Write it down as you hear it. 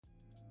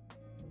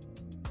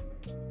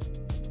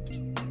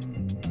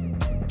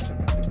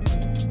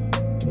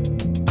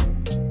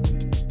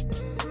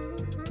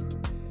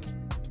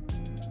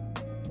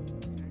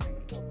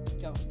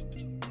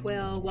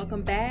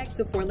welcome back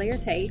to 4 Layer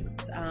Takes.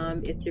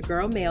 It's your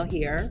girl Mel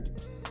here.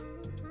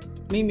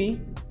 Me.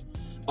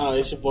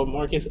 It's your boy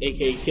Marcus,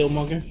 aka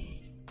Killmonger.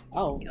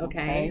 Oh,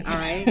 okay. All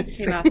right.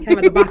 Came out of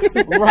the box.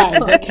 Right,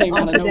 that came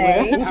out of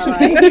today. Nowhere. All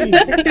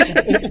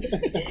right.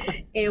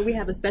 And we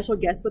have a special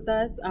guest with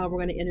us. We're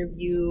going to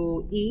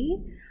interview E.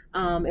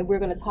 And we're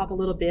going to talk a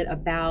little bit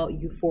about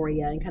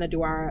Euphoria and kind of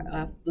do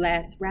our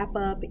last wrap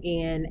up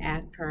and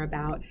ask her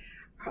about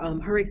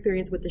her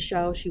experience with the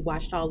show. She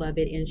watched all of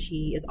it, and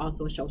she is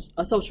also a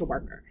social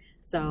worker.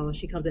 So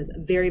she comes with a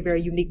very,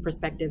 very unique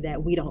perspective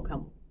that we don't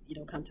come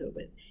to it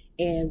with.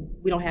 And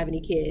we don't have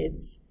any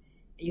kids.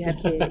 You have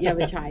kids. You have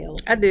a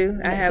child. I do.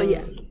 I have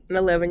an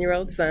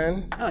 11-year-old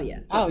son. Oh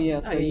yeah.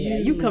 So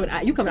you coming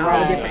out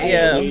all different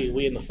ages. Yeah.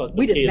 We in the fuck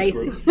We just kids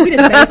basic. group. We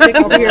just basic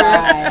over here.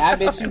 Right. I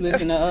bet you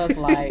listen to us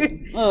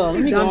like, let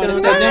me go and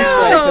Dum-dum. set them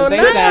straight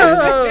because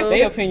No.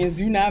 their opinions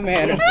do not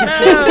matter.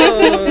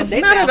 No, They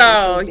not sound at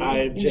all. I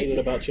am jaded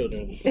about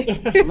children.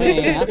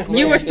 Man, I swear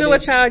You were after still a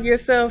this- child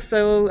yourself,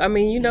 so I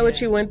mean, you know what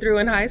you went through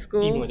in high Even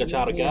school. like a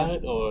child of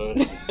God, or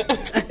You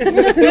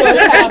were a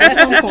child at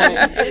some point.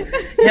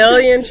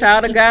 Hellion,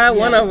 child of God,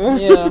 one of them.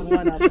 Yeah.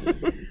 One of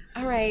them.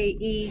 All right,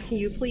 E, can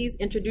you please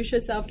introduce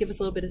yourself? Give us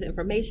a little bit of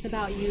information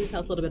about you. Tell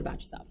us a little bit about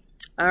yourself.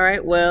 All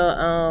right.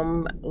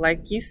 Well,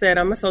 like you said,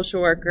 I'm a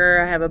social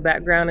worker. I have a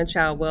background in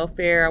child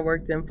welfare. I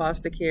worked in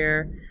foster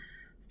care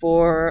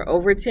for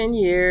over 10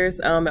 years.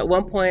 At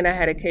one point, I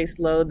had a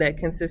caseload that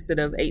consisted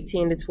of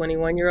 18 to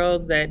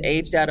 21-year-olds that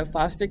aged out of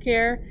foster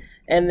care.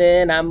 And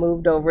then I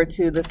moved over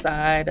to the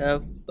side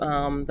of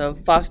the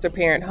foster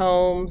parent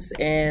homes.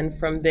 And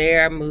from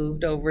there, I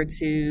moved over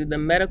to the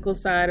medical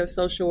side of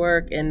social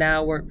work, and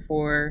now work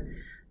for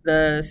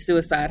the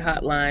suicide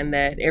hotline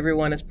that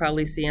everyone is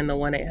probably seeing the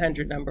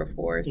 1-800 number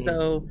for. Mm-hmm.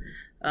 So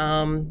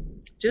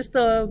just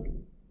a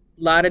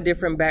lot of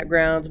different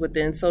backgrounds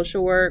within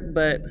social work,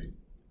 but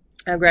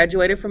I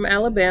graduated from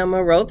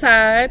Alabama, Roll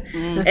Tide.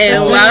 Mm-hmm.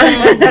 And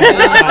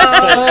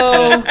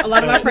a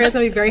lot of my friends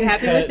will be very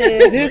happy with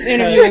this. This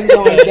interview is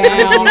going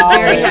down.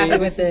 Very happy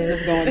with this.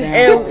 It's going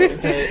down.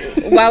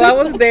 And while I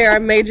was there, I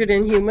majored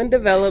in human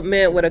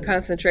development with a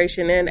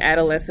concentration in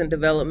adolescent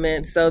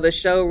development. So the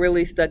show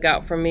really stuck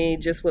out for me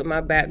just with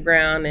my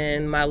background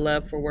and my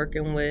love for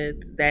working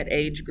with that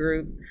age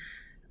group.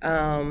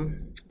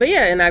 But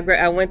yeah, and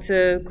I went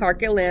to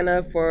Clark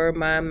Atlanta for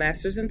my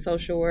master's in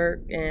social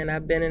work, and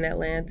I've been in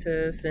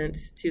Atlanta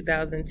since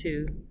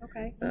 2002.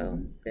 Okay. So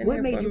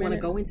what made you want to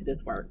go into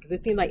this work? Because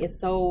it seemed like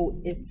it's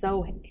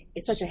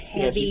such a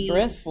heavy,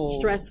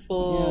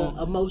 stressful,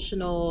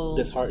 emotional,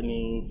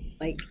 disheartening.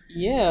 Like,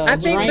 yeah, I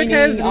think draining,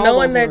 because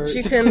knowing that words.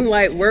 you can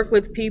like work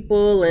with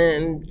people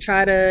and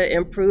try to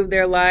improve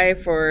their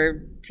life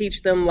or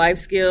teach them life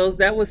skills,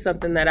 that was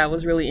something that I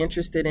was really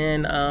interested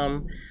in.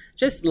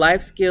 Just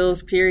life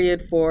skills,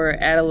 period, for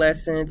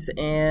adolescents.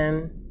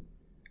 And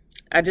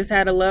I just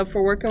had a love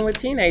for working with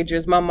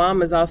teenagers. My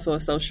mom is also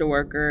a social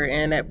worker.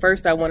 And at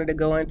first I wanted to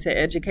go into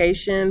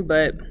education,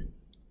 but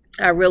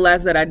I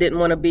realized that I didn't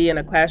want to be in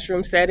a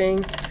classroom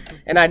setting.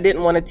 And I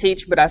didn't want to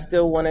teach, but I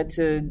still wanted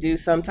to do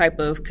some type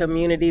of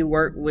community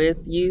work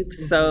with youth.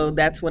 Mm-hmm. So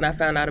that's when I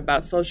found out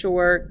about social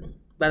work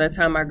by the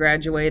time I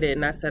graduated.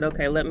 And I said,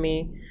 okay, let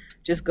me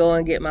just go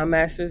and get my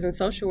master's in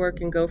social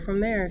work and go from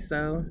there.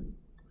 So...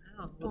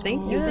 Well,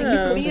 thank you. Thank you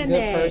for being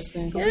there.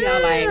 Person. Because we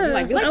all like we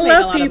like to I make a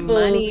love lot people.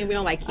 of money and we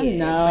don't like kids.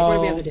 Like, what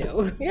do we have to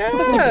do? Yeah.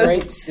 Such a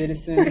great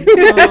citizen. We're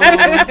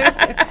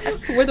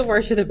the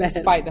worst, you're the best.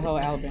 Despite the whole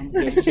Alabama.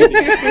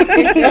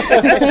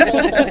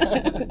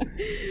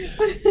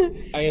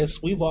 I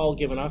guess we've all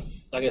given our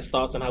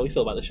thoughts on how we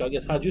feel about the show. I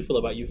guess how'd you feel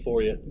about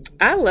Euphoria?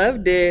 I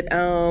loved it.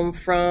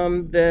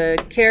 From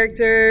the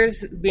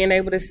characters, being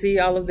able to see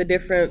all of the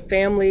different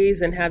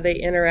families and how they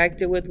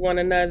interacted with one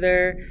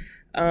another.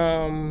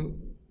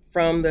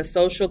 From the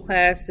social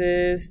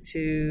classes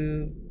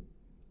to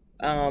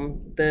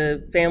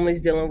the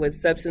families dealing with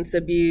substance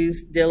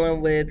abuse,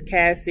 dealing with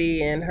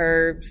Cassie and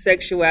her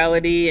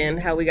sexuality and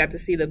how we got to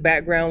see the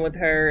background with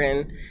her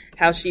and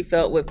how she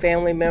felt with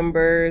family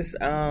members.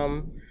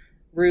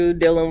 Rue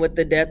dealing with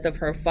the death of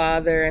her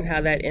father and how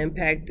that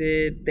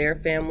impacted their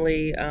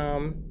family,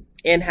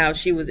 and how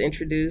she was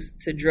introduced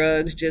to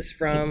drugs just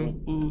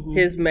from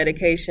his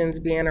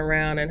medications being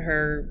around and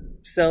her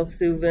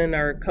self-soothing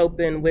or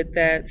coping with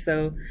that.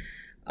 So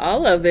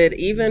all of it,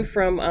 even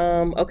from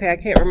I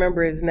can't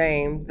remember his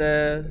name,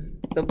 the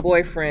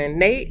boyfriend,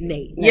 Nate.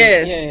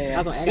 Yes.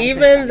 Yeah.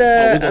 Even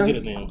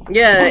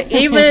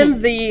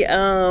even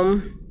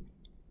the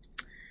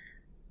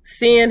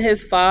seeing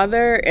his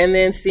father and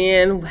then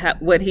seeing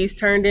what he's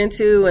turned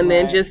into, and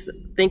then just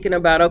thinking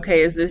about,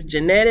 okay, is this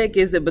genetic?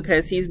 Is it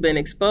because he's been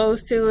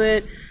exposed to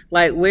it?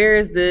 Like, where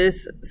is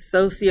this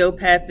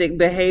sociopathic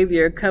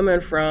behavior coming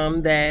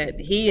from that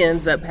he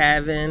ends up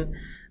having,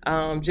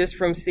 just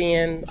from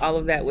seeing all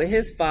of that with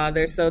his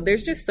father? So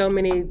there's just so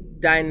many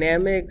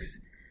dynamics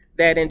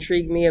that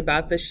intrigue me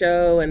about the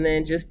show, and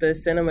then just the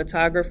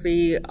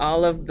cinematography,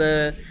 all of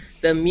the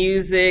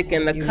music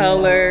and the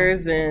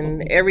colors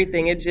and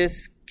everything. It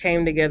just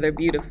came together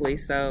beautifully.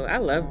 So I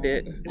loved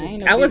it.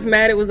 I was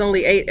mad it was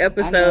only 8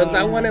 episodes. I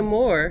know. wanted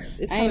more.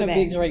 It's I ain't a coming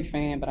big back. Drake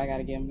fan, but I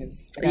gotta give him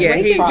his. Yeah,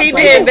 he Drake's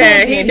did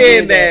that. He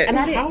did that. And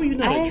How are you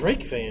not a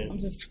Drake fan? I'm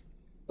just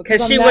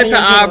Because I'm she not went in to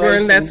your Auburn.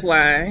 generation. That's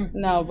why.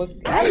 No, but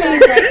I love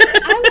Drake.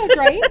 I love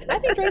Drake. I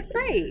think Drake's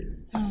great.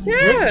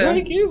 Yeah.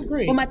 Drake is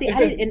great. Well, my thing,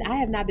 I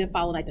have not been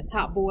following like the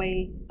Top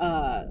Boy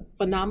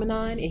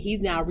phenomenon, and he's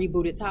now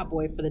rebooted Top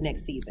Boy for the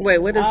next season. Wait,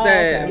 what is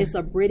that? okay. It's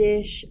a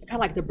British, kind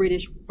of like the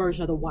British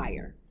version of The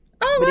Wire.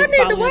 Oh, But I it's need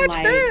to following watch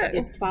that.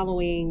 It's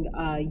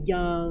following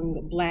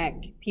young Black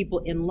people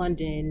in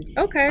London.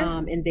 Okay.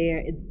 And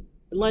they're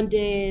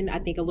London, I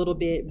think a little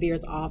bit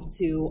veers off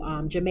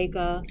to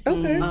Jamaica.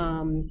 Okay.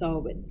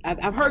 So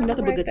I've heard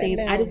nothing but write good that things.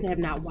 down. I just have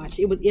not watched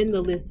it. It was in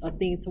the list of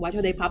things to watch.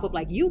 Or they pop up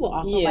like you will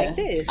also like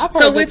this. I've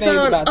heard So good it's things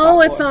on. about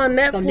Oh, Top it's Boy. on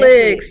It's on Netflix.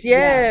 Netflix, yeah.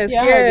 Yes,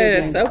 Yeah, I heard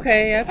good yes. things.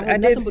 Okay, heard I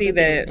nothing did but see good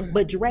that. things.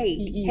 But Drake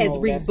He has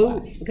emo, that's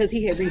rebooted why. because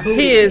he had rebooted.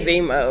 He is it.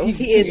 emo. He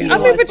is Yeah. emo. I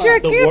mean, as but you're a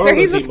fuck. The Cancer. world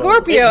He's a is emo.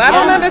 Scorpio. I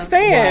don't Yeah.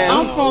 understand.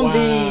 I'm from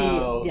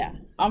Wow. Yeah.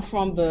 I'm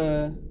from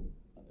the.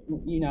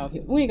 You know,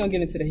 we ain't gonna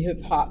get into the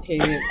hip hop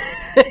heads,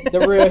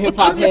 the real hip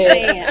hop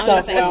heads saying, I'm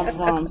stuff saying. where I'm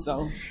from.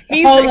 So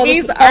He's whole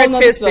nother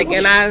artistic, subject.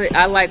 and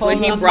I like what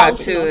he Whole brought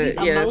Emotional. to it.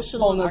 He's Yes.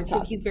 emotional Whole and nother artistic.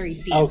 topic. He's very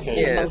deep Okay. and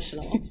Yes.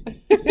 emotional.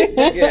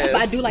 Yes.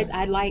 But I do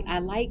I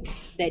like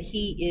that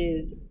he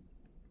is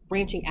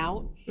branching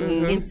out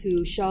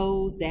into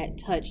shows that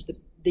touch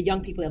the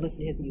young people that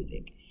listen to his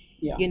music.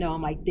 Yeah. You know,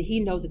 I'm like he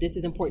knows that this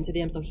is important to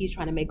them, so he's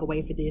trying to make a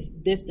way for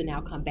this to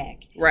now come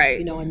back. Right.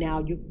 You know, and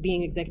now you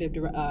being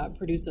executive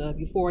producer of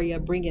Euphoria,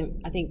 bringing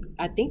I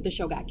think the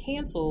show got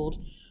canceled,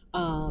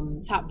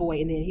 Top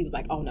Boy, and then he was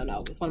like, oh no,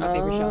 it's one of my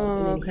favorite shows,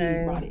 and then okay.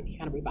 he brought it, he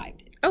kind of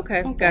revived it. Okay,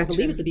 I gotcha.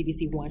 believe it's a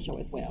BBC One show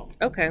as well.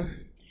 Okay,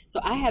 So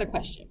I had a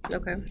question.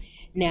 okay.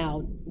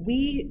 Now,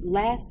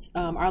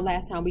 our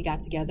last time we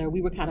got together,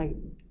 we were kind of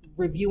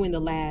reviewing the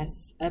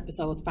last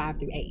episodes 5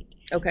 through 8.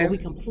 Okay. But we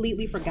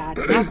completely forgot.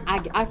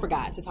 I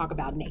forgot to talk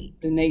about Nate.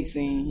 the Nate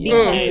scene.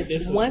 Yeah. Because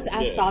This is- once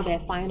I yeah. saw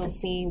that final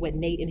scene with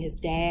Nate and his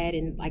dad,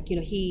 and like, you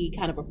know, he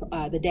kind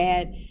of, the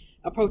dad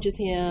approaches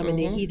him and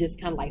then he just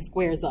kind of like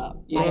squares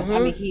up. Like, I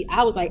mean,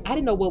 I was like, I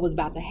didn't know what was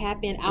about to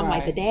happen. I'm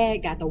like, the dad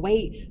got the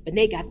weight, but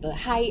Nate got the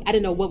height. I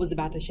didn't know what was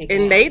about to shake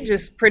And out. Nate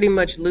just pretty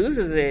much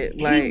loses it.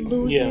 Like, He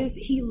loses.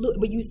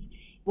 But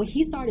when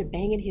he started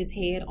banging his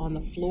head on the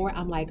floor,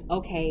 I'm like,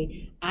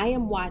 okay, I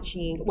am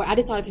watching. Well, I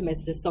just thought of him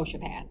as this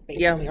sociopath,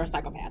 basically, or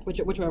psychopath,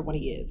 whichever one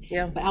he is.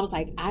 Yeah. But I was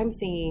like, I'm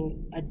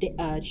seeing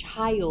a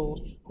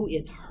child who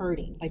is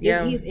hurting. Like,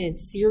 Yeah. he's in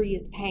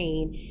serious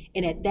pain.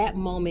 And at that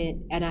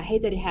moment, and I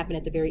hate that it happened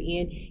at the very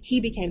end, he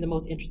became the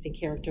most interesting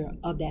character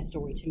of that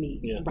story to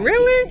me. Yeah. right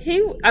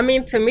really? I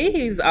mean, to me,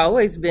 he's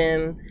always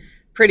been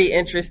pretty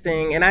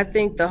interesting. And I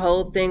think the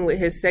whole thing with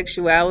his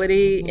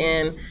sexuality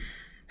and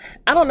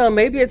I don't know,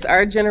 maybe it's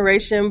our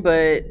generation,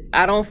 but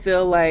I don't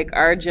feel like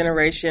our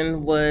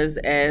generation was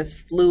as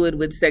fluid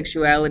with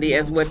sexuality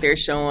as what they're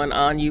showing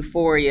on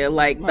Euphoria.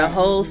 Like the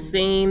whole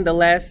scene, the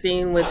last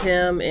scene with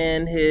him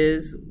and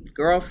his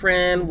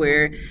girlfriend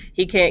where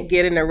he can't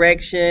get an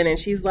erection and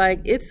she's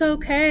like, it's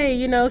okay,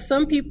 you know,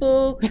 some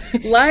people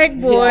like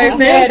boys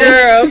and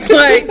girls.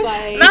 Like,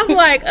 and I'm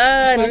like,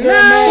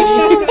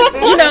 no,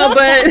 you know,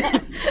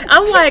 but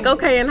I'm like,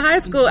 okay, in high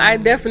school, I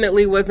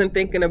definitely wasn't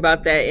thinking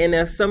about that. And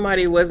if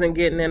somebody wasn't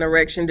getting an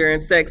erection during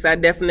sex, I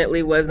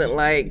definitely wasn't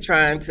like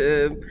trying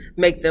to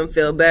make them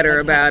feel better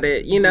about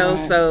it, you know?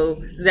 Right.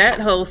 So that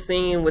whole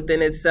scene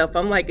within itself,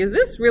 I'm like, is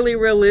this really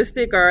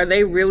realistic or are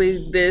they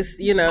really this,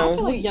 you know? I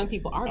feel like young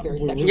people are very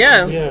sexual.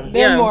 Yeah.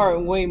 They're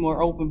way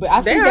more open. But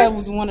I think They are. that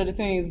was one of the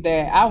things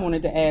that I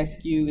wanted to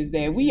ask you is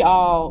that we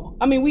all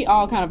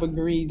kind of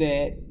agree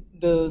that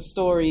the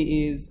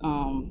story is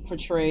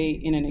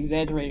portrayed in an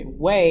exaggerated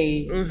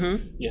way.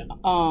 Yeah.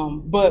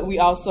 But we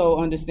also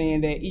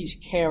understand that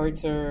each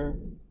character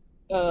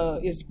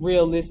is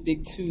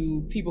realistic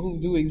to people who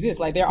do exist.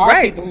 Like there are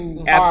Right. people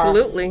who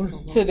Absolutely.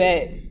 are to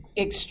that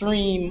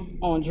extreme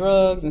on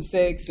drugs and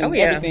sex and Oh,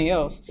 yeah. everything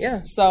else.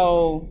 Yeah.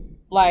 So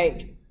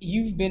like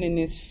you've been in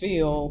this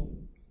field.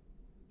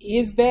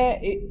 Is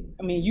that it?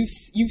 I mean,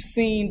 you've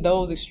seen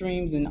those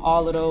extremes in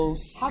all of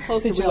those How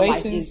close to real life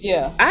situations. is this?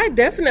 Yeah. I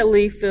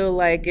definitely feel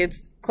like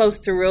it's close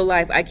to real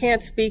life. I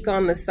can't speak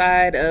on the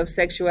side of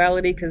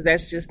sexuality because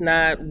that's just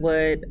not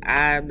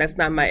that's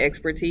not my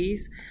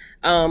expertise.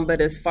 But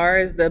as far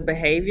as the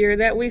behavior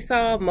that we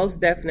saw, most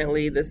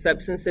definitely the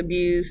substance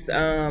abuse,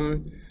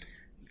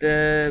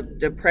 the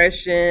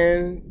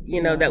depression,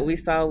 you know, that we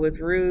saw with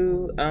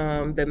Rue,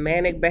 the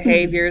manic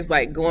behaviors,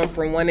 like going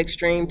from one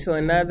extreme to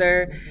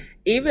another,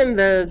 even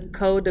the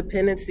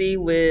codependency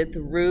with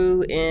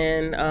Rue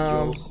and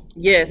Jules.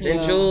 yes,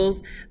 and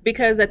Jules,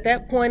 because at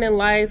that point in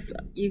life,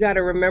 you got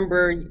to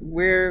remember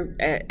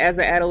as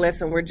an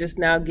adolescent, we're just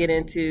now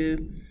getting to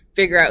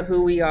figure out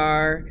who we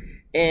are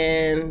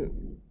and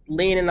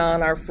leaning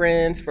on our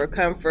friends for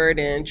comfort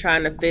and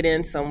trying to fit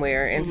in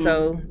somewhere. And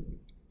so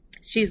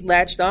she's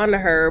latched on to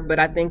her, but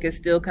I think is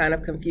still kind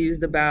of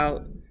confused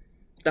about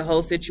the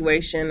whole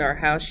situation or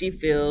how she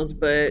feels.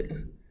 But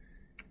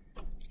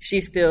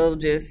she's still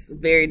just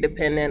very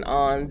dependent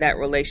on that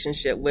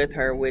relationship with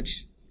her,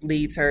 which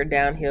leads her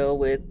downhill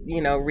with,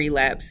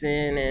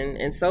 relapsing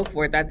and so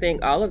forth. I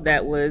think all of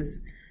that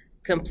was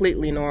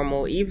completely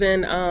normal.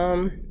 Even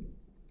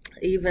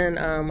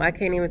I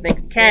can't even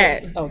think.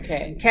 Kat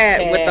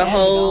with the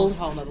whole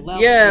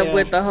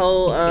with the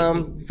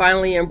whole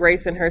finally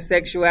embracing her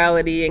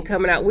sexuality and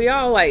coming out. We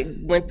all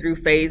went through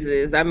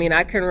phases. I mean,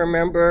 I can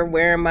remember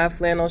wearing my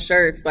flannel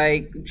shirts,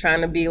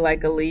 trying to be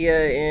like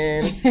Aaliyah,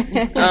 and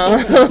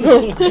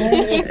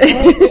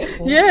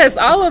yes,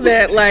 all of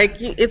that.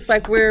 It's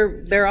like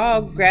they're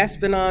all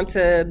grasping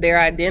onto their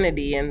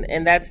identity,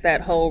 and that's that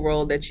whole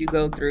role that you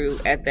go through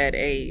at that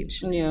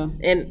age. Yeah,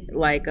 and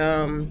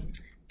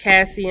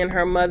Cassie and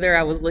her mother,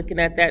 I was looking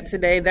at that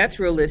today.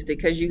 That's realistic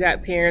because you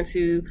got parents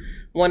who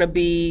want to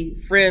be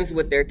friends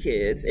with their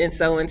kids. And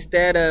so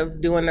instead of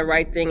doing the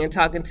right thing and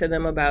talking to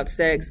them about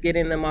sex,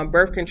 getting them on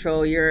birth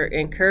control, you're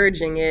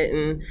encouraging it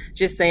and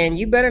just saying,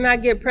 you better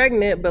not get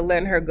pregnant, but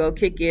letting her go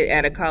kick it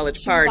at a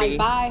college party. She was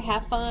bye,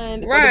 have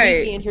fun. Right. For the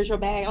weekend, here's your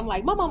bag. I'm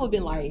like, my mom would have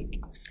been like...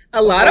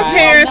 A lot of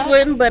parents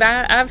wouldn't, but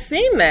I've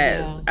seen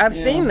that. Yeah. I've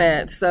seen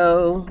that.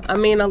 So, I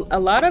mean, a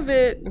lot of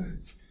it...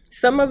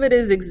 Some of it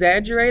is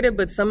exaggerated,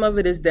 but some of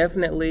it is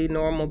definitely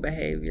normal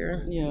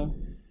behavior. Yeah.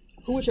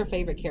 Who was your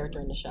favorite character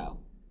in the show?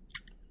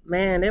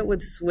 Man, it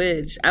would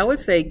switch. I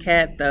would say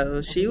Kat, though.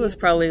 She was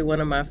probably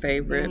one of my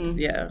favorites.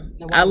 Yeah.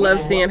 I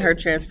love seeing her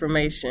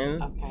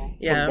transformation. Okay.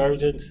 Yeah. From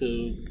virgin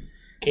to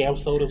Cam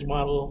Soda's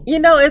model.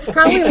 It's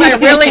probably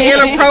really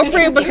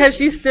inappropriate because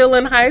she's still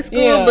in high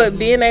school, but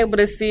being able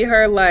to see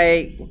her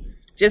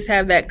just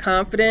have that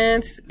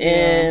confidence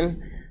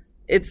and...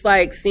 It's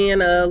like seeing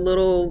a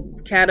little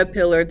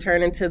caterpillar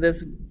turn into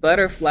this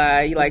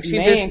butterfly. She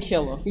man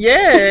killer.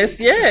 Yes.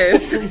 She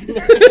was.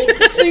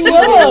 She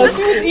was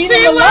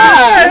eating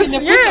alive.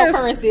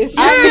 Yes.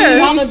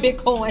 I'm a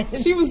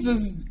Bitcoin. She was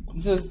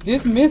just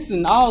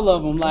dismissing all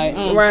of them.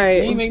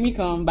 Right. You make me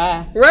come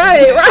by.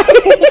 Right.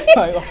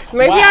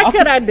 Maybe I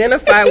could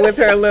identify with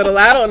her a little.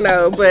 I don't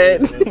know,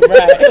 but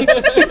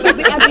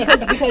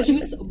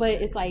but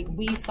it's like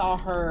we saw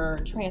her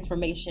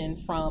transformation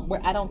from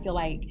where I don't feel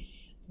like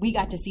we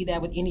got to see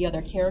that with any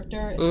other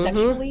character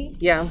sexually.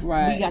 Yeah,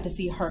 right. We got to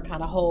see her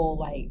kind of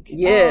whole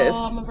yes.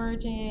 Oh, I'm a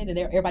virgin, and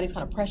everybody's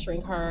kind of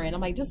pressuring her, and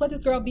I'm like, just let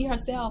this girl be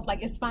herself.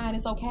 It's fine,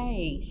 it's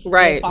okay.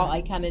 Right.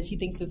 She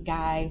thinks this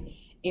guy,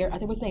 I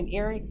think what's his name,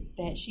 Eric,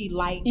 that she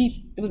liked.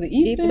 It was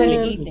Ethan.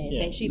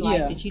 That she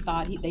liked, and she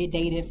thought they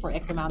dated for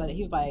X amount of.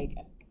 He was like.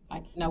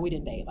 No, we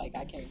didn't date. I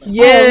can't remember.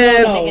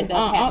 Yes.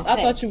 I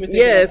thought you were thinking.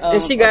 Yes,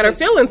 and she got her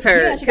feelings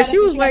hurt because she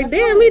was like,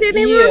 damn, he didn't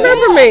even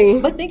remember me.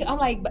 But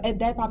at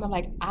that point, I'm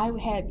like, I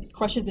had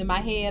crushes in my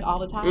head all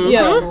the time.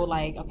 Yeah. So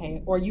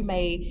okay, or you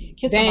may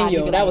kiss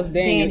Daniel. somebody. That was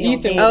Daniel.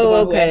 Ethan was the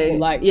one okay. who actually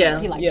liked yeah.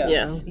 He liked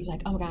yeah. He's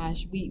like, oh my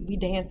gosh, we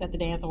danced at the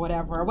dance or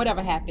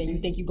whatever happened. You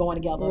think you going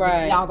together.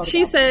 Right. Y'all go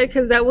she together. said,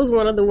 because that was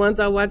one of the ones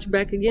I watched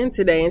back again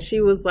today, and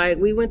she was like,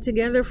 we went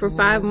together for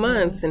 5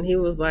 months, and he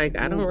was like,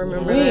 I don't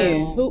remember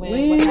that.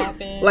 When? What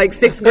happened?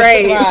 6th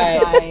grade.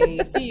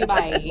 Right. See you,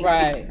 bye.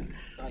 Right.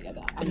 So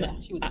yeah,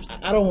 she was.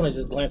 I don't want to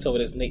just glance over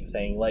this Nate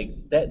thing.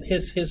 That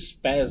his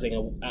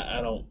spazzing.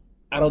 I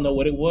don't know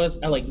what it was.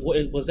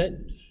 What was that?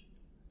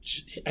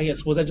 I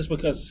guess was that just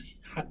because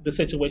the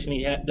situation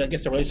he had? I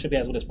guess the relationship he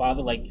has with his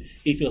father.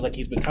 He feels like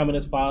he's becoming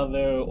his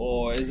father,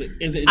 or is it?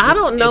 Just, I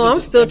don't know.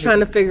 I'm still trying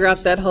to figure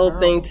out that whole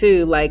thing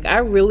too. I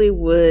really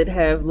would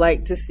have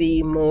liked to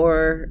see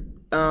more.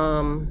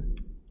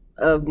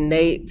 Of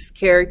Nate's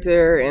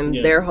character and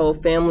their whole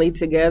family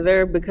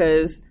together,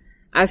 because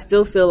I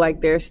still feel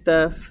like there's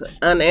stuff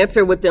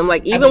unanswered with them,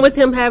 even with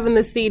him having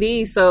the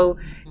CD. So,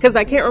 because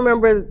I can't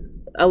remember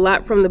a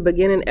lot from the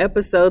beginning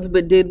episodes,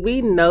 but did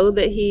we know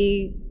that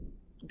he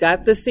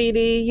got the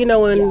CD,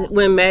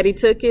 when Maddie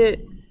took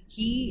it?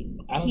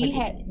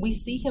 We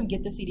see him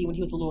get the CD when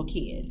he was a little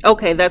kid.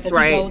 Okay, that's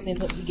right. He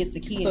gets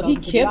the key. So he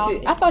kept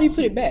it. I thought he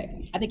put it back.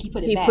 I think he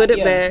put it back. He put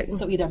it back.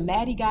 So either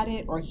Maddie got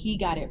it or he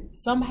got it.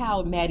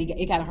 Somehow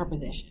it got in her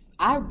possession.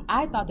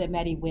 I thought that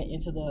Maddie went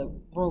into the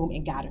room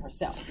and got it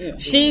herself. Yeah.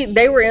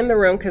 They were in the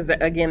room because,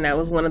 again, that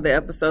was one of the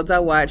episodes I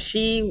watched.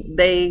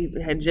 They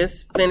had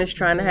just finished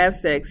trying to have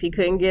sex. He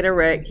couldn't get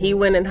erect. He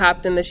went and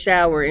hopped in the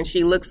shower, and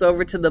she looks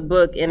over to the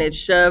book, and it's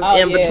shoved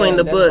between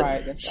the book.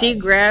 Right, she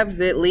grabs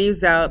it,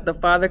 leaves out. The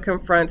father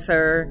confronts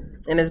her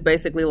and is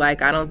basically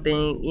like, I don't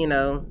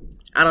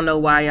know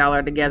why y'all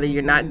are together.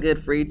 You're not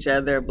good for each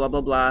other, blah, blah,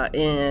 blah.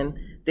 And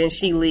then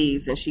she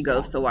leaves and she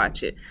goes to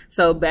watch it.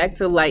 So back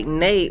to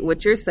Nate,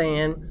 what you're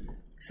saying,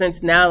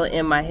 since now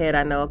in my head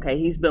I know, okay,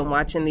 he's been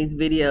watching these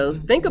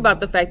videos. Think about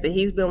the fact that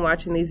he's been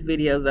watching these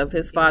videos of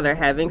his father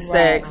having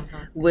sex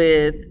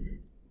with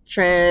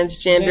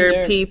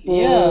transgender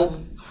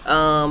people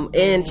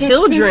and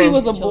children.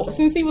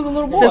 Since he was a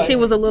little boy. Since he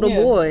was a little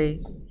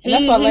boy.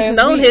 that's why he's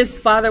known his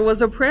father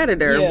was a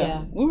predator.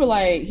 Yeah. We were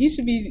like, he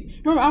should be.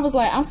 Remember, I was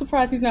like, I'm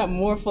surprised he's not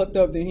more fucked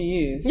up than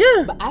he is.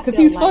 Yeah, because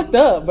he's fucked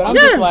up. But I'm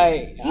just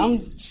like,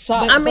 I'm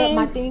shocked. But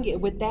my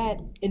thing with that,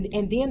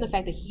 and then the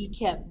fact that he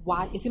kept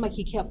watching. It seemed like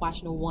he kept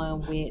watching the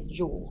one with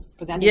Jules,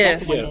 because I knew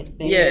that's the one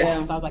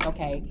that so I was like,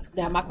 okay.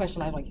 Now my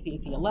question was like, is he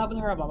in love with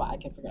her? Blah blah. I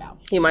can't figure it out.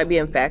 He might be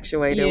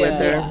infatuated with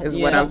her. Is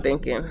what I'm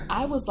thinking.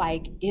 I was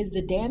like, is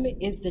the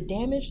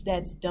damage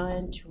that's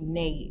done to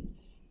Nate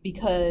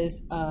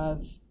because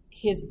of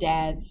his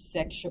dad's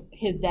sexual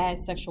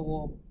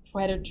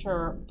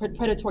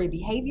predatory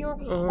behavior,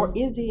 or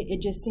is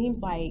it just seems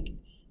like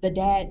the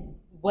dad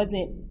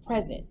wasn't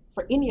present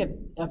for any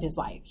of his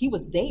life? He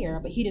was there,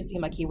 but he didn't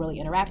seem like he really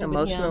interacted with him.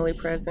 Emotionally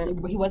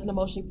present. He wasn't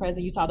emotionally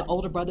present. You saw the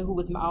older brother who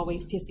was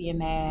always pissy and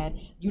mad.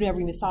 You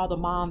never even saw the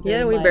mom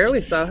very we much.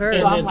 barely saw her.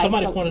 And then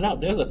somebody pointed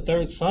out there's a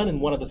third son in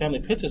one of the family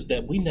pictures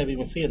that we never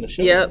even see in the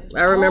show. Yep,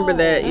 I remember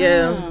that.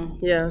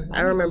 Yeah,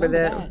 I remember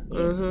that.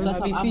 Mm-hmm. So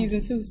maybe season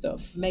 2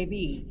 stuff.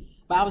 Maybe.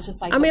 But I was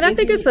just like, I mean, I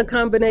think it's a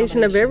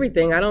combination of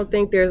everything. I don't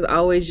think there's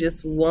always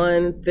just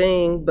one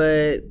thing,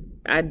 but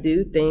I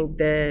do think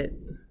that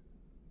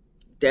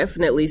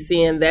definitely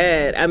seeing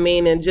that. I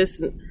mean, and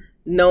just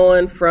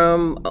knowing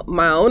from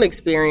my own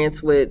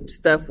experience with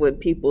stuff with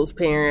people's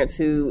parents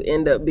who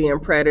end up being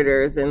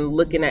predators and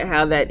looking at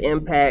how that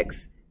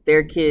impacts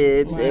their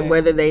kids and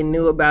whether they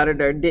knew about it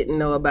or didn't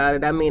know about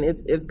it. I mean,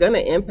 it's going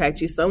to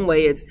impact you some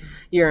way.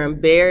 You're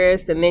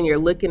embarrassed, and then you're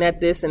looking at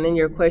this, and then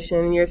you're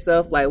questioning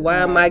yourself, like, why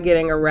am I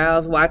getting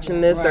aroused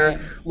watching this, or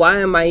why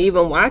am I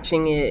even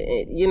watching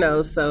it? You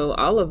know, so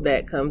all of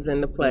that comes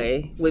into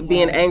play with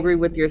being angry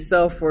with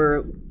yourself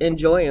for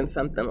enjoying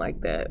something like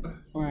that.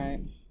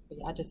 Right.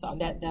 I just saw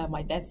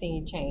that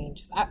scene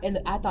change.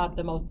 I thought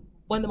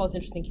one of the most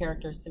interesting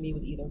characters to me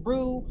was either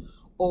Rue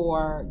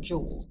or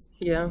Jules.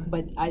 Yeah.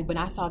 But when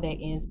I saw that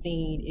end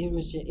scene,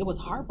 it was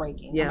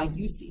heartbreaking. Yeah. Like,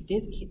 you see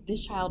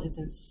this child is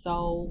in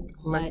so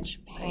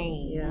much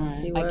pain.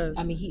 Yeah. He was.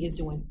 I mean, he is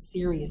doing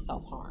serious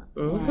self-harm.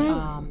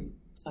 Mm-hmm.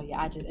 So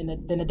yeah,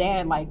 then the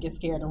dad gets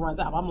scared and runs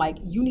out. I'm like,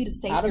 you need to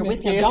stay here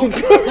with him. Don't.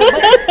 but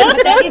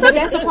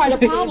that's the part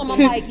of the problem. I'm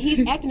like,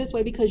 he's acting this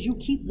way because you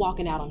keep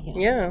walking out on him.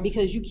 Yeah.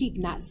 Because you keep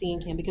not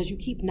seeing him. Because you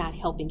keep not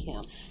helping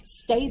him.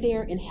 Stay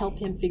there and help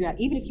him figure out.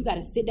 Even if you got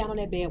to sit down on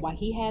that bed while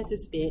he has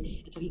his fit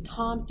until he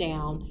calms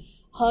down.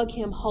 Hug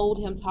him, hold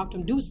him, talk to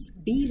him.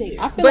 Be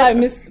there. I feel like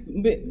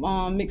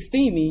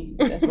McSteamy.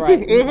 That's right.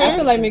 I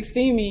feel like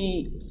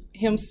McSteamy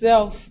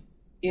himself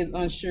is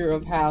unsure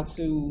of how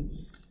to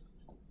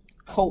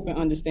cope and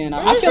understand.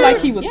 I feel like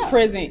he was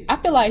present. I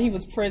feel like he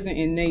was present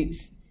in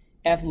Nate's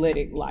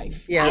athletic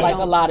life. Yeah, like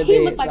a lot of he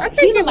days. looked like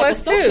he looked like a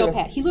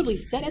sociopath. He literally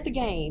sat at the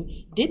game,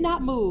 did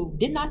not move,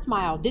 did not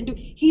smile, didn't do.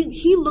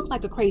 He looked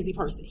like a crazy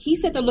person. He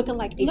said they're looking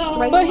like a straight.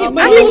 But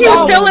I think he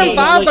was still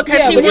involved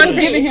because he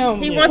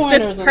wants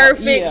this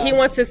perfect. He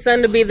wants his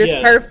son to be this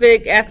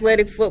perfect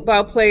athletic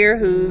football player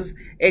who's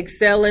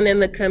excelling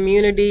in the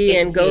community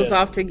and goes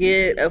off to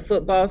get a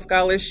football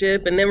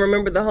scholarship. And then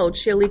remember the whole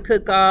chili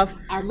cook-off.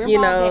 I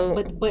remember all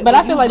that, but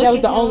I feel like that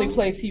was the only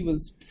place he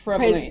was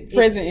present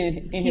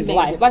in his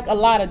life, like a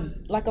lot of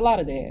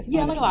dads.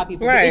 Yeah, like a lot of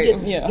people. Right.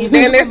 And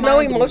there's no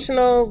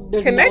emotional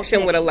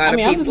connection with a lot of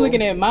people. I'm just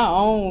looking at my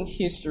own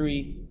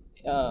history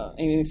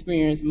and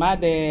experience. My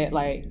dad,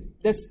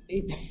 that's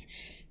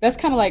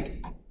kind of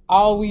like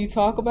all we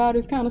talk about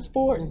is kind of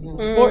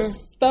sports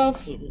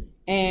stuff,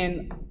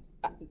 and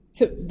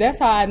that's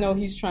how I know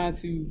he's trying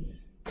to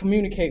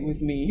communicate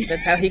with me.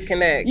 That's how he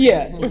connects.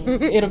 Yeah.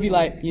 It'll be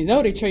like,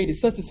 they traded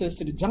such and such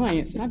to the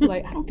Giants, and I'd be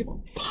like, I don't give a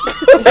fuck.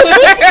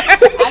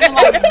 I'm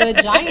like, the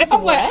Giants,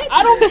 what? Like,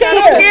 I don't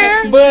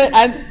care. But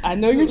I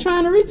know you're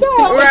trying to reach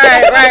out.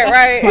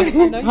 Right.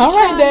 All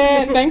right,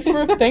 Dad. Thanks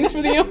for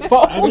the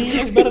info. I mean,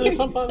 it's better than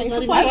some folks.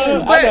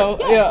 I know.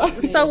 Yeah.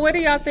 So what do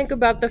y'all think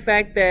about the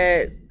fact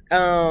that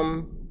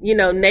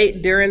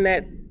Nate, during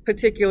that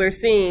particular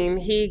scene,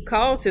 he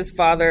calls his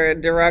father a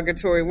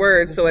derogatory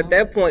word. So at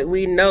that point,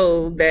 we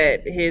know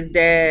that his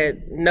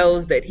dad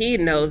knows that he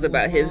knows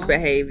about his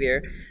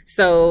behavior.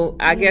 So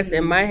I guess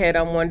in my head,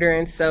 I'm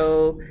wondering,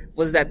 so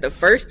was that the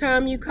first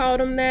time you called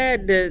him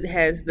that?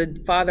 Has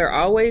the father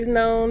always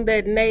known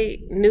that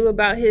Nate knew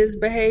about his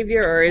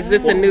behavior, or is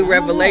this a new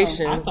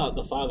revelation? I thought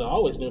the father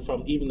always knew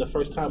from even the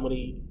first time when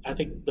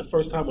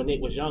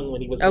Nate was young,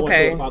 when he was going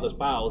through his father's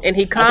files. And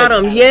he caught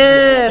him.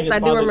 Yes, I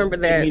do remember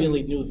that.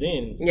 Immediately knew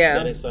then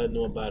that his son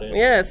knew about it.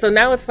 Yeah, so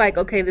now it's like,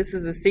 okay, this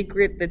is a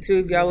secret the two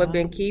of y'all have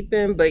been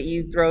keeping, but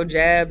you throw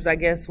jabs, I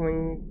guess,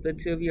 when the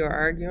two of you are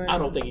arguing? I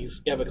don't think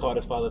he's ever called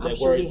his father that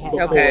word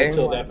before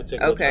until that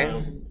particular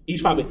time.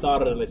 He's probably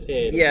thought it in his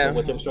head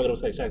with him struggling with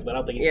sex acts, but I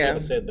don't think he's ever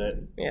said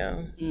that.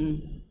 Yeah.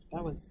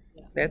 That was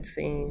that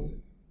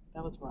scene.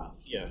 That was rough.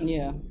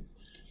 Yeah.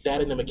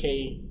 That and the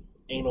McKay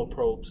anal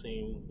probe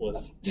scene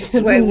was.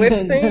 Wait, which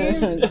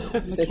scene?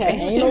 Okay.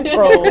 Anal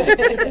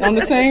probe. On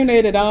the same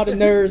day that all the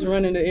nerds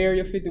running to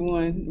Area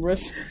 51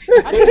 rush.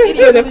 I didn't see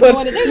they were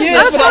doing it. Yeah,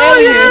 They're for the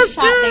aliens.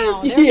 shot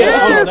down. They're Yeah.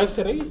 Oh, no, that's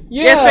today?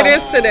 Yeah. Yes, it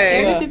is today.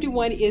 Area Yeah.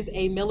 51 is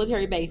a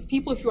military base.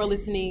 People, if you are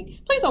listening,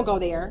 please don't go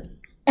there.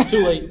 Too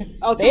late.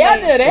 Oh, too They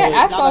out late. there. I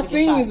Y'all saw gonna get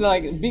scenes shot.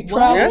 like big What?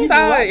 crowds. I of I people saw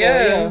out it,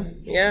 there,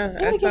 yeah.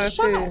 They're I gonna saw get it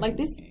shot. too. Like,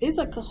 this is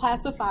a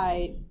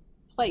classified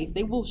place.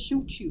 They will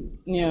shoot you.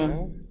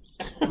 Yeah.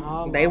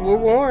 Oh, They were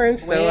warned,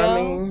 so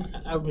Well,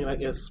 I mean, I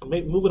guess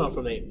maybe moving on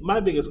from that. My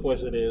biggest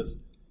question is,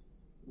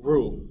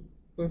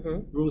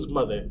 Rue's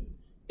mother.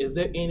 Is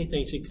there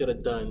anything she could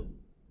have done?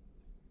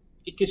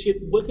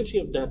 What could she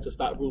have done to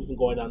stop Rue from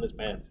going down this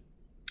path?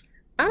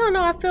 I don't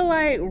know. I feel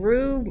like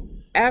Rue,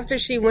 after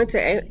she went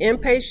to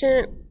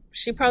inpatient,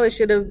 she probably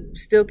should have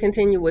still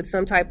continued with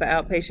some type of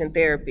outpatient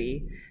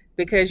therapy,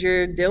 because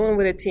you're dealing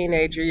with a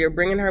teenager. You're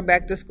bringing her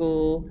back to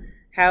school.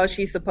 How is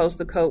she supposed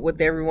to cope with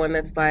everyone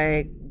that's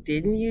like,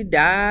 didn't you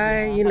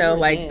die? Yeah, You know, you're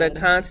like the dead.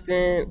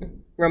 constant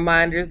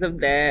reminders of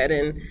that,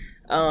 and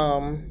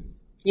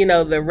you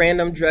know, the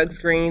random drug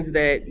screens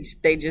that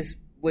they just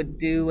would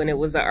do, and it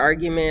was an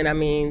argument. I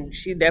mean,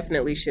 she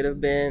definitely should have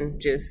been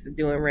just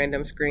doing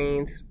random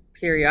screens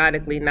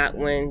periodically, not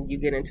when you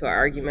get into an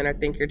argument or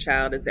think your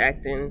child is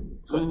acting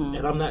So, and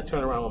I'm not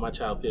turning around when my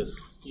child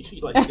piss. You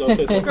like to go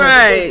piss.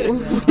 right.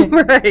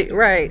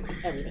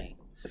 everything.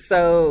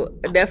 So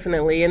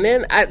definitely. And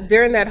then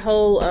during that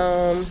whole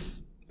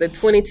the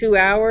 22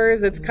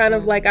 hours, it's kind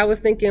of like I was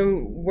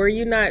thinking, were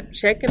you not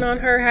checking on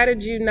her? How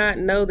did you not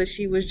know that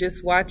she was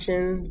just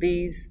watching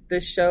this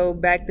show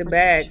back to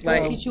back?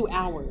 Like 22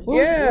 hours.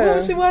 Yeah. What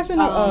was she watching?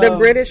 the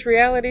British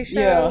reality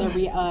show? Yeah.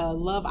 The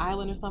Love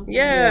Island or something.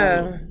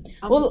 Yeah.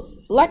 Well,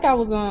 like I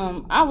was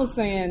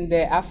saying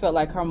that I felt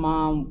like her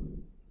mom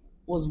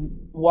was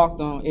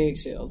walked on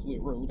eggshells with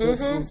Rue.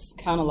 Just was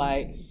kind of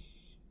like,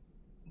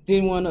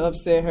 didn't want to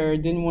upset her,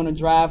 didn't want to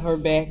drive her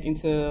back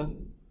into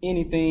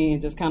anything,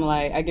 and just kind of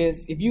like, I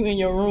guess if you in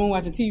your room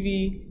watching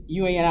TV,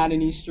 you ain't out in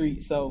these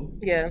streets. So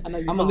Yeah. I know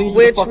I'm you're gonna home. leave you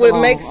Which the fuck would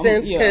alone. make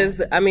sense Yeah.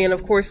 because, I mean,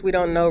 of course, we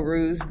don't know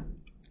Rue's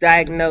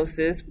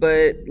diagnosis,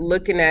 but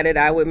looking at it,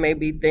 I would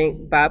maybe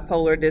think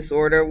bipolar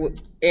disorder.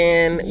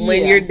 And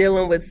when Yeah. you're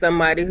dealing with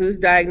somebody who's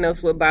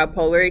diagnosed with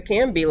bipolar, it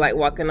can be like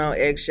walking on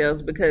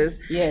eggshells, because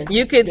Yes,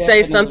 you could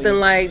say definitely. something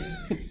like,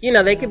 you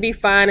know, they could be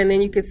fine, and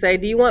then you could say,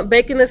 do you want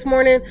bacon this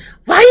morning?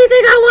 Why do you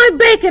think I want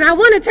bacon? I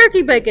want a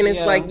turkey bacon. It's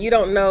Yeah. like you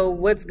don't know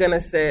what's going to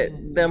set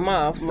them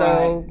off.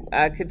 So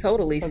I could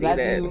totally 'Cause see I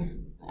that. do.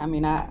 I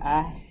mean,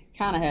 I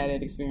kind of had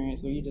that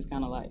experience where you just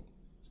kind of like,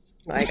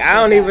 Like, I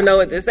don't even know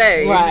what to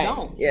say. Right. You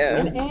don't. Yeah.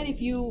 And if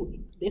you,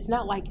 it's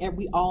not like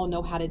we all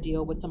know how to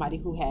deal with somebody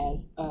who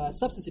has a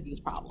substance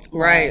abuse problem.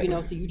 Right. You know,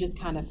 so you just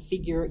kind of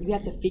you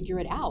have to figure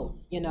it out,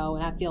 you know,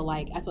 and I feel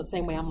the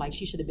same way. I'm like,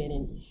 she should have been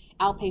in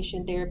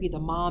outpatient therapy, the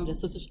mom, the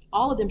sisters,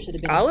 all of them should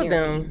have been All in of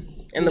therapy. them.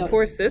 And You the know,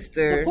 poor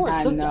sister. The poor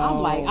I sister. I'm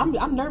know. like,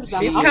 I'm nervous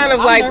about She's I'm- kind of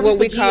I'm like nervous what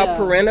we for call Gia.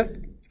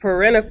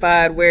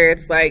 parentified, where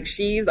it's like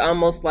she's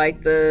almost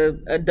like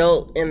the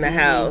adult in the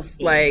house.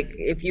 Like,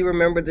 if you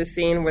remember the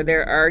scene where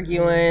they're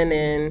arguing,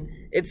 and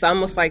it's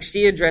almost like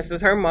she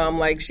addresses her mom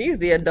like she's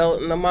the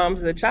adult and the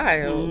mom's the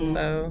child.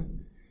 So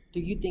Do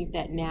you think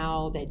that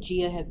now that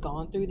Gia has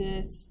gone through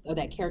this, or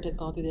that character has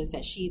gone through this,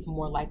 that she's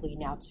more likely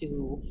now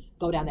to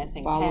go down that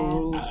same follow path?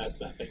 rules.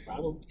 I think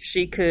probably.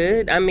 she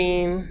could. I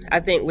mean, I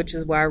think, which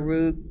is why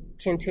Rue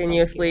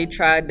continuously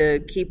tried to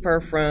keep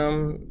her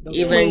from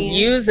even twins.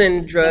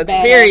 using drugs,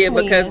 badass period,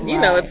 twins. because you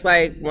know Right. it's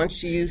like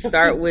once you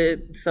start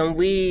with some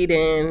weed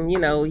and you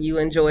know you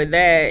enjoy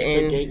that, It's a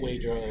and gateway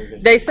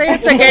drug. they say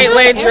it's a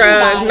gateway drug,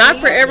 Everybody. not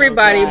for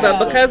everybody, Yeah.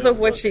 but because of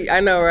what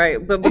I know,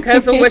 right? But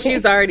because of what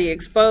she's already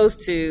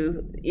exposed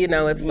to, you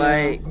know, it's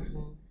like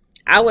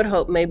I would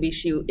hope maybe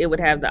it would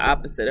have the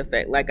opposite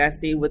effect. Like, I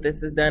see what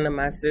this has done to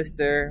my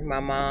sister, my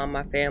mom,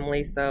 my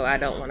family, so I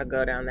don't want to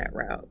go down that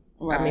route.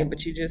 I mean, Right.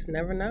 but you just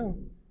never know.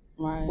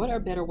 Right. What are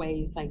better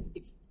ways, like,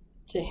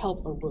 to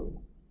help a Rue?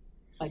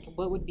 Like,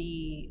 what would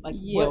be like?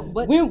 Yeah.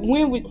 What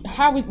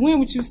when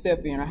would you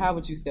step in, or how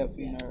would you step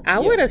in? Or I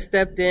would have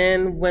stepped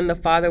in when the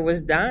father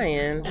was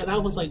dying. And I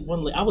was like, when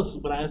I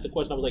asked the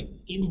question, I was like,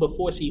 even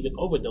before she even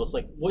overdosed,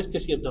 like, what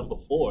could she have done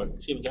before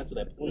she even got to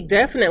that point?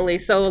 Definitely.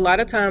 So a lot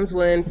of times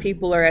when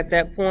people are at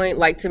that point,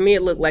 like, to me,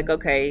 it looked like,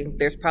 okay,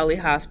 there's probably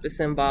hospice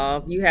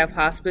involved. You have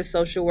hospice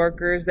social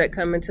workers that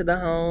come into the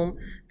home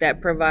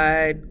that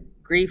provide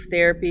grief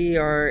therapy,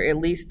 or at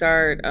least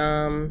start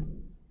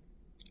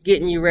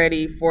getting you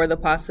ready for the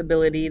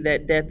possibility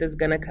that death is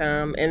going to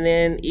come. And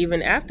then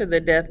even after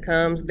the death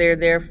comes, they're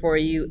there for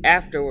you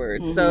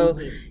afterwards. So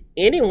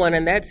anyone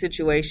in that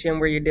situation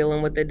where you're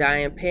dealing with a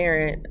dying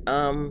parent,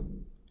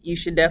 you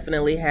should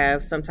definitely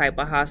have some type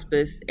of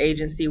hospice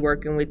agency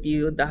working with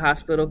you. The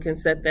hospital can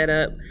set that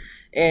up.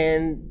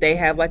 And they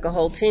have like a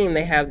whole team.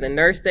 They have the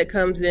nurse that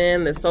comes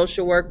in, the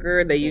social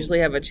worker. They usually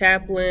have a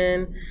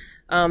chaplain.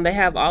 They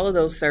have all of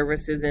those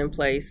services in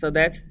place. So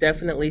that's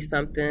definitely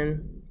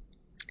something.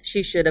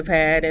 she should have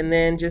had, and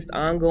then just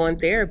ongoing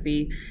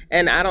therapy.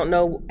 And I don't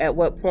know at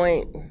what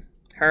point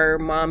her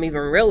mom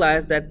even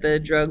realized that the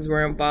drugs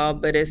were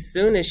involved, but as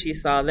soon as she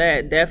saw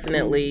that,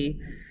 definitely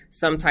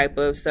some type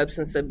of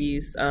substance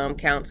abuse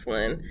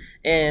counseling.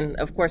 And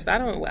of course, I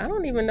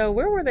don't even know,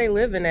 where were they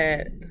living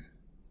at?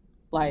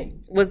 Like,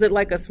 was it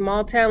like a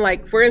small town?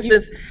 Like, for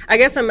instance, I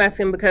guess I'm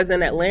asking because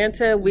in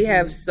Atlanta, we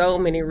have so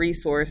many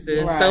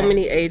resources, so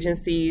many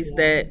agencies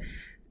that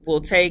will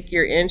take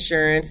your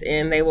insurance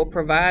and they will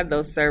provide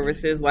those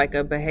services, like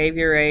a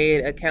behavior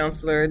aid, a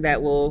counselor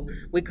that will,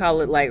 we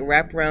call it like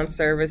wraparound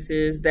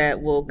services,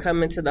 that will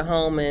come into the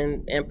home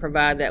and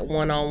provide that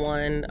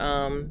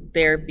one-on-one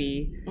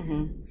therapy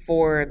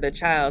for the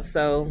child.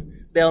 So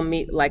they'll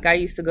meet, like I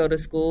used to go to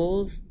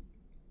schools,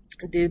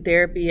 do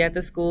therapy at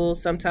the school,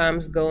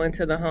 sometimes go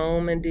into the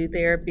home and do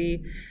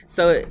therapy.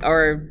 So,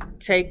 or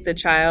take the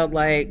child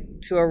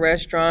like to a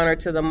restaurant or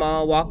to the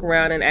mall, walk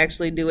around and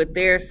actually do it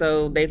there,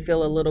 so they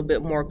feel a little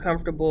bit more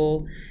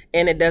comfortable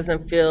and it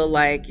doesn't feel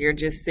like you're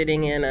just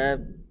sitting in a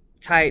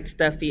tight,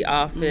 stuffy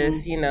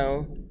office, you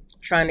know,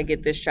 trying to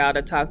get this child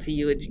to talk to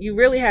you. You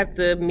really have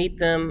to meet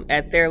them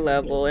at their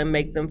level and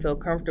make them feel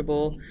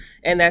comfortable,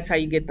 and that's how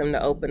you get them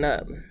to open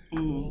up.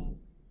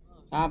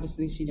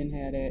 Obviously, she didn't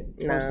have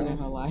that person in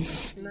her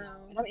life. No.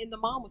 And the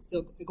mom was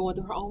still going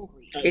through her own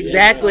grief.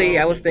 Exactly.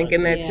 I was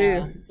thinking that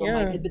too. So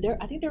like, but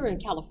I think they were in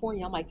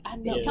California. I'm like, I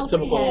know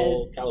California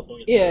has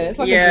California. Yeah, it's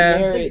like a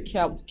generic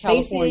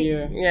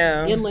California.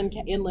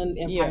 Inland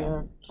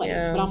Empire place.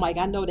 But I'm like,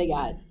 I know they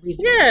got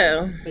resources.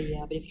 Yeah.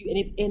 But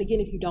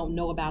if you don't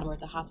know about them, or if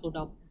the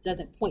hospital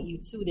doesn't point you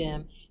to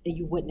them, then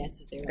you wouldn't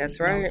necessarily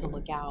know to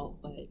look out.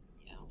 But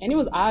and it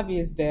was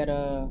obvious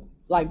that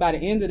like by the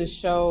end of the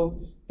show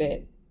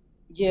that,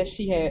 yes,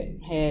 she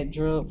had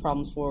drug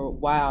problems for a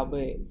while,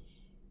 but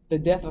the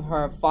death of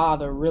her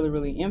father really,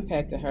 really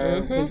impacted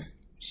her because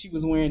she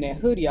was wearing that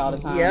hoodie all the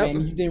time,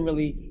 and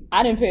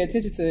I didn't pay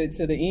attention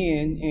to the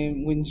end.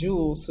 And when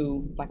Jules,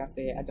 who, like I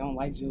said, I don't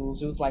like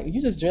Jules like,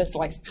 you just dressed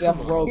like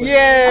Seth Rogen.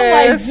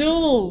 Yeah, I'm like,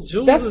 Jules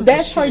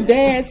that's her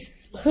dad's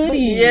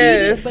hoodie.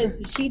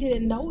 But she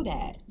didn't know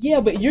that. Yeah,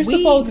 but you're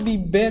supposed to be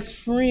best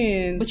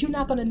friends. But you're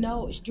not going to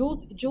know.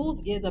 Jules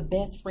is a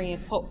best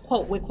friend,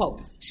 quote with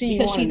quotes.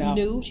 Because she's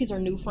new. She's her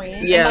new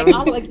friend. Yeah.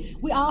 Like,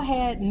 we all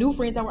had new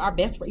friends that were our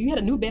best friend. You had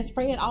a new best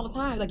friend all the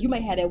time. Like, you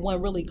may have that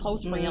one really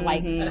close friend.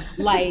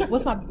 Like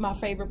what's my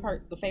favorite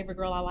the favorite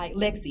girl I like?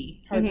 Lexi.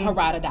 Her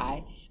ride or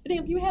die. But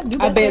then you have new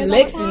best friends. I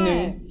bet Lexi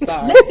knew.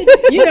 Sorry.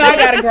 Lexi, you know I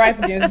got a gripe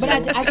against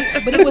but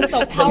but it was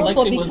so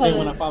powerful Lexi because was there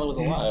when her father was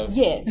alive.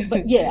 Yes,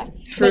 but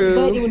True.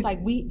 But it was like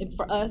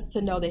for us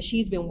to know that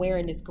she's been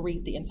wearing this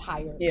grief the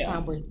entire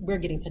time we're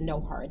getting to know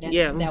her.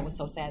 That was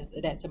so sad.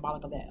 That's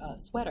symbolic of that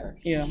sweater.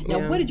 Yeah.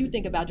 Now, what did you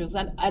think about Jules?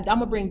 I'm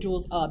gonna bring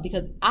Jules up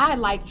because I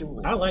like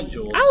Jules. I like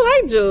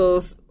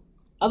Jules.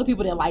 Other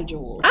people didn't like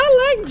Jules.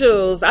 I like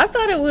Jules. I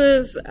thought it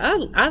was.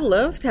 I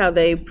loved how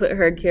they put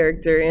her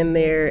character in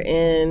there,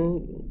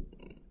 and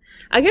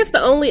I guess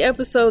the only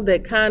episode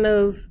that kind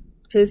of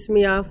pissed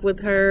me off with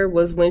her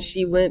was when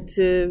she went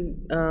to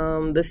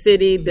the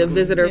city to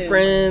visit her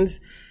friends.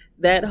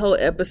 That whole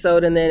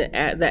episode, and then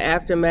at the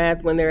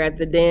aftermath when they're at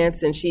the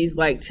dance and she's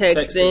like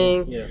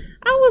texting.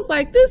 I was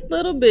like, this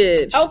little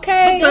bitch.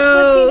 Okay, so,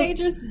 that's what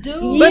teenagers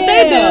do. But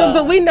they do.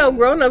 But we know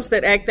grown-ups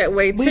that act that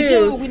way too. We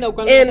do. We know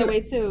grown-ups that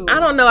way too.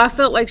 I don't know. I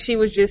felt like she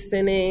was just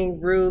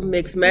sending rude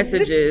mixed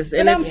messages,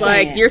 and it's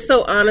like you're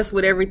so honest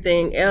with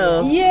everything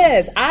else.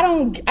 Yes, I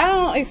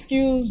don't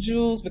excuse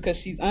Jules because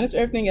she's honest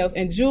with everything else,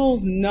 and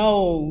Jules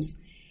knows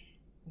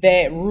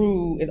that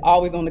Rue is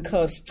always on the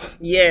cusp.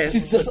 Yes.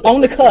 She's just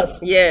on the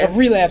cusp of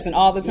relapsing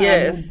all the time.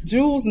 Yes.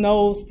 Jules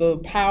knows the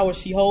power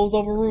she holds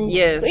over Rue.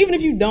 Yes. So even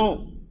if you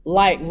don't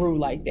like Rue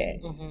like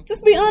that,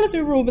 just be honest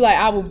with Rue. Be like,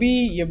 I will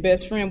be your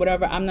best friend,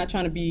 whatever. I'm not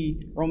trying to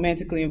be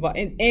romantically involved.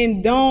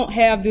 And don't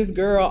have this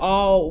girl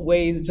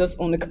always just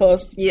on the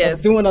cusp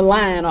of doing a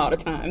line all the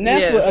time.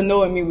 That's what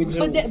annoyed me with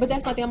Jules. But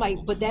that's my thing. I'm like,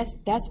 but that's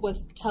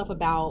what's tough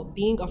about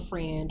being a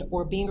friend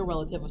or being a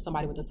relative of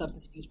somebody with a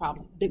substance abuse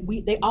problem.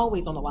 They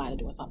always on the line of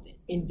doing something,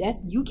 and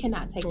you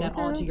cannot take that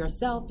on to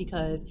yourself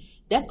because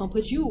that's gonna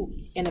put you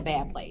in a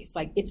bad place.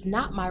 Like, it's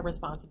not my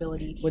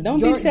responsibility. Well,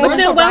 don't be telling her. But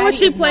then why was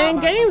she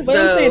playing games? But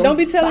I'm saying, don't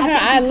be telling her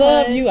I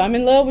love you. I'm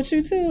in love with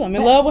you too. I'm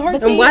in love with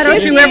her. And why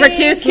don't you ever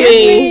kiss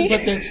me?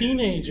 But they're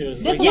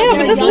teenagers. But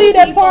just leave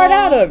that part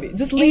out of it.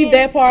 Just leave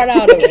that part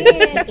out of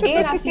it.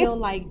 And I feel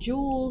like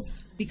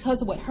Jules,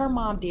 because of what her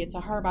mom did to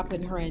her by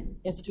putting her in,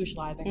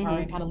 institutionalizing her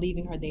and kind of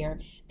leaving her there,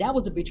 that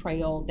was a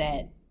betrayal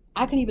that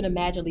I couldn't even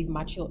imagine leaving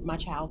my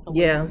child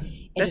somewhere and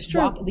that's just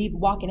true.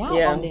 walking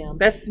out on them.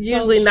 That's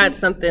usually not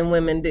something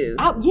women do.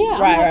 I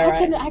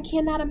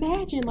cannot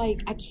imagine.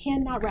 Like, I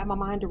cannot wrap my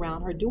mind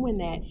around her doing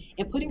that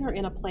and putting her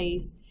in a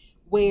place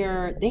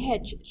where they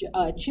had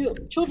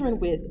children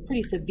with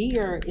pretty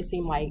severe, it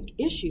seemed like,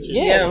 issues.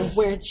 Yes.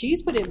 Where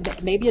she's put in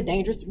maybe a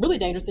really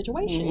dangerous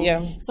situation.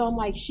 Yeah. So I'm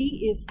like,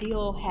 she is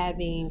still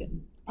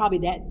having probably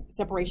that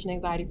separation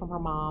anxiety from her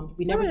mom.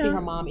 We never see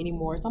her mom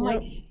anymore. So I'm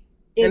like,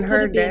 It And could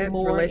her have been dad's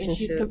more, and she's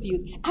relationship.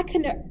 confused. I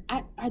couldn't.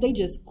 Are they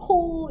just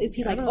cool? Is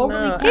he like don't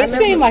overly? know. crazy? He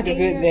seemed like a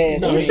good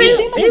dad. No, He he seemed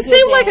is. like He a good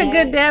seemed like a dad.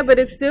 good dad, but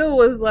it still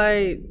was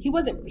like, He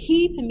wasn't.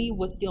 He to me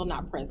was still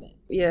not present.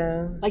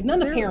 yeah. Like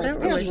none of the Their parents.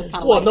 Parents just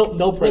kind of Well, like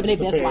no living presence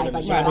their best life.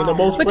 Like, I mean, the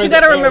most But you present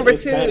gotta parent remember,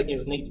 is too- Matt-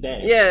 is Nate's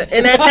dad. Yeah,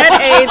 and at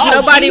that age,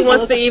 nobody Jesus.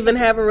 wants to even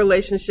have a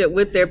relationship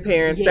with their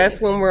parents. Yes.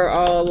 That's when we're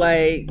all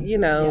like, you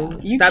know,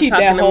 You stop keep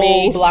talking that to whole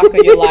me. block of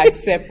your life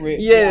separate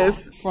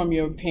Yes. from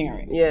your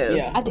parent. Yes.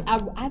 Yeah.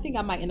 I think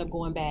I might end up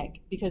going back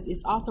because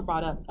it's also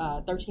brought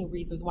up 13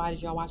 Reasons Why.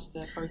 Did y'all watch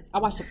the first? I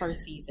watched the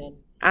first season.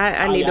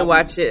 I Oh, need yeah, to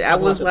watch it. I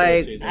watched was the first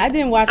like, season. I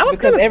didn't watch I it was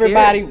because kinda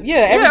everybody, scared.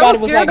 everybody I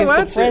was was scared like, to it's watch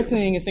it.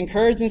 depressing, it's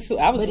encouraging.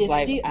 I was But just it's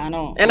like, still- I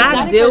don't. and It's I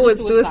not deal with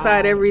encouraging suicide.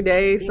 suicide every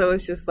day, so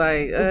it's just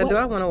like, What- do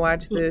I want to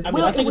watch this? I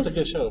mean, Well, I think it it's a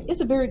good show.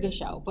 It's a very good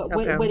show, but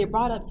Okay. what it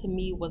brought up to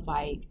me was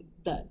like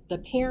the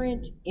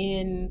parent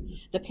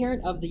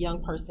of the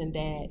young person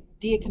that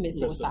did commit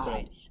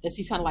suicide. That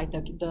she's kind of like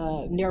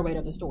the narrator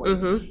of the story.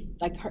 Mm-hmm.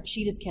 Like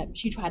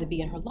she tried to be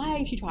in her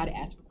life. She tried to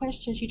ask her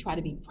questions. She tried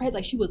to be present.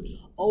 Like she was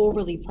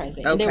overly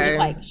present, and they were Okay. just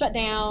like shut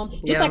down,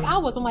 just Yeah. like I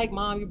was. I'm like,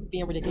 Mom, you're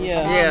being ridiculous.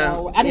 Yeah. Like, I Yeah.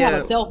 don't know. I didn't have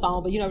Yeah. a cell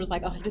phone, but just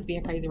like, oh, you're just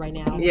being crazy right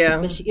now. Yeah.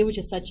 But it was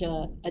just such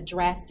a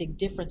drastic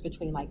difference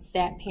between like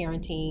that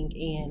parenting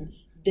and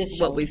this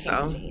What show's we saw.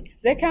 parenting.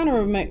 That kind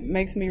of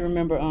makes me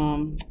remember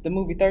the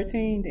movie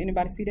 13. Did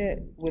anybody see that?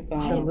 With I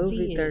The didn't movie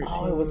see it. 13.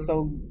 oh, it was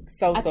so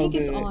I think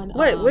good. it's on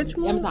Wait, which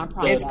one? Amazon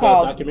Prime. It's The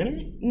called-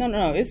 documentary.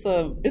 No, it's a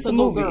a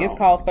movie. little It's girl.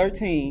 called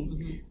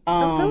 13.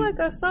 I feel like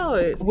I saw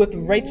it. With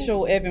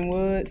Rachel Evan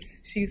Woods.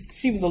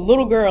 She was a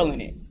little girl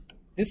in it.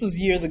 This was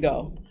years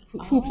ago.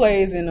 Who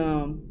plays in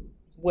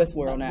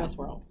Westworld now?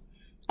 Westworld.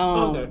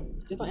 Okay.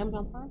 It's on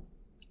Amazon Prime.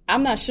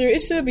 I'm not sure. It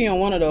should be on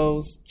one of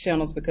those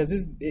channels because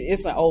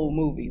it's an old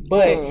movie,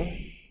 but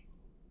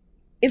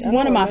it's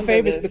one of my remember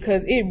favorites this.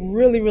 because it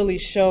really, really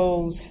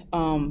shows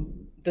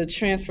the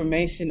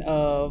transformation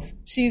of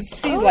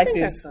she's I like think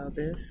I this saw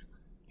this.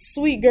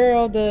 sweet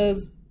girl,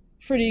 does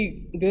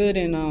pretty good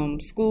in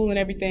school and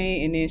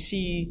everything, and then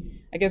she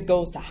I guess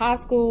goes to high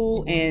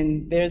school,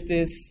 and there's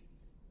this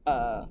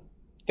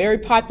very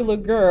popular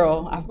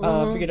girl. I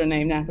forget her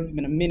name now because it's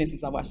been a minute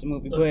since I watched the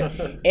movie.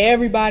 But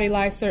everybody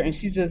likes her, and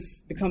she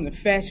just becomes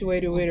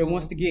infatuated with her,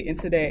 wants to get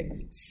into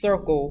that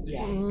circle.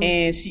 Yeah.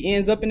 And she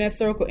ends up in that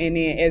circle. And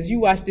then as you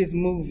watch this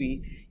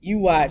movie, you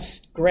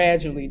watch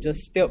gradually,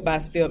 just step by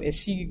step, as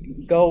she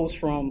goes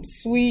from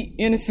sweet,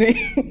 innocent,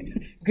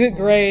 good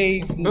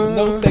grades,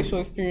 no sexual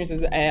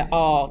experiences at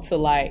all, to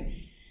like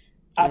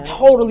a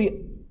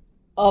totally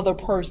other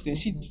person.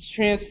 She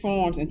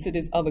transforms into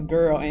this other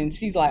girl, and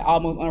she's like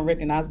almost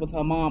unrecognizable to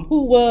her mom,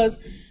 who was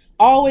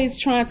always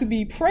trying to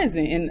be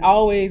present and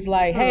always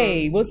like,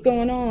 hey, what's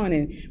going on,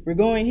 and we're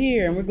going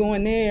here and we're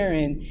going there,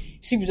 and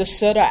she would just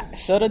shut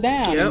her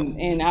down. Yep.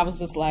 And I was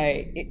just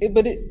like,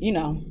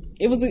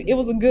 it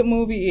was a good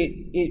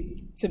movie.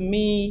 It to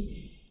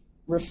me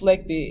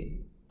reflected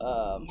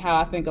how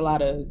I think a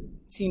lot of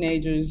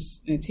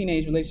teenagers and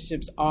teenage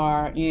relationships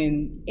are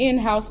in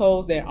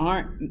households that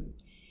aren't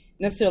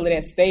necessarily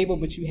that stable,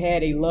 but you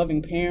had a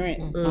loving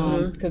parent,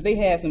 because they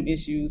had some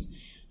issues,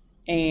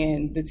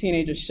 and the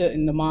teenager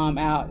shutting the mom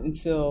out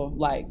until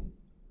like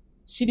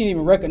she didn't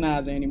even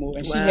recognize her anymore,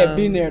 and she had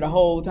been there the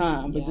whole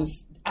time, but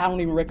just I don't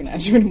even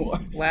recognize you anymore.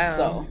 Wow.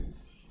 So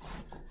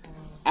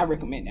I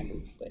recommend that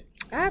movie. But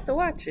I have to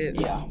watch it.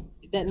 yeah.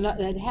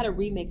 That had a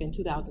remake in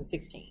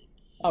 2016.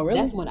 Oh really?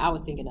 That's what I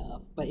was thinking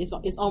of. But it's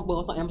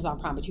on Amazon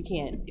Prime, but you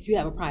can't, if you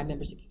have a Prime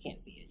membership, you can't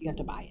see it. You have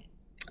to buy it.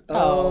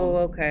 Oh,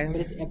 But okay.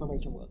 it's Evan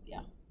Rachel Woods,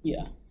 yeah.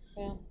 Yeah.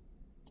 Yeah.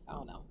 I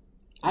don't know.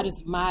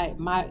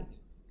 My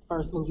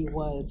first movie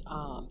was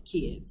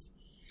Kids.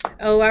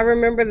 Oh, I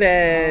remember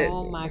that.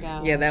 Oh my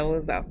God. Yeah, that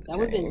was off the That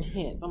was chain.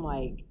 intense. I'm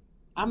like,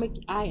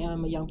 I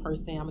am a young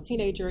person. I'm a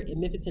teenager in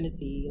Memphis,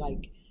 Tennessee.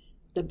 Like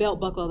the belt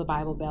buckle of the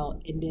Bible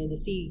Belt, and then to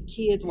see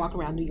kids walk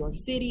around New York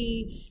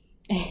City,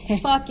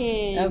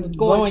 fucking That was going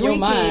blowing your drinking,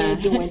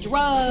 mind. doing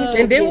drugs,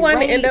 And didn't getting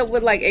one end up raped.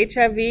 with like HIV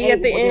at the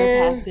Well, they were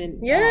end? passing,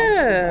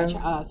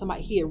 Yeah.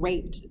 somebody he had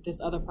raped this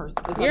other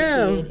person, this Yeah,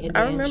 other kid, and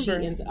I then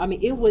remember. I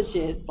mean, it was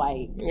just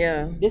like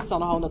Yeah. this is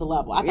on a whole nother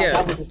level. I thought Yeah.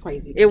 that was just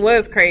crazy. It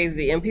was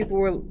crazy, and people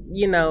were,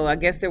 I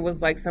guess there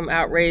was like some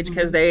outrage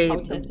because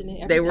Protesting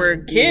it, they were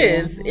everything.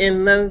 kids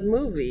in the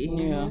movie.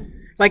 Yeah.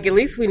 Like at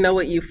least we know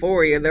at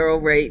Euphoria they're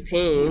over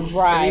 18,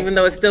 Right. Even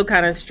though it's still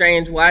kind of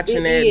strange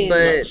watching It it. is.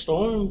 But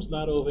Storm's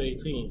not over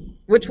 18.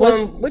 which What's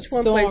one? Which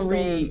one Storm plays Storm?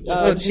 Reed?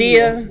 Oh,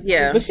 Gia.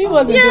 Yeah, But she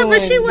wasn't yeah, doing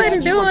but she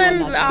wasn't she wasn't doing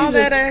doing all She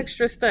that was-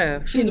 extra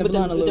stuff. She's the with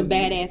blunt a the little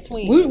bit. badass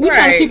twins. We trying to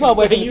Right. keep her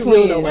away from the You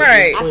twins. know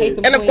Right, I hate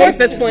the and of course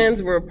the twins.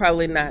 twins were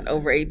probably not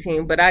over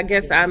 18, but I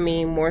guess I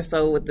mean more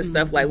so with the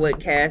stuff like what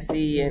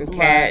Cassie and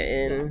Kat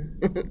and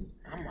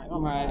I'm like, oh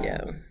my Right. God.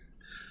 yeah.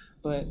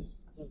 But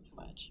It was too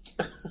much.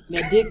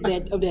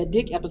 That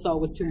dick episode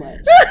was too much.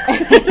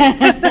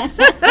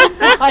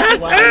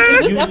 Wow.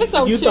 This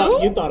episode you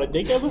too? thought a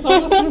dick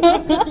episode was too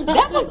much?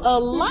 That was a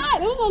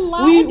lot. It was a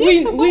lot. We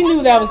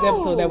knew that was the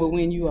episode that would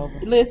win you over.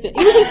 Listen, it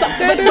was just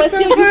but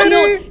still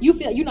you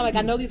feel like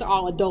I know these are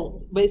all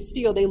adults, but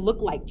still they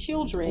look like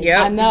children.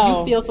 Yeah, I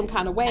know. You feel some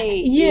kind of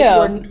way.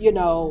 Yeah, if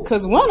you're,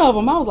 because one of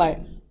them I was like,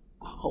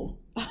 oh.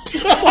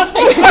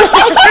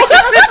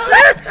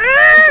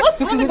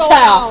 This is a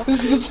child.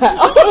 This is a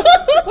child.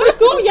 What's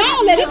going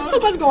on? There's too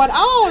much going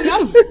on.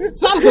 This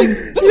is a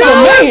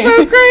man.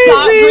 So crazy.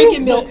 Stop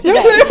drinking milk today.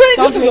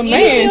 This is a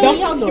man.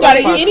 You gotta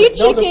eat any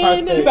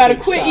chicken. You better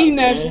quit eating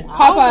that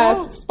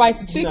Popeye's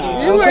spicy chicken.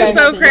 Nah. You were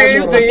so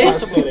crazy.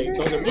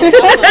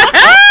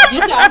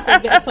 Get y'all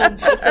some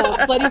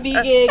slutty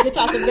vegan. Get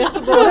y'all some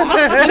vegetables.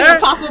 Get some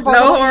Impossible Burger.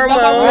 No hormones.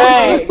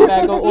 Right, you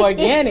gotta go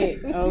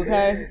organic.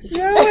 Okay.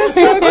 That was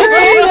so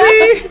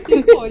crazy.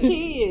 These poor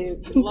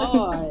kids.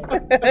 Lord.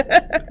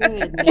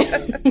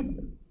 Goodness.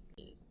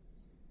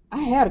 I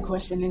had a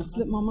question and it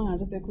slipped my mind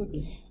just that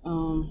quickly.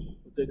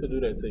 They could do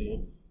that to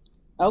you.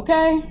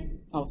 Okay.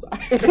 Oh,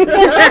 sorry.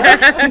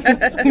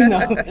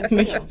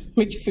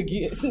 Make you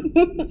forget.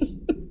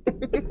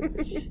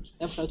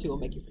 Episode 2 will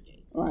make you forget.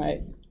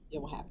 Right.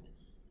 It will happen.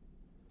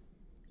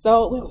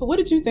 So, what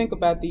did you think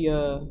about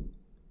the?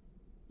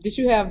 Did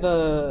you have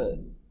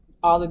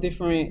all the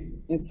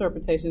different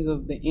interpretations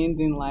of the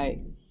ending? Like,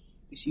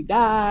 did she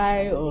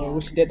die, or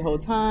was she dead the whole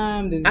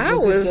time? I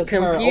was just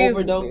confused.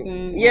 Her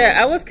overdosing? Yeah,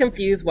 I was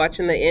confused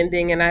watching the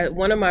ending, and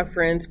one of my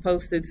friends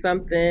posted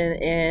something,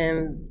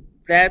 and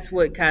that's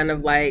what kind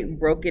of like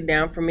broke it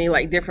down for me.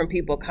 Like different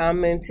people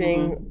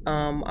commenting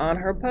on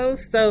her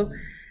post. So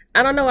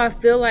I don't know. I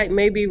feel like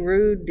maybe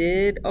Rue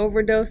did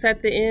overdose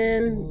at the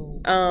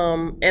end,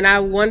 and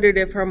I wondered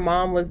if her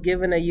mom was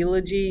giving a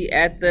eulogy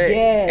at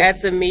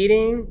the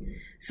meeting.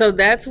 So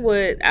that's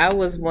what I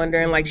was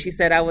wondering. Like she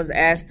said, I was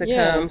asked to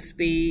come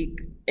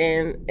speak,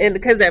 and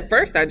because at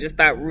first I just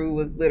thought Rue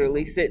was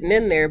literally sitting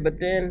in there, but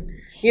then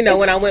when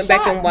I went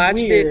back and watched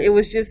it, it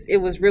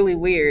was really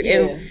weird.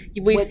 Yeah.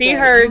 And we see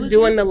her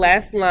doing the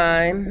last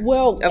line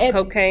of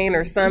cocaine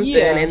or something,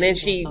 and then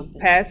she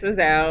passes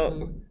out.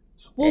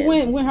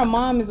 Well, when her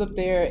mom is up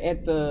there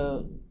at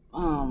the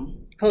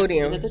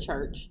podium at the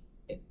church.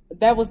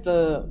 That was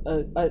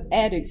the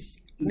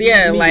addicts.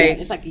 Yeah, like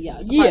it's like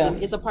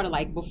it's a part of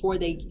like before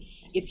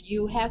if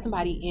you have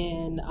somebody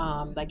in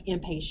like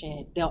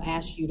inpatient, they'll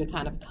ask you to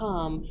kind of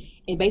come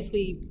and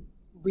basically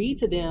read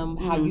to them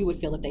how you would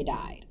feel if they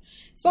died.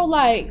 So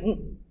like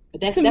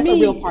that's a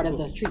real part of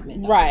the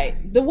treatment, though.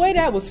 Right? The way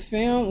that was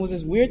filmed was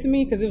just weird to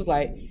me because it was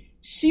like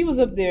she was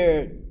up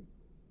there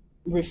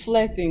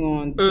reflecting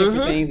on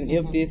different things and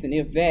if this and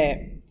if that.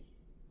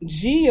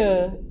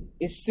 Gia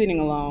is sitting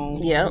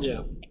alone. Yeah.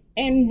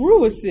 And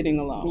Rue is sitting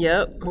alone.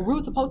 Yep. But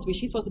Rue's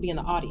she's supposed to be in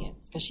the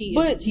audience because she's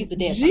the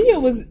dead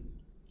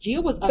Gia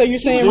was so you're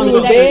saying Rue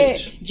was dead?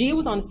 Gia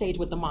was on the stage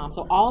with the mom.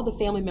 So all the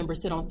family members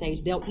sit on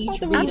stage. They'll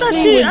each read. I thought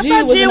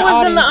Gia was in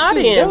the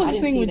audience. There was a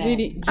scene with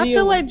Gia. I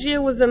feel like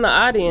Gia was in the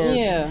audience.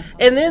 Yeah.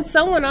 And then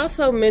someone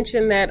also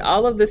mentioned that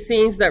all of the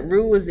scenes that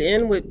Rue was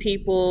in with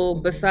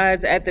people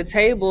besides at the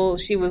table,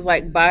 she was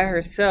like by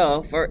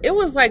herself. Or it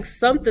was like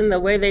something the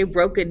way they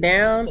broke it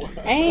down.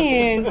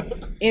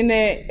 And in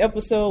that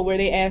episode where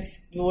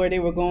they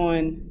were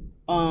going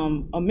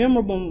a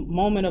memorable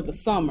moment of the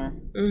summer,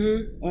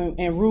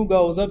 and Rue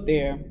goes up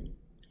there.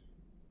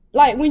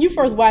 Like when you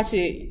first watch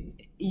it,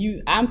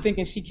 I'm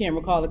thinking she can't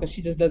recall it because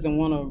she just doesn't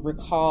want to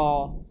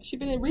recall. She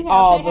been in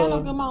rehab. She had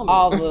no good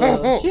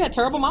moments. She had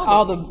terrible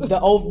moments.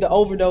 All the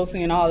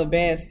overdosing and all the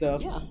bad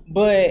stuff. Yeah.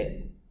 But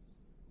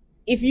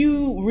if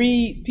you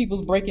read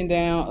people's breaking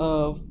down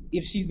of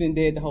if she's been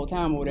dead the whole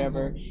time or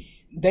whatever,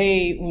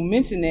 they will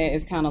mention that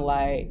it's kind of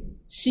like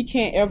she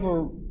can't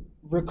ever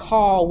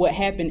recall what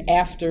happened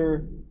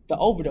after the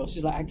overdose.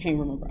 She's like, I can't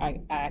remember.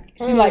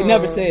 She like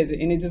never says it,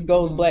 and it just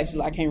goes black. She's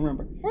like, I can't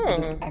remember. I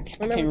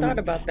can't never remember. thought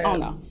about that. I don't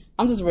know.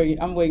 I'm just waiting.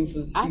 I'm waiting for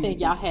the season. I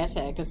think y'all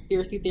hashtag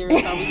conspiracy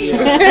theories over here.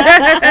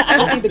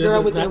 I think the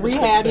girl was in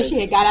rehab and she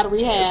had got out of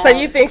rehab. So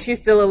you think she's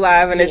still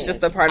alive and it's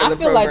just a part of the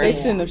program? I feel like they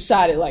shouldn't have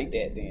shot it like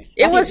that then.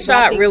 It was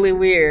shot really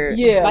weird.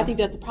 Yeah. But I think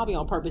that's probably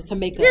on purpose to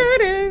make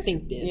us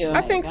think this. Yeah.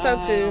 I think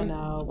so too.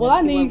 Well,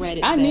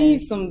 I need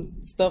some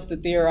stuff to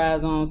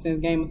theorize on since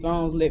Game of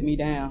Thrones let me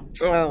down.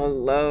 Oh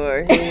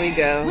Lord, here we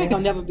go. We're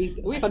gonna never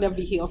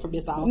be healed from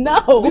this all.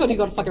 No. We're gonna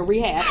go to fucking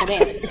rehab for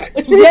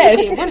that.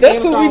 Yes,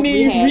 that's what we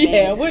need.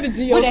 Rehab. Where the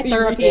GOT Where that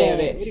therapy rehab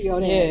at? We go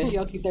there.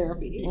 GOT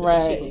therapy.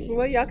 Right.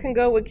 Well, y'all can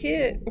go with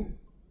Kid.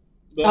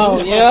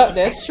 Oh yeah,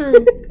 that's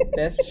true.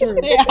 That's true.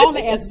 Yeah, all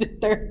the answers in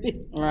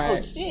therapy. Right.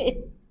 Oh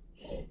shit.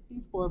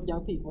 These poor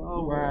young people.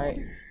 Oh right.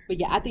 But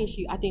yeah, I think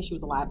she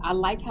was alive. I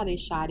like how they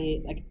shot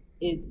it. Like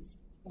it,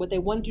 what they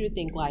wanted you to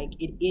think. Like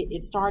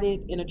it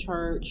started in a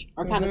church,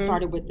 or kind of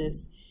started with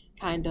this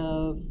kind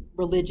of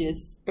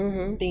religious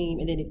theme,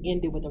 and then it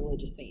ended with a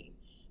religious theme.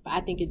 But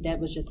I think that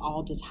was just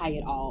all to tie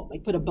it all,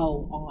 like put a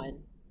bow on,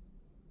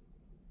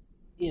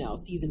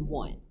 season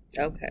 1.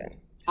 Okay.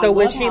 So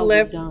when love she how it was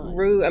left done.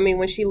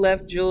 when she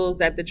left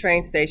Jules at the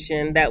train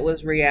station, that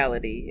was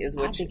reality, is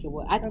what I think it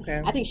was.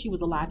 I think she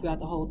was alive throughout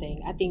the whole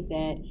thing. I think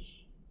that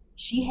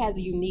she has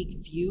a unique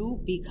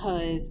view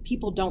because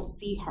people don't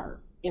see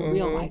her in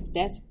real life.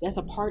 That's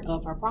a part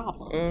of her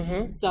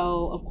problem.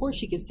 So of course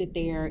she can sit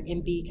there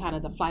and be kind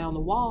of the fly on the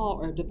wall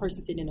or the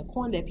person sitting in the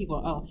corner that people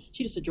are, oh,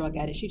 she's just a drug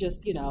addict. She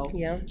just,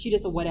 she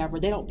just a whatever.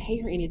 They don't pay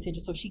her any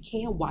attention, so she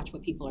can watch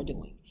what people are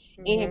doing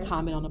and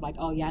comment on them like,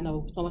 oh yeah, I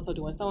know so and so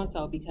doing so and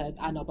so because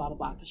I know blah blah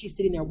blah, because she's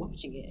sitting there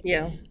watching it.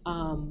 Yeah.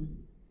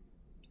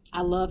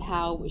 I love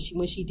how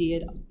when she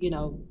did,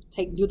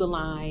 do the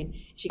line,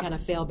 she kind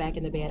of fell back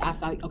in the bed. I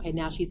felt, okay,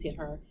 now she's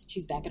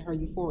back in her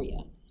euphoria.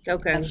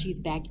 Okay. Like she's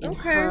back in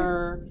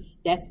her,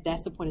 that's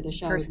the point of the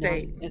show. Her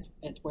state. It's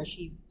where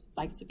she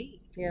likes to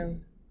be. Yeah.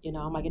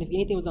 I'm like, and if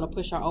anything was going to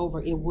push her over,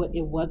 it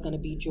was going to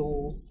be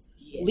Jules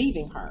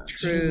leaving her.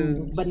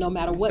 True. But no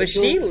matter what, but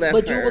she left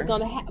her. Jewel was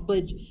going to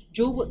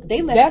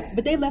they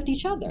left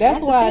each other.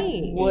 That's why the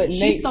thing. what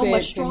She's Nate so said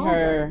much to stronger.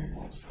 her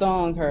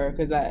stung her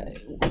because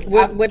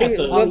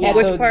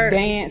which part?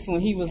 Dance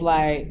when he was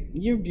like,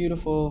 "You're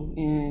beautiful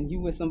and you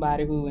with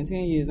somebody who in 10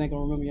 years ain't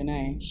gonna remember your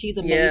name." She's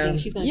amazing. Yeah.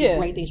 She's gonna do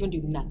great things. She's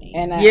gonna do nothing.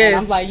 And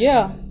I'm like,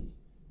 yeah.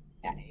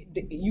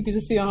 You could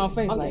just see on her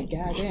face, like,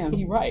 God damn,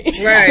 he right.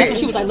 Right. So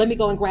she was like, let me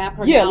go and grab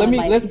her. Yeah, down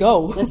let's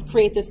go. Let's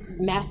create this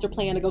master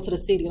plan to go to the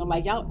city. And I'm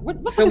like, y'all,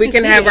 so we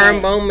can have our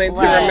moment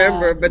to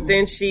remember. But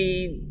then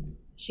she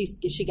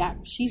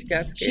got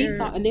scared.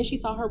 She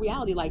saw her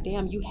reality. Like,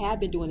 damn, you have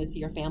been doing this to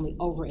your family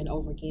over and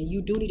over again.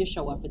 You do need to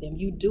show up for them.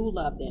 You do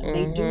love them.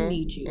 They do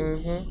need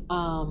you.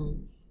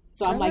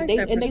 So I'm like, they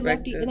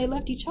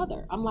left each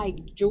other. I'm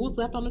like, Jules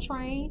left on the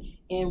train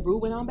and Rue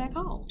went on back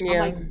home. Yeah. I'm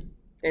like,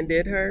 and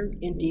got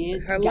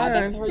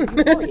back to her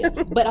euphoria.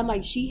 But I'm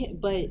like,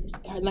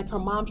 her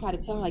mom tried to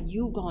tell her, like,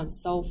 you've gone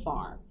so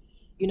far.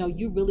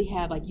 You really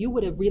have, like, you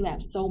would have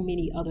relapsed so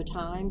many other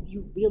times.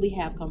 You really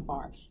have come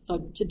far.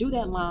 So to do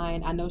that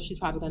line, I know she's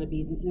probably going to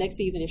be next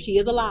season, if she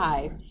is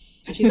alive,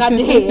 if she's not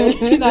dead,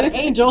 she's not an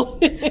angel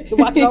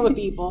watching over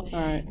people,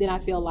 then I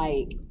feel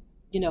like,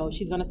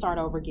 she's going to start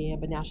over again,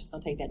 but now she's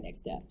going to take that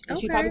next step. And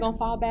she's probably going to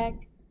fall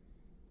back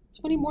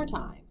 20 more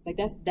times. Like,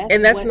 that's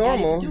what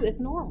normal. Do. It's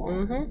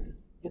normal.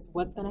 It's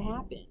what's going to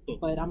happen.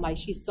 But I'm like,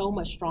 she's so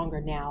much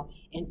stronger now.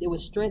 And it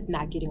was strength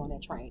not getting on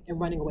that train and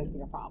running away from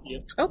your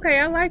problems. Okay,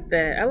 I like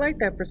that. I like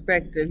that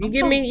perspective. You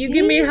give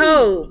me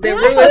hope that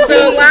we were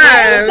still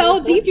alive.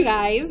 So deep, you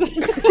guys.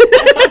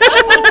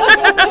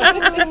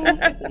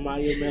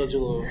 Maya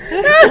Meldrew.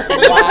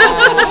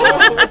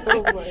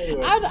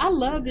 I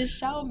love this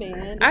show,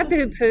 man. I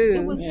do too.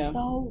 It was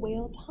so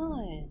well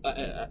done.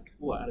 I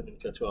didn't mean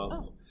to cut you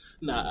off.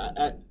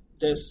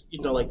 There's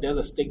there's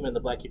a stigma in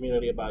the Black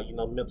community about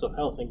mental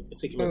health and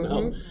seeking mental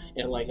health,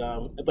 and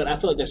but I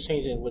feel like that's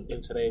changing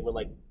in today. With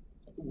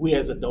we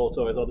as adults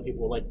or as other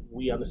people,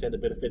 we understand the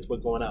benefits. We're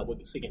going out, we're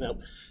seeking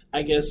help.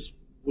 I guess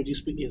would you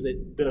speak? Is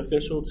it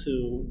beneficial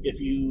to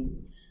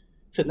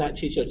not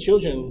teach your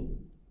children,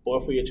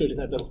 or for your children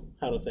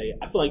how to say?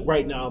 I feel like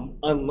right now I'm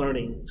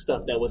unlearning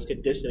stuff that was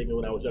conditioning me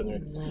when I was younger.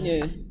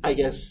 Yeah. I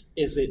guess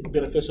is it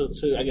beneficial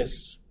to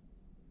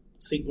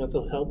seek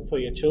mental help for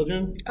your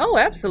children? Oh,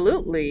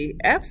 absolutely.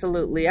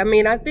 Absolutely. I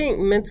mean, I think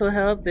mental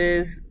health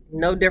is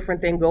no different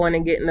than going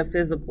and getting a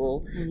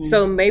physical.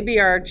 So maybe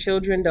our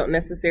children don't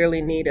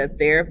necessarily need a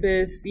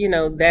therapist,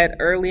 that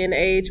early in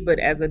age, but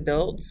as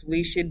adults,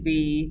 we should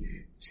be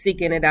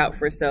seeking it out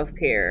for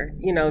self-care.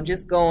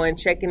 Just going,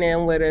 checking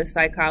in with a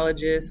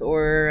psychologist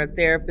or a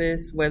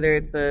therapist, whether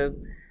it's a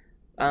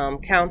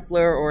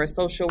counselor or a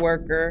social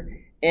worker,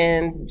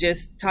 and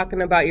just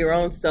talking about your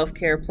own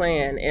self-care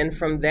plan. And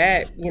from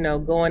that,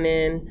 going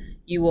in,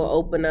 you will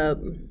open up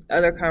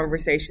other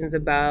conversations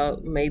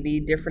about maybe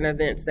different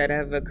events that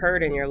have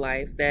occurred in your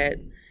life that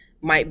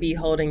might be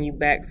holding you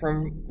back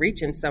from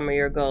reaching some of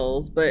your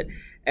goals. But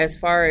as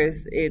far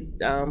as it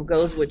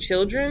goes with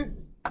children,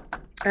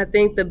 I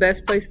think the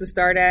best place to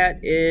start at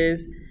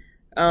is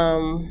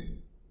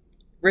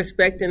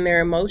respecting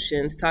their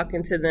emotions,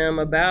 talking to them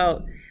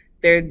about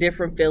their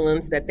different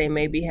feelings that they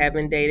may be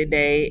having day to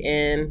day,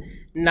 and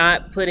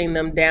not putting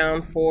them down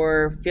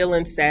for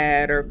feeling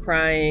sad or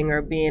crying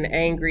or being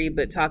angry,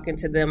 but talking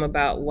to them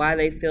about why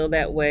they feel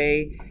that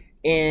way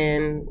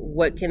and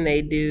what can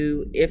they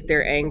do if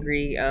they're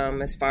angry,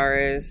 as far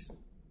as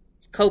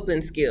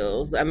coping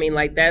skills. I mean,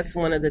 that's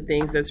one of the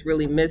things that's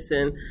really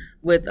missing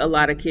with a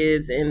lot of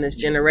kids in this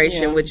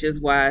generation, which is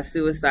why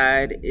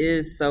suicide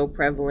is so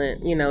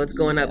prevalent. It's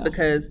going up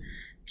because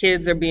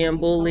kids are being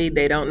bullied.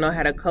 They don't know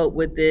how to cope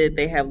with it.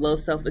 They have low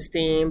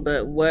self-esteem,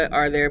 but what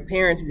are their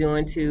parents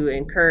doing to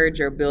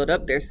encourage or build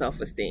up their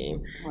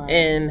self-esteem? Right.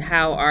 And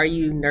how are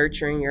you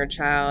nurturing your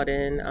child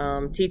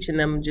and teaching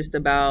them just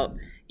about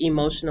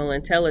emotional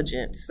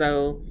intelligence?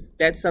 So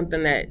that's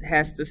something that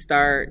has to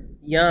start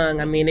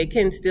young. I mean, it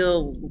can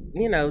still,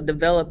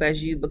 develop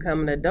as you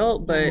become an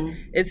adult, but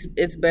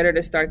it's better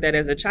to start that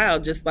as a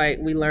child. Just like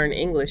we learn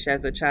English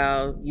as a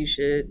child, you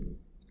should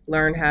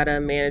learn how to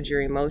manage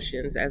your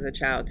emotions as a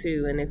child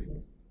too. And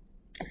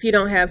if you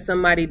don't have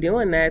somebody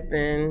doing that,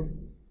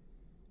 then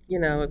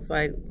it's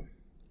like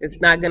it's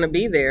not going to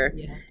be there.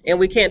 Yeah. And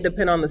we can't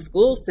depend on the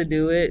schools to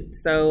do it.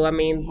 So,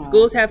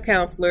 schools have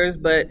counselors,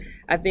 but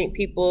I think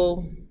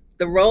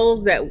the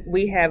roles that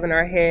we have in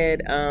our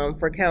head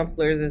for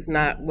counselors is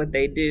not what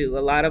they do.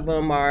 A lot of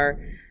them are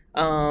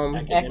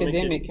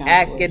academic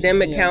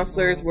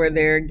counselors where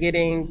they're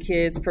getting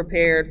kids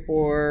prepared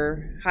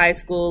for high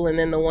school, and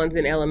then the ones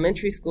in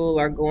elementary school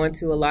are going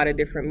to a lot of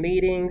different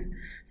meetings.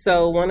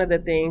 So one of the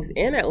things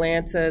in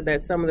Atlanta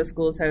that some of the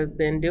schools have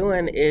been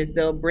doing is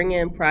they'll bring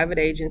in private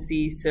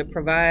agencies to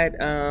provide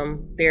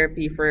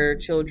therapy for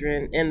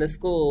children in the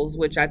schools,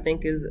 which I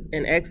think is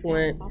an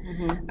excellent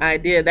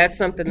idea. That's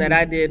something that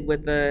I did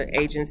with the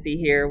agency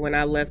here when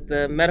I left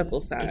the medical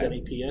side. Is that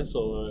APS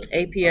or?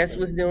 APS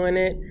was doing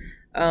it.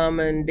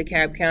 And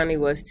DeKalb County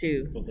was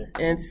too. Okay.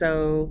 And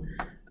so,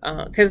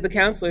 because the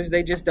counselors,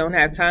 they just don't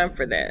have time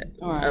for that,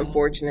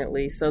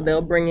 unfortunately. So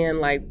they'll bring in,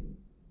 like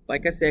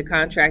I said,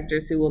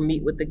 contractors who will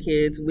meet with the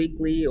kids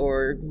weekly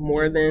or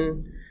more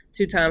than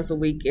 2 times a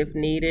week if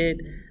needed.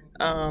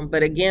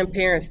 But again,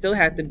 parents still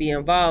have to be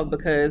involved,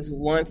 because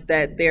once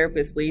that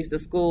therapist leaves the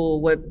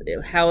school,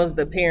 how is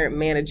the parent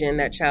managing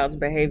that child's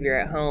behavior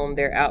at home,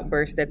 their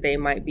outbursts that they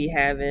might be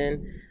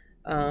having?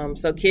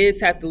 So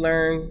kids have to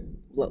learn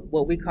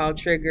what we call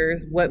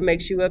triggers, what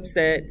makes you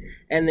upset,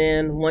 and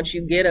then once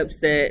you get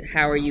upset,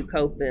 how are you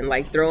coping?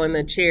 Like throwing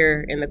the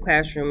chair in the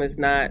classroom is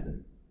not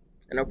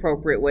an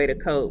appropriate way to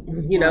cope.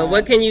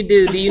 What can you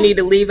do? Do you need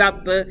to leave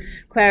out the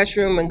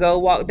classroom and go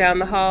walk down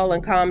the hall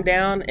and calm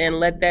down and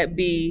let that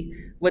be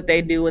what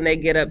they do when they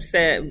get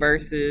upset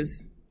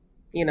versus,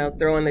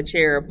 throwing the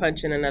chair or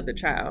punching another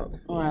child?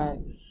 Right.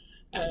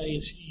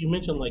 You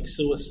mentioned like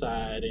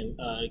suicide and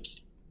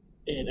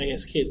I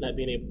guess kids not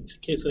being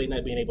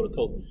able to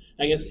cope.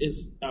 I guess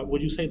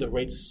would you say the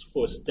rates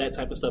for that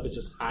type of stuff is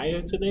just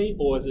higher today,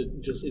 or is it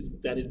just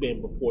that is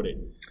being reported?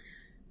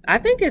 I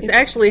think it's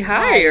actually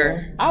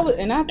higher. I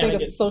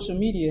think social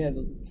media has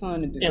a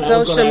ton of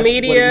social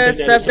media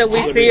stuff that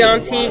we see on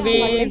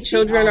TV.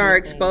 Children are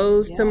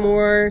exposed to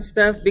more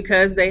stuff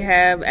because they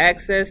have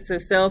access to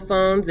cell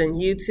phones and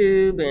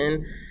YouTube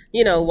and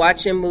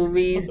watching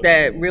movies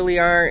that really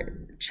aren't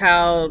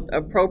child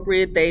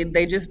appropriate.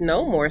 They just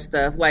know more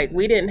stuff. Like,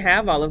 we didn't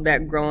have all of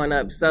that growing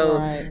up. So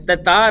the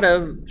thought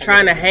of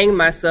trying to hang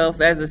myself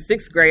as a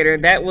 6th grader,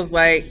 that was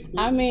like,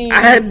 I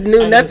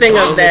knew nothing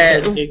of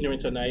that.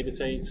 Ignorance or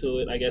naivete to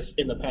it, I guess,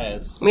 in the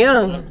past. Yeah.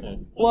 Okay.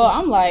 Well,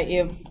 I'm like,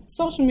 if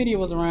social media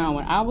was around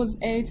when I was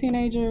a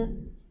teenager,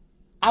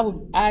 I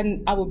would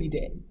be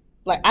dead.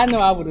 Like, I know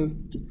I would have.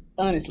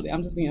 Honestly,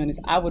 I'm just being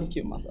honest. I would have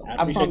killed myself. I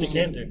appreciate your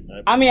candor.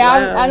 I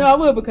know I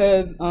would,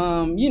 because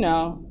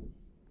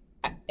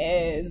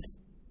as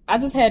I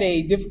just had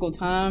a difficult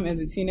time as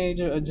a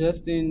teenager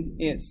adjusting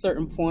at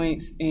certain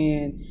points,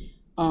 and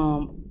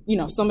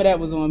some of that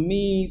was on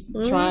me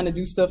trying to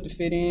do stuff to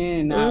fit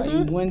in, and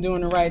you wasn't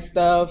doing the right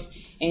stuff,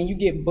 and you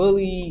get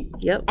bullied.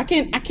 Yep. I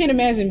can't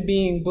imagine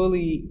being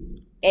bullied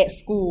at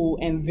school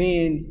and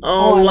then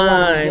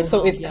online.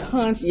 So it's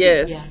constant.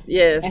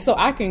 Yes. And so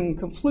I can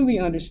completely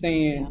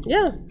understand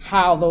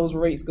how those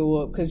rates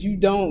go up, because you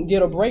don't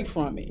get a break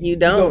from it. You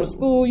don't. You go to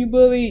school, you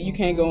bully. You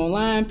can't go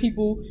online.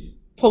 People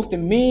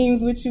posting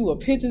memes with you or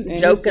pictures and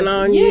joking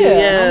on you.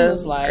 I'm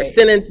just like, or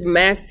sending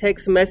mass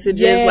text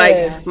messages.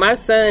 Like, my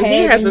son,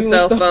 he has a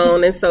cell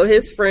phone, and so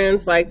his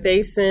friends, like,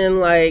 they send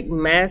like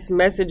mass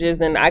messages,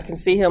 and I can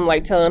see him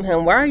like telling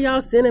him, "Why are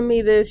y'all sending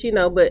me this?"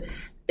 But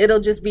it'll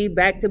just be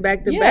back to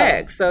back to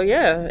back. So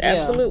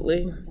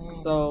absolutely.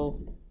 So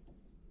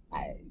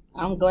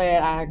I'm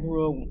glad I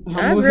grew up.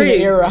 I was in the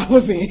era I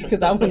was in,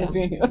 because I wouldn't have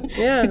been here.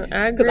 Yeah,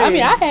 I agree. Because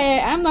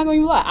I'm not going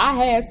to lie, I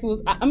had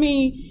suicide.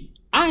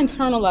 I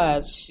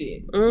internalized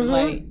shit.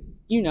 Like,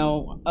 you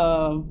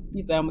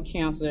say I'm a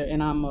Cancer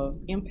and I'm a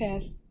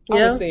empath. I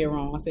always say it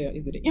wrong. I say,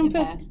 is it an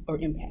empath or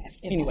empath?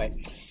 Anyway.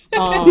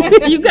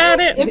 You got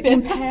it. Is it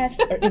empath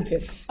or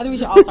empath? I think we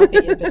should all start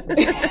saying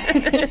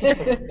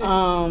empath.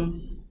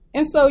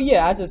 And so,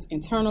 I just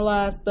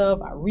internalize stuff.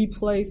 I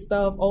replay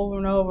stuff over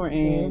and over.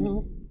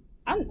 And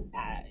I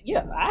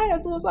had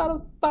suicidal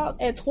thoughts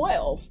at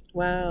 12.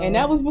 Wow. And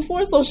that was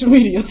before social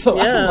media. So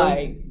I'm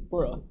like,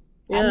 bruh,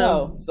 I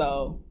know.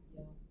 So,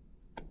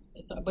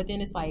 but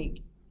then it's like,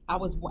 I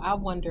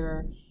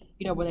wonder,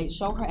 when they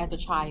show her as a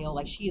child,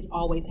 like, she has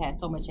always had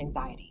so much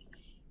anxiety.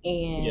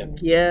 And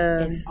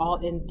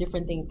and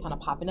different things kind of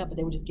popping up, but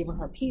they were just giving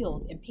her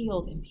pills and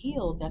pills and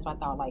pills. And that's why I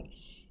thought, like,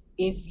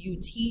 if you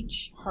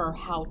teach her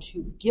how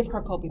to give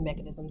her coping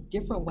mechanisms,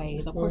 different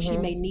ways, of course she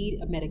may need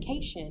a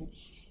medication.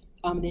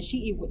 Then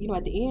she,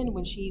 at the end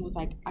when she was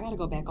like, I got to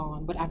go back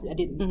on, but I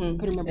couldn't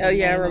remember. Oh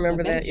yeah, I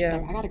remember that. She's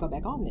like, I got to go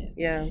back on this.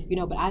 Yeah.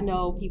 But I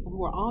know people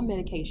who are on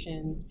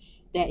medications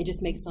that it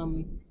just makes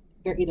them,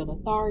 they're either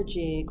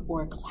lethargic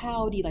or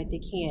cloudy, like they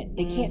can't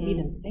be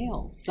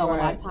themselves. So a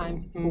lot of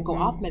times people go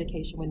off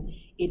medication when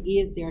it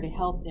is there to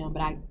help them.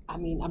 But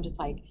I'm just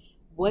like,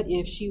 what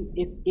if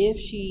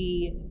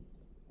she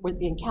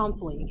in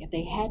counseling, if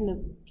they hadn't have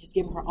just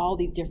given her all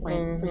these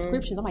different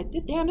prescriptions, I'm like,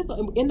 this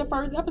in the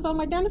first episode, I'm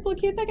like, damn, this little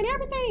kid taking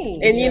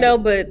everything.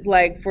 And but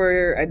like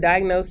for a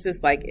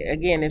diagnosis, like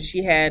again, if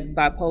she had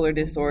bipolar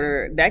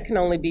disorder, that can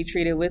only be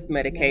treated with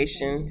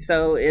medication.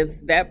 So if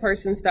that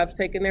person stops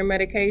taking their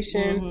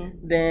medication,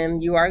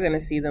 then you are going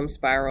to see them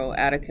spiral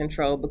out of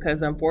control,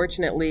 because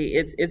unfortunately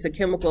it's a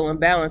chemical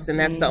imbalance, and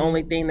that's the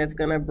only thing that's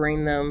going to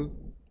bring them,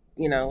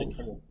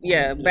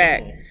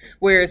 back.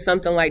 Whereas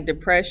something like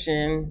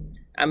depression,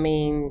 I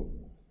mean,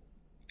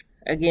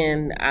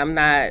 again, I'm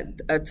not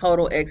a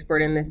total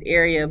expert in this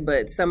area,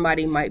 but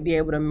somebody might be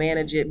able to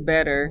manage it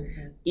better,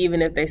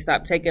 even if they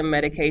stop taking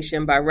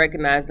medication, by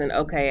recognizing,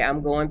 okay,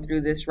 I'm going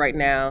through this right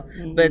now,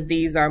 but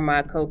these are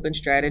my coping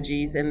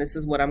strategies, and this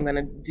is what I'm going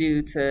to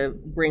do to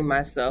bring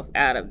myself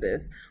out of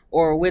this.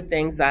 Or with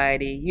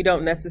anxiety, you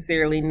don't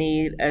necessarily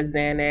need a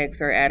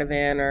Xanax or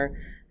Ativan or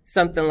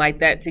something like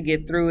that to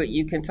get through it.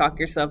 You can talk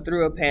yourself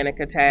through a panic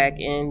attack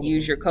and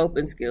use your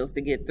coping skills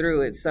to get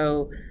through it.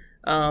 So,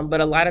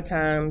 but a lot of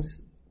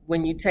times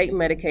when you take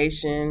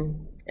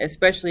medication,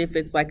 especially if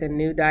it's like a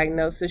new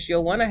diagnosis,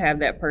 you'll want to have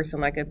that person,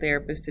 like a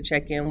therapist, to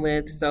check in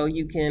with, so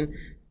you can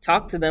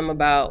talk to them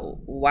about,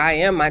 why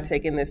am I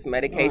taking this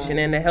medication,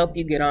 and to help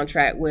you get on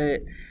track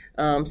with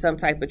some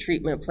type of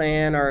treatment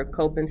plan or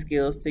coping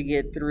skills to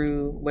get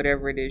through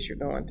whatever it is you're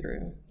going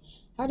through.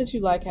 How did you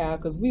like how,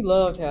 because we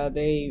loved how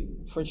they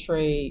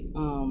portrayed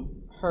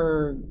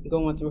her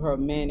going through her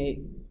manic.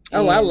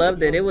 Oh, I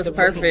loved it. It was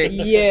perfect.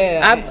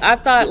 Yeah. I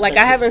thought, like,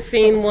 I haven't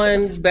seen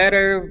one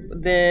better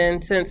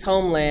than since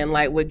Homeland,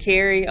 like with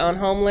Carrie on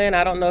Homeland.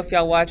 I don't know if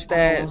y'all watched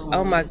that.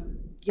 Oh my,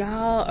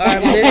 y'all are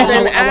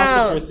missing I watched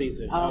out. the first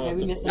season.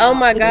 Oh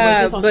my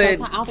God.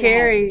 But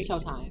Carrie,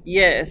 Showtime.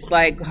 yes,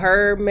 like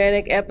her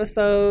manic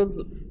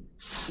episodes,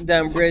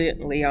 done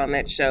brilliantly on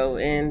that show.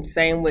 And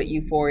same with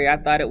Euphoria. I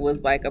thought it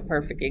was like a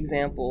perfect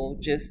example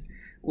just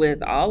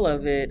with all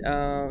of it.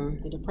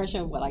 The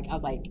depression, I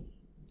was like,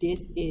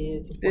 this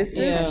is what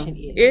depression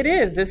is. It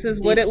is. This is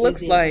what it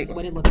looks like.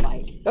 What it looks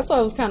like. That's why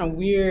it was kind of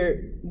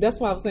weird. That's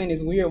why I was saying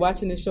it's weird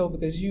watching this show,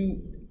 because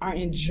you are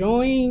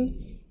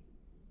enjoying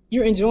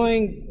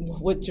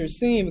what you're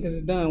seeing, because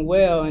it's done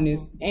well, and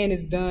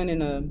it's done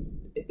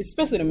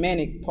especially the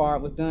manic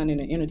part was done in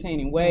an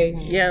entertaining way.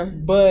 Yeah.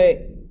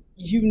 But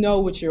you know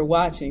what you're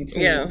watching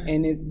too. Yeah.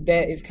 And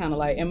that is kind of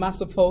like, am I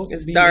supposed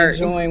to be dark.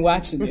 Enjoying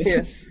watching this?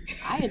 Yeah.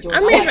 I enjoy it. I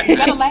mean, you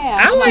gotta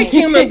laugh. I like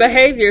human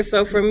behavior.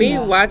 So for me,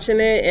 watching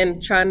it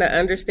and trying to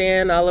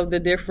understand all of the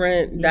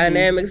different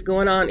dynamics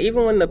going on,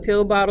 even when the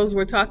pill bottles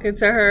were talking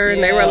to her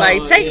and they were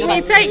like,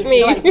 take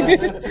me.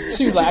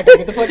 She was like, I gotta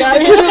get the fuck out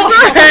of here.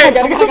 I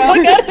gotta get the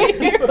fuck out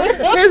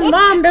of here. His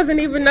mom doesn't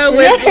even know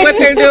what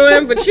they're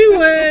doing, but you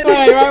would.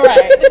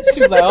 Right.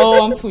 She was like,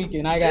 oh, I'm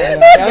tweaking. I got it.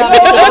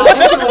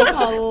 That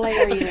was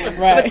hilarious.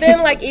 Right. But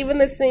then, like, even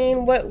the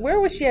scene, where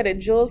was she at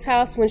Jules'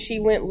 house when she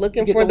went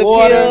looking for the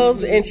water.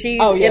 pills, and she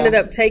ended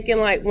up taking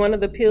like one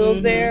of the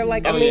pills there?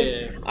 Like, I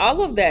mean,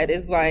 all of that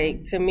is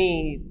like, to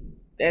me,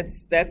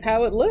 that's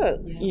how it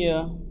looks.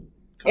 Yeah.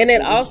 And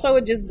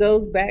it just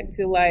goes back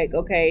to like,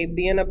 okay,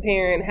 being a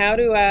parent, how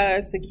do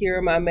I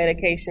secure my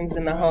medications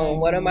in the home?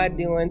 What am I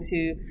doing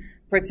to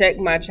protect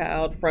my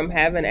child from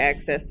having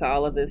access to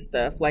all of this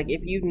stuff? Like,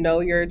 if you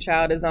know your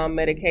child is on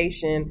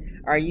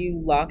medication, are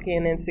you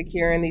locking and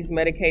securing these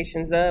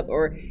medications up?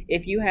 Or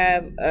if you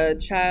have a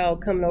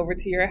child coming over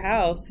to your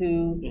house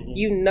who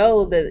you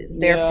know that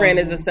their friend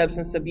is a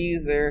substance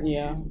abuser,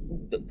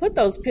 put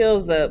those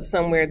pills up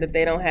somewhere that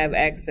they don't have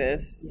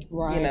access, to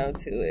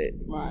it.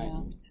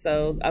 Right.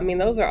 So, I mean,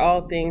 those are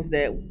all things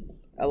that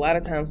a lot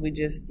of times we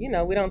just,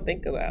 we don't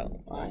think about.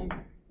 So. Right.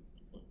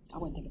 I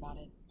wouldn't think about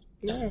it.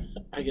 Yeah.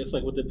 I guess,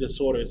 like with the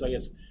disorders,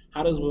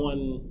 how does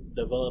one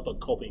develop a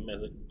coping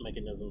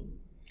mechanism?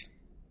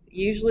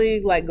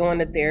 Usually, like going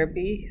to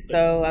therapy.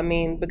 So, I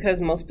mean,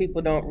 because most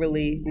people don't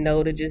really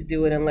know to just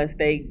do it unless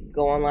they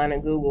go online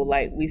and Google.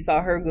 Like, we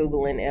saw her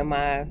Googling, am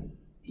I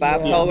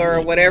bipolar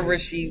or whatever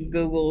she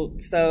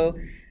Googled. So,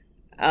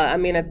 I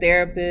mean, a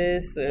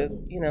therapist,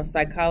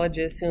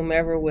 psychologist,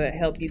 whomever would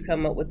help you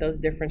come up with those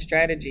different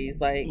strategies.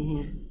 Like,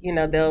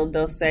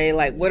 they'll say,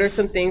 like, what are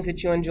some things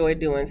that you enjoy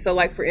doing? So,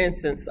 like, for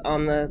instance,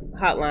 on the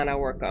hotline I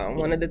work on,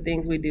 one of the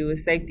things we do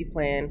is safety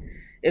plan.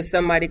 If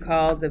somebody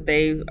calls, if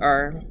they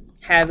are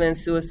having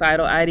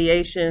suicidal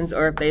ideations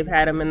or if they've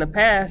had them in the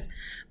past,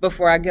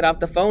 before I get off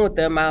the phone with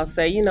them, I'll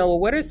say,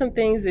 what are some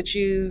things that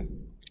you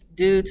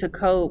do to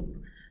cope,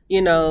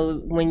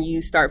 when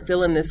you start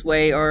feeling this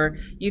way? Or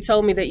you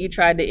told me that you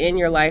tried to end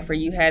your life, or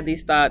you had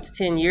these thoughts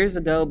 10 years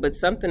ago, but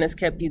something has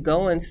kept you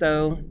going.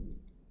 So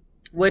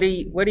what are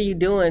you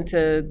doing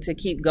to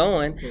keep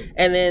going?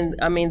 And then,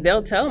 I mean,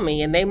 they'll tell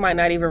me, and they might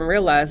not even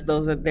realize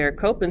those are their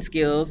coping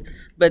skills,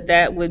 but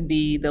that would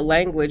be the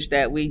language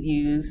that we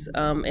use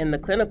in the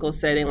clinical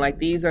setting. Like,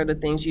 these are the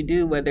things you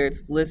do, whether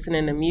it's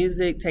listening to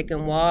music,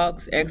 taking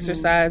walks,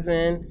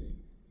 exercising,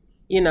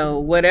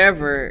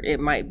 whatever it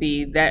might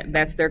be,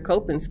 that's their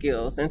coping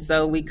skills. And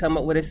so we come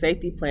up with a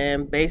safety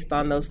plan based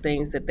on those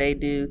things that they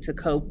do to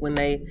cope when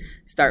they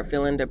start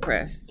feeling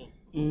depressed.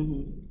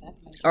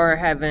 or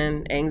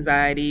having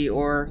anxiety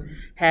or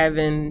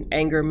having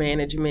anger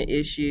management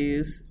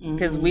issues.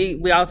 Because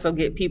we also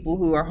get people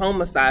who are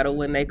homicidal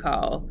when they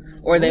call,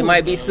 or they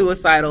might be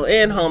suicidal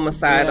and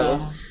homicidal.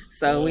 Yeah.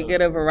 So we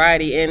get a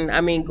variety. And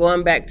I mean,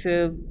 going back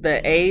to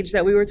the age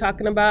that we were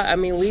talking about, I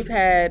mean, we've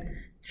had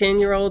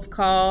 10-year-olds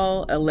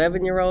call,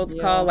 11-year-olds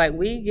call. Like,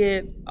 we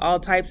get all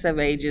types of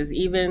ages,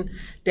 even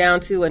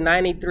down to a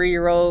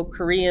 93-year-old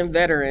Korean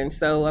veteran.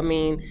 So, I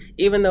mean,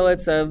 even though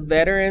it's a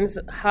veterans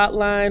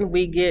hotline,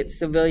 we get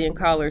civilian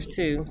callers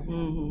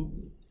too.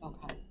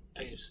 Okay.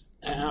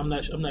 I'm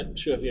not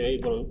sure if you're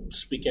able to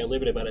speak at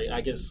liberty about it.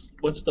 I guess,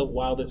 what's the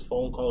wildest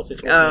phone call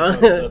situation?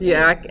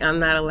 I'm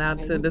not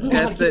allowed to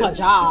discuss Keep a it.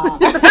 job.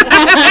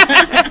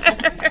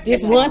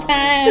 This one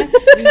time.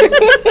 They're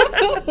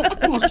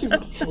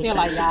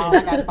like, y'all,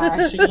 I got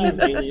fired. She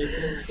used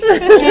aliases.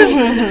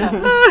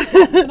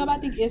 No, but I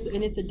think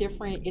it's a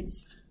different,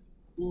 it's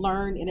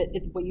learned, and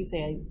it's what you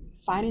said,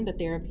 finding the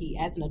therapy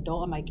as an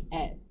adult. I'm like,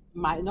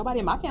 nobody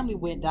in my family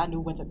went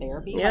to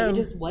therapy. Yeah. Like, it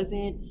just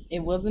wasn't. It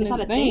wasn't It's not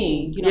a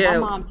thing. thing. You know, Yeah.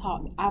 my mom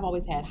taught me. I've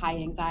always had high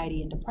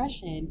anxiety and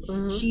depression.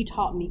 She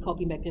taught me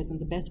coping mechanisms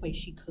the best way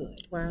she could.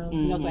 Wow.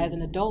 You know, so as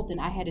an adult, then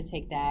I had to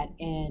take that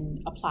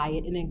and apply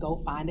it, and then go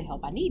find the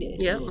help I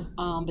needed. Yeah.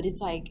 But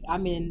it's like,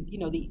 I'm in,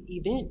 the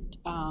event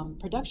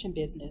production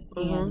business,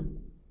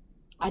 and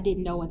I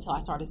didn't know until I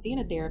started seeing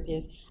a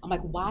therapist. I'm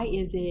like, why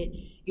is it,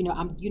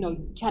 I'm,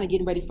 kind of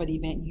getting ready for the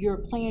event. You're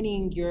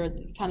planning, you're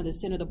kind of the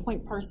center, the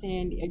point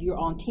person, you're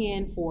on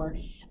 10 for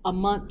a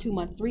month, 2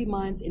 months, 3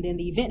 months, and then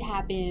the event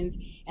happens.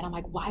 And I'm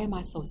like, why am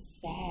I so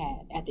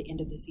sad at the end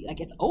of the season? Like,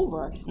 it's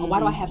over. Or why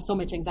do I have so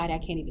much anxiety I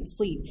can't even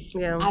sleep?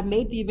 Yeah. I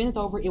made the event, it's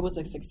over, it was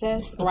a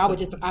success. Or I would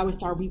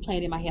start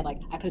replaying in my head, like,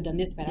 I could have done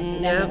this better, I could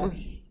have done that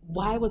better.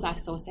 Why was I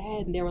so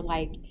sad? And they were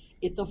like,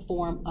 it's a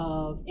form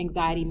of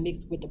anxiety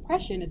mixed with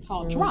depression. It's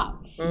called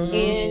drop.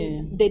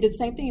 And they did the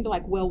same thing. They're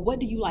like, well, what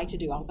do you like to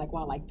do? I was like,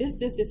 well, I like this,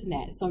 and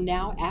that. So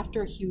now,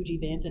 after huge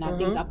events and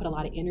things I put a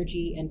lot of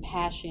energy and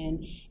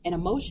passion and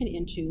emotion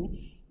into,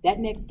 that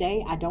next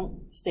day, I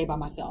don't stay by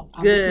myself.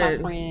 I'm with my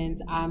friends.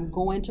 I'm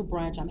going to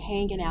brunch. I'm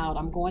hanging out.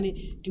 I'm going to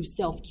do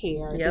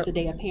self-care. It's a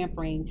day of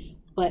pampering.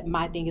 But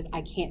my thing is,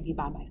 I can't be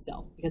by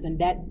myself, because then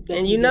that.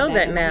 And you know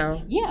that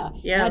now. Yeah.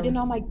 And I didn't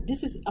know. I'm like,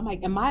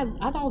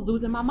 I thought I was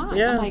losing my mind.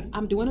 Yeah. I'm like,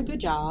 I'm doing a good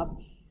job.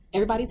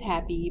 Everybody's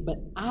happy. But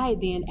I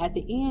then, at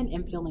the end,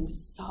 am feeling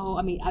so,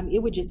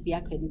 it would just be,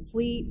 I couldn't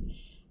sleep.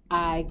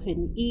 I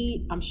couldn't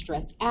eat. I'm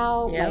stressed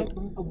out. Yep. Like,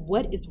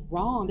 what is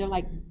wrong? They're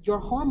like, your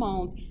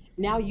hormones.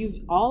 Now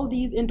all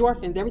these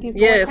endorphins, everything's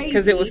going crazy.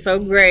 Because it was so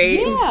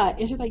great. Yeah,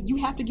 it's just like, you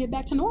have to get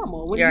back to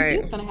normal. What do you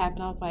think is going to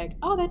happen? I was like,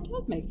 oh, that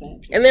does make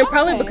sense. And then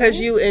probably because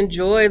you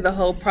enjoy the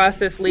whole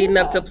process leading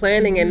up to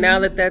planning, and now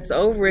that that's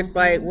over, it's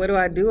like, what do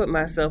I do with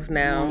myself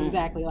now?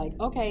 Exactly. Like,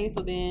 okay,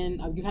 so then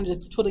you kind of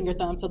just twiddling your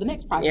thumb till the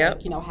next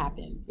project,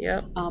 happens.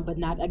 Yep. But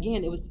not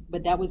again.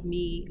 But that was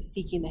me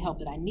seeking the help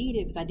that I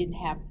needed, because I didn't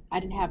have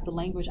the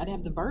language, I didn't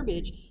have the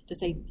verbiage to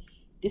say.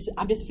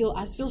 I just feel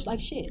like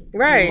shit.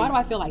 Right. Why do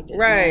I feel like this?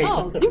 Right.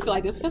 Oh, you feel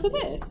like this because of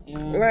this.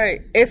 Right.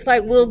 It's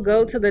like, we'll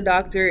go to the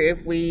doctor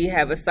if we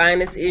have a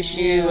sinus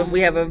issue, if we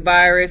have a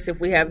virus,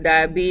 if we have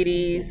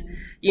diabetes.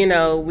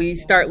 We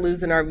start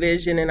losing our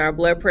vision and our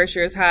blood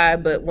pressure is high.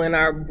 But when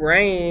our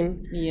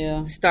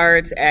brain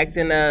starts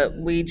acting up,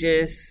 we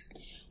just,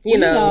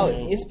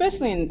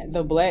 especially in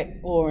the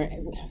black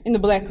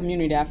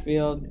community, I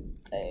feel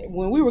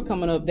when we were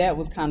coming up, that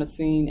was kind of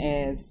seen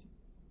as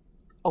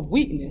a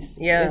weakness.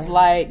 Yeah. It's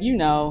like, Yeah, you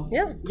gonna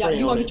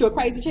get you a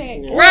crazy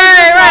check.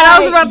 Right. I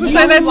was about to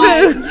say that too.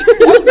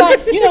 It was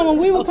like, when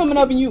we were coming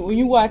up and when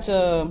you watch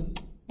what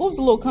was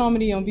the little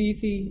comedy on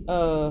BET?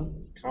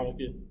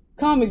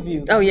 Comic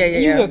View. Oh yeah.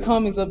 You hear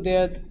comics up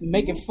there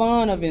making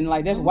fun of it, and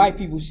like, that's white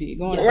people shit.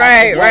 Going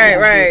right.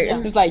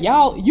 It's like,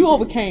 y'all, you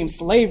overcame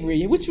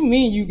slavery. What you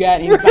mean you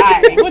got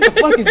anxiety? What the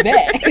fuck is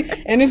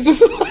that? And it's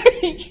just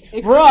like,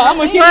 bro, I'm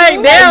a like,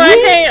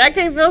 damn, I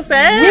can't feel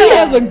sad. We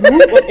as a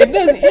group, if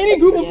there's any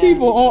group of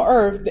people on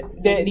earth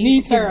that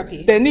need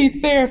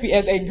therapy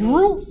as a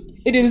group,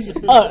 it is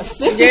us.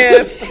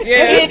 Yes.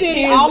 Every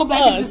city, all the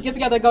black people just get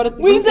together and go to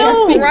we do.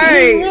 therapy.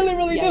 Right. We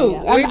really do.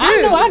 Yeah.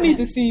 I know I need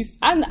to see.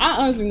 I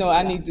honestly know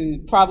I need to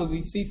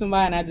probably see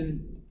somebody. And I just,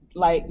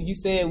 like you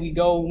said, we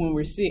go when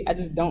we're sick. I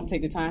just don't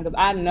take the time, because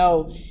I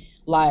know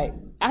I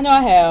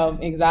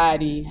have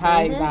anxiety,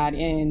 high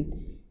anxiety,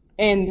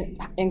 and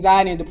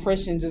anxiety and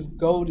depression just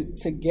go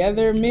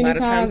together many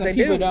times, and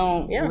people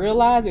don't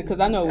realize it. Because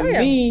I know with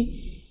me.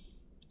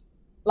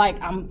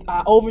 Like,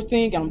 I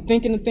overthink, I'm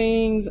thinking of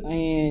things,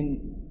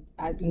 and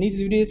I need to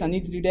do this, I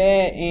need to do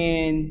that,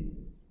 and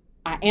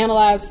I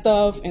analyze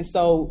stuff, and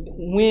so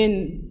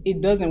when it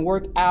doesn't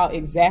work out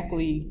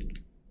exactly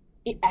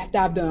after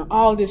I've done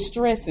all this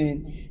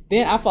stressing,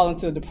 then I fall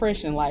into a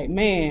depression, like,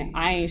 man,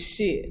 I ain't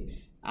shit.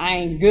 I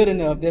ain't good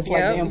enough. That's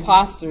like the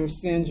imposter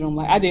syndrome.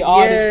 Like, I did all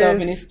this stuff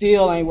and it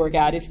still ain't work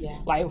out. It's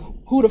like,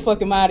 who the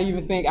fuck am I to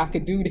even think I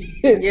could do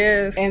this?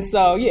 Yes. And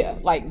so,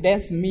 like,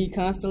 that's me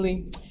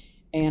constantly.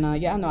 And I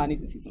know I need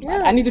to see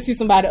somebody. I need to see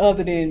somebody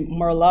other than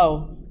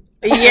Merlot.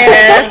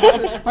 Yes,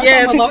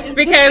 It's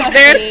because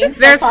disgusting.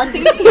 there's Start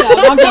singing Pino.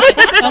 I'm joking.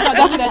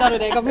 Don't do that. Don't do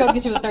that. Go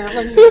get you the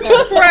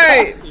third.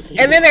 right,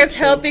 and then there's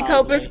healthy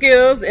coping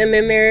skills, and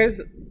then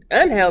there's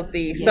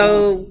unhealthy.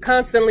 So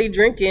constantly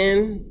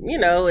drinking,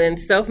 and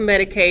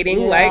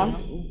self-medicating, like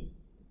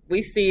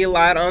we see a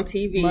lot on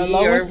TV.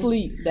 Low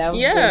sleep. That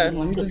was let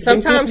me just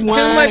sometimes too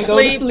much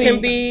sleep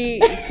can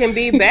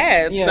be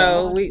bad. Yeah.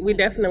 So we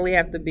definitely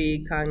have to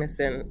be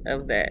cognizant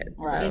of that.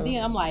 Right. So. And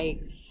then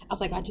I was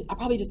like, I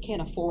probably just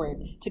can't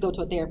afford to go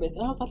to a therapist.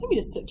 And I was like, let me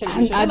just check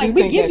the I like, do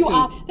we think give that you too.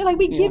 all. They're like,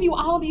 we give you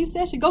all these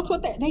sessions. Go to a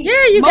therapist.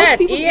 You most got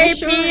people's EAP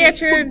insurance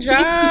at your will give you-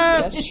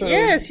 job. That's true.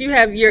 Yes, you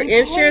have your They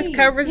insurance pay.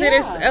 covers it.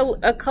 It's Yeah.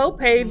 a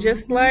copay,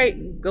 just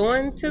like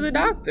going to the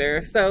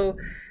doctor. So,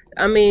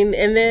 I mean,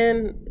 and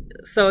then.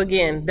 So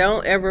again,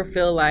 don't ever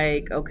feel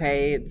like,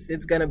 okay,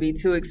 it's going to be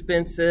too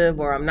expensive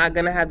or I'm not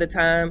going to have the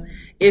time.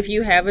 If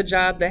you have a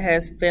job that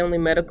has family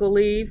medical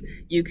leave,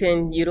 you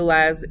can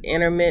utilize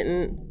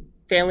intermittent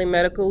family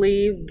medical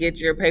leave, get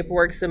your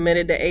paperwork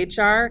submitted to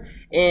HR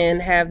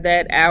and have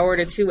that hour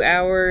to 2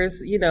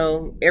 hours,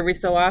 every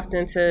so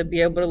often to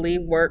be able to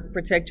leave work,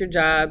 protect your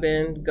job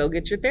and go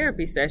get your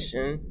therapy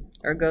session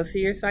or go see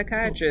your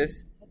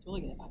psychiatrist. That's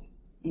really good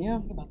advice. Yeah.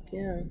 Think about that.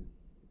 Yeah.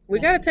 We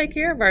got to take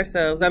care of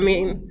ourselves. I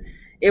mean,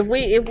 if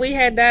we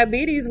had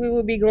diabetes, we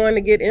would be going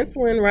to get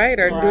insulin, right?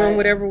 Or doing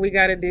whatever we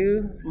got to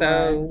do.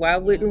 So why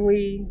wouldn't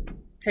we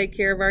take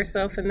care of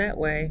ourselves in that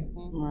way?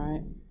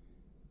 Right.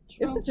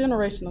 It's a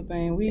generational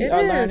thing. We It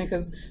are is. learning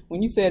because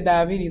when you said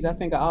diabetes, I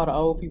think of all the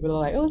old people that are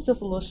like, it's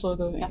just a little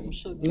sugar. Got some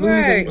sugar. Losing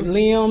Right.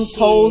 limbs,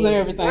 toes, and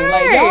everything. Like,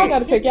 Right. y'all got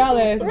to take y'all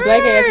ass,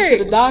 black asses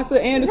to the doctor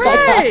and the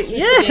Right. psychiatrist.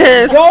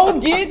 Yes.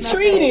 Go get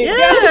treated.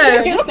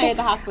 Yes. Just stay at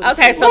the hospital.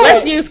 Okay, so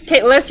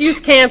let's use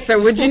cancer.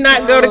 Would you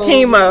not go to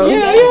chemo?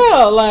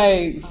 Yeah,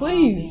 like,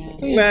 please.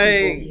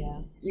 Like,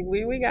 Yeah,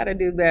 we got to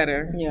do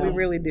better. Yeah. We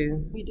really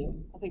do. we do.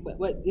 I think, but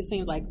what it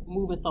seems like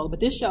moving slow.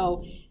 But this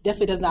show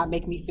definitely does not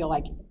make me feel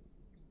like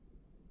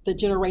the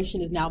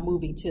generation is now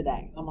moving to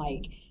that. I'm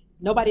like,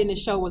 nobody in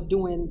this show was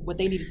doing what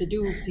they needed to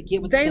do to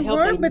get with They the help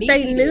weren't, they but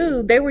they needed.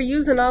 knew. They were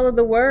using all of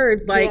the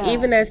words, like Yeah.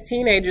 even as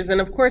teenagers. And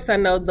of course, I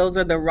know those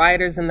are the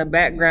writers in the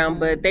background,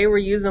 but they were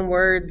using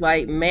words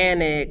like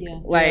manic, Yeah.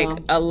 like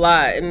a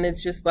lot. And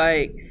it's just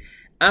like,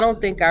 I don't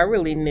think I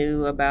really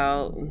knew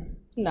about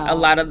a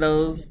lot of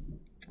those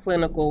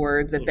clinical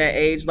words at that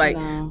age, like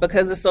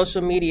because of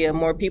social media,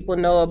 more people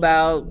know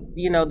about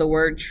the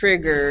word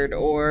triggered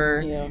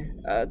or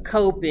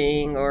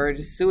coping or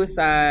just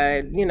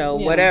suicide,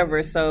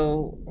 whatever.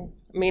 So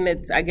I mean,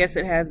 I guess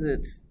it has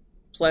its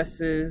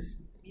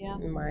pluses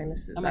and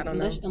minuses. I don't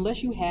know.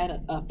 Unless you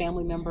had a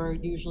family member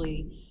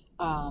usually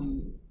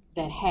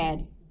that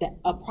had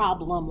a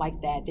problem like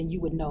that, then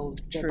you would know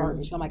the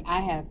verbiage. So I'm like,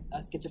 I have a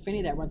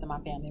schizophrenia that runs in my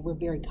family. We're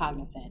very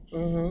cognizant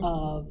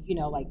of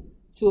like.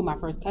 Two of my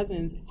first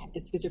cousins,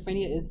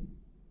 schizophrenia is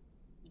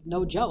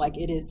no joke. Like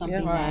it is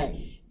something that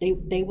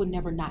they would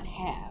never not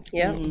have.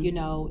 Yeah.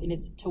 And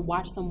it's to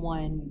watch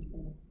someone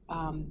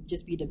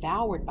just be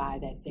devoured by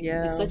that sickness.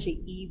 Yeah. It's such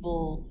an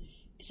evil.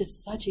 It's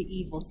just such an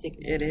evil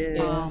sickness. It is.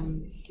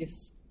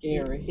 It's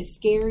scary. It's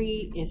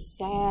scary. It's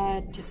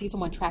sad to see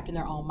someone trapped in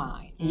their own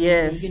mind.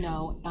 Yes.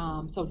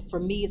 So for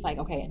me, it's like,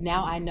 okay,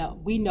 now I know.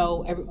 We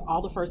know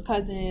all the first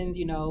cousins,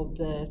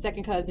 the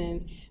second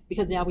cousins,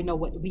 because now we know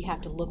what we have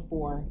to look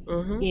for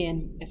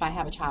in if I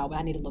have a child, what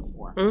I need to look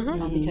for.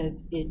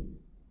 Because it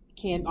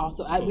can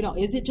also, we don't,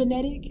 is it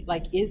genetic?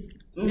 Like, it's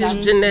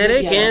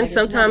genetic, yeah, and like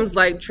sometimes genetic.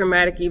 like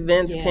traumatic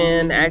events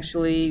can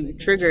actually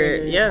trigger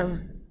it.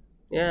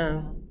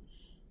 Yeah.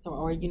 So,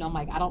 or I'm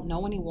like, I don't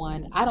know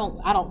anyone. I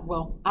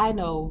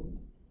know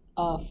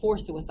 4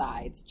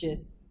 suicides.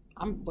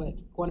 I'm going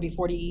to be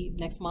 40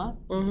 next month,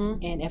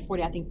 and at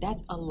 40, I think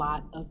that's a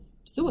lot of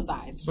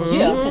suicides for me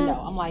to know.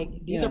 I'm like,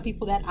 these are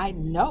people that I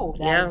know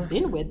that I've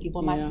been with,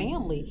 people in my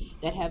family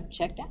that have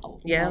checked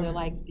out. They're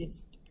like,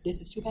 this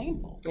is too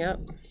painful. Yep.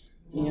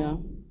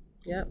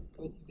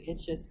 So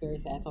it's just very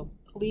sad. So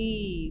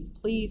please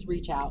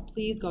reach out.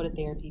 Please go to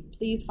therapy.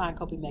 Please find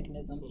coping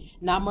mechanisms.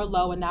 Not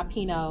Merlot and not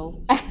Pinot.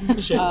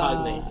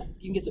 Champagne.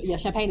 You can get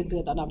champagne is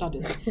good though. No, don't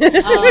do that.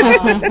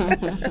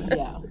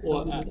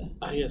 Well,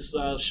 I guess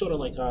short of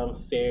like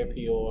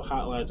therapy or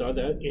hotlines, are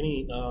there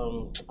any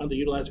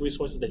underutilized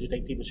resources that you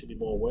think people should be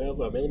more aware of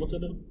or available to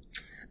them?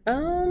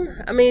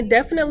 I mean,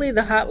 definitely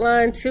the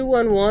hotline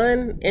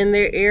 211 in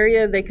their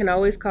area. They can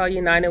always call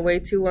United Way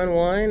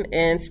 211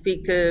 and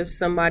speak to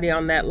somebody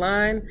on that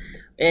line.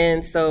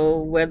 And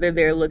so whether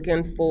they're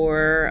looking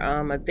for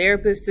a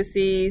therapist to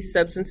see,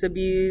 substance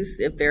abuse,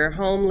 if they're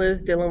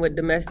homeless, dealing with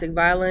domestic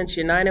violence,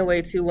 United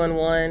Way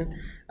 211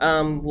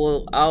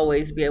 will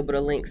always be able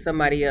to link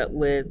somebody up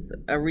with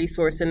a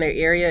resource in their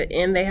area.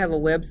 And they have a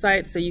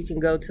website, so you can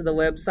go to the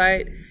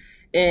website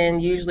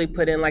and usually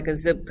put in like a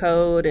zip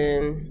code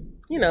and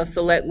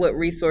select what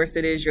resource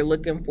it is you're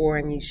looking for,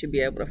 and you should be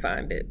able to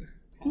find it.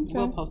 Okay.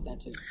 We'll post that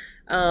too.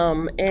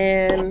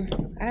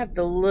 And I have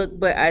to look,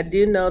 but I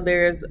do know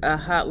there's a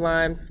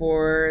hotline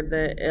for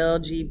the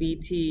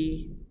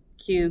LGBT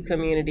LGBTQ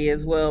community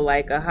as well,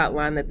 like a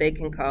hotline that they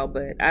can call,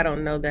 but I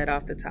don't know that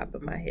off the top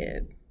of my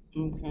head.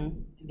 Okay.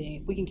 And then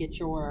if we can get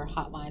your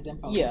hotlines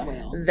info Yeah. as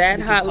well. That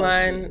we can post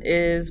hotline it.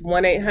 is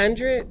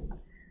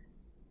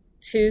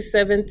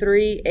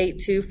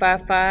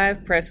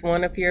 1-800-273-8255. Press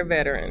 1 if you're a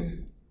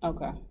veteran.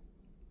 Okay.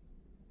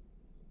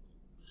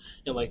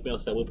 And like Mel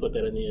said, we'll put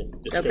that in the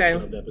description Okay.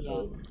 of the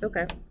episode.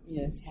 Okay.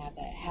 Yes. Have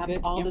that. Have Good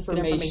all this good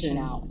information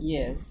out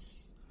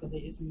Yes. because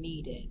it is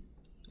needed.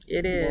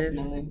 It is.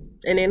 Definitely.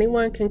 And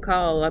anyone can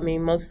call. I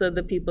mean, most of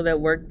the people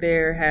that work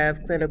there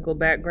have clinical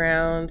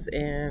backgrounds,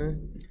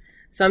 and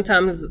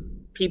sometimes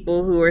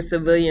people who are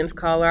civilians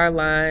call our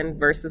line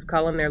versus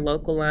calling their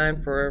local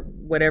line for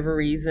whatever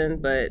reason,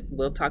 but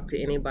we'll talk to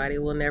anybody.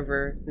 We'll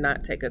never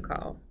not take a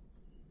call.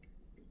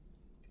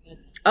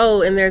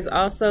 Oh, and there's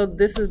also,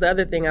 this is the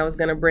other thing I was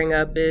going to bring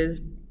up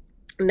is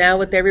now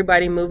with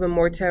everybody moving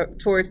more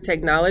towards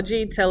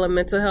technology,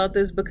 telemental health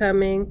is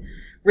becoming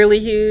really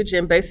huge.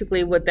 And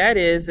basically what that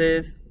is,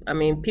 I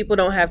mean, people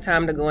don't have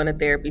time to go into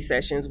therapy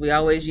sessions. We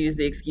always use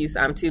the excuse,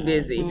 I'm too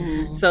busy.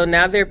 Mm-hmm. So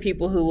now there are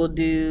people who will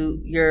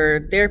do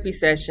your therapy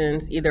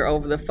sessions either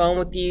over the phone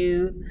with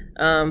you,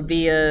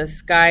 via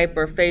Skype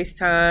or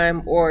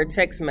FaceTime or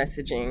text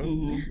messaging.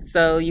 Mm-hmm.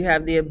 So you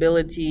have the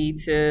ability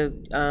to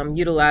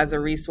utilize a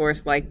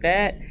resource like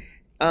that.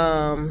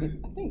 I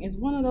think it's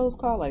one of those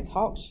called like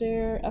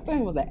TalkShare. I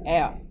think it was an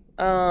app.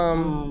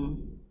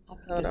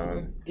 Hold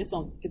on. It's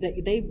on.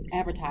 They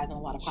advertise on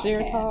a lot of podcasts.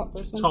 Share Talk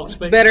or something.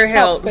 Talkspace.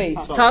 BetterHelp.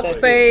 Talkspace.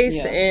 Talkspace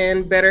Yeah.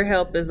 and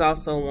BetterHelp is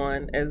also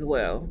one as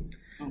well.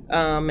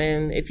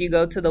 And if you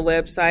go to the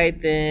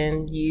website,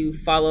 then you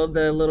follow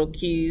the little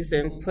cues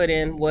and put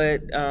in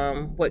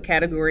what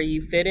category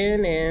you fit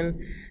in,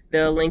 and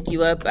they'll link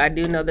you up. I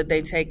do know that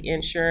they take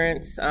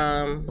insurance.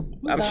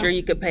 I'm sure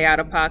you could pay out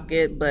of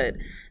pocket, but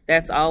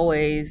that's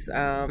always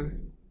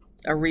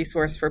a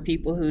resource for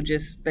people who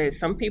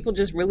some people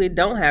just really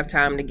don't have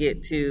time to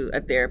get to a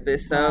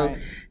therapist. So. Right.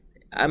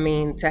 I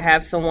mean, to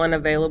have someone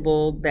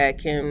available that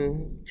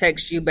can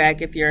text you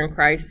back if you're in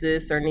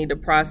crisis or need to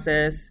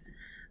process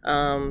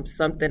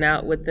something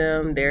out with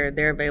them, they're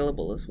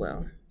available as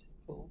well.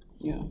 That's cool.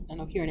 Yeah. I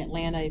know here in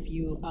Atlanta, if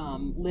you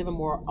live a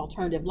more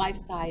alternative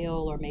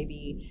lifestyle, or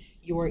maybe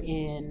you're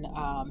in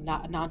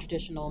not a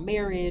non-traditional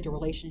marriage or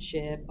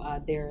relationship,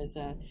 there is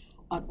a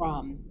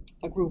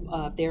group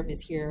of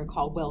therapists here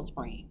called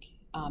Wellspring.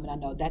 And I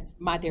know that's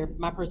my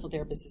personal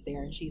therapist is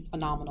there, and she's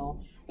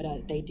phenomenal.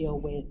 But they deal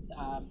with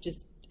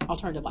just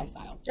alternative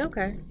lifestyles.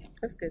 Okay,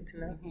 that's good to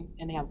know. Mm-hmm.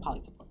 And they have a poly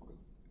support group.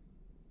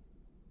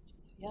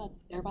 So yeah,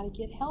 everybody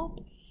get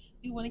help.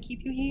 We want to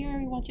keep you here.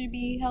 We want you to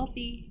be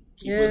healthy.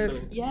 Keep Yes.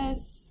 listening.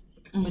 Yes.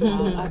 But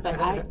I was like,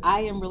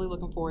 I am really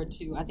looking forward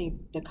to. I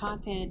think the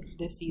content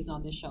this season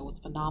on this show was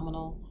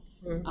phenomenal.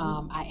 Mm-hmm.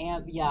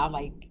 I'm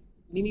like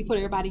Mimi put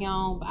everybody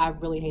on. But I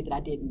really hate that I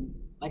didn't.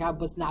 Like, I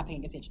was not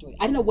paying attention to it.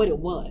 I didn't know what it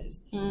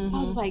was. Mm-hmm. So I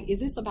was just like, is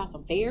this about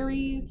some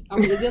fairies? Or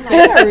is it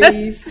like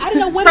Fairies. I didn't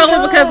know what Probably it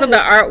was. because of the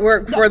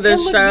artwork for the It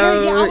looked show.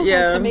 I was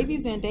yeah. like, so maybe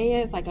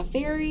Zendaya is like a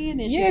fairy, and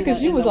then she's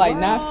Because you was like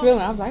not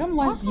feeling. I was like, I'm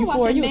watching I'm Euphoria.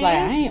 watching You was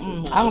like,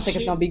 this. I don't think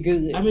it's gonna be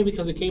good. I mean,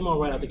 because it came on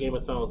right after Game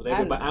of Thrones, and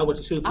everybody, I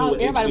was too through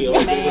with Everybody HBO.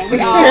 was mad.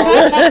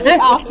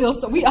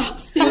 We all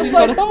still It's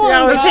like, come on,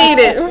 Y'all was guys.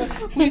 heated.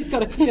 we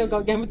gotta still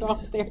go Game of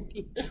Thrones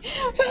therapy.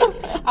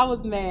 I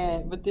was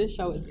mad, but this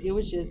show I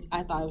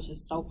thought it was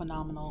just so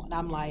phenomenal. And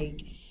I'm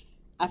like,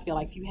 I feel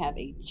like if you have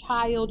a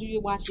child, you need to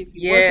watch it. If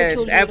you work with Yes, children, you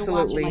need to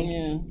absolutely. watch it.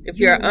 Yeah. If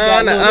you're You got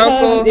aunt, an little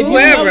uncle, cousins, if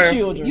whoever. you know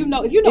children, If you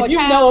know if a you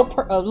child,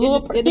 know a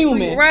little in the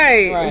human,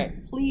 Right.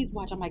 right? please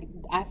watch. I'm like,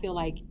 I feel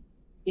like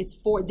this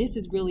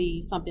is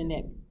really something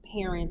that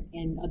parents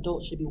and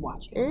adults should be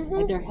watching. Mm-hmm.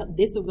 Like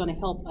this is going to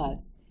help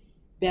us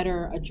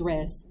better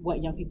address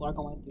what young people are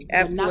going through.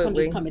 They're not going to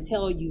Absolutely. just come and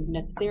tell you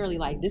necessarily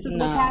like this is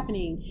No. what's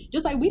happening.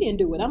 Just like we didn't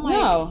do it. I'm like,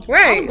 No. I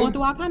Right. was going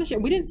through all kind of shit.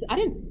 I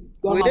didn't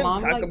go to We my didn't mom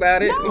talk like,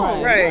 about it. No, Right. we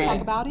didn't Right.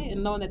 talk about it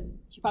and knowing that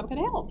she probably could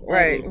have helped.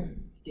 Right.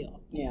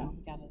 Still, Yeah.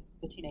 got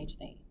the teenage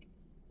thing,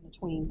 the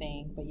tween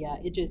thing. But yeah,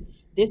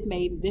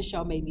 this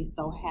show made me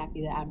so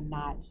happy that I'm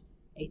not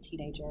a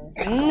teenager.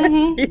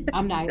 Mm-hmm.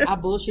 I'm not. I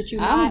bullshit you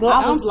I'm not.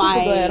 I I'm was super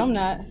like, glad I'm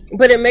not.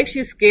 But it makes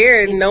you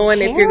scared It's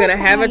knowing if you're going to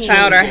have a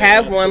child or terrifying.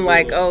 have Yeah, one,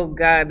 like, absolutely. oh,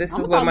 God, this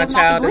I'm is what my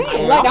child is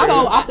going Like, I'm through.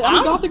 going off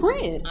I'm- off the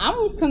grid. I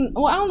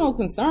don't know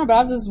concerned, but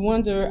I just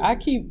wonder. I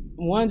keep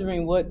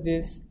wondering what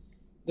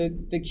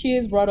the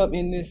kids brought up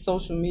in this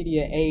social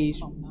media age.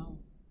 Oh no.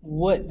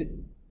 What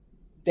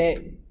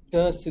that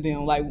does to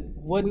them? Like,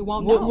 what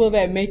won't what know. will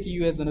that make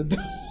you as an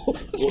adult?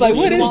 It's We'll like, see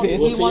what in- is this?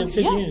 We'll see in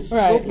 10 Yeah. years.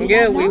 Right.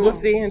 Yeah, won't we know. will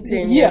see in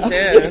 10 Yeah.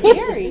 years. It's Yeah.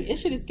 scary.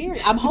 This shit is scary.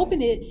 I'm hoping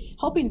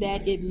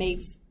that it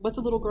makes what's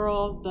the little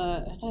girl,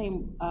 her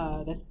name,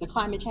 that's the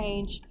climate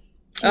change.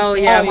 Oh,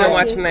 yeah, I've Oh, been yeah.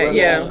 watching that. Greta.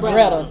 Yeah.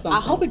 Greta or something.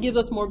 I hope it gives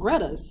us more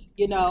Gretas.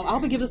 I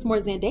hope it gives us more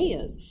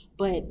Zendayas.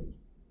 But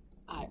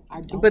I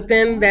don't. But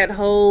then the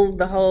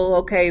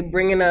whole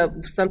bringing up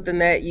something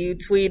that you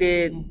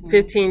tweeted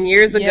 15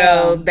 years ago,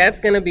 Yeah. that's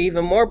going to be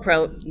even more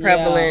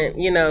prevalent,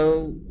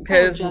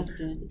 because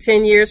Justin.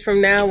 10 years from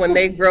now when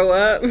they grow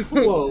up,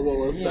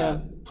 Whoa, stop. Yeah.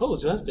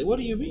 Co-adjusted? What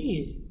do you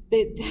mean?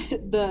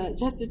 The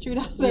Justin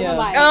Trudeau, they Yeah. were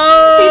like,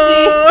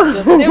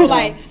 Oh. they were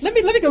like, let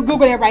me go Google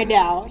that right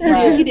now.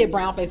 He did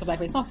brown face and black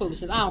face, some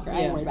foolishness. I don't care. I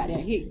ain't worried about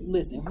that.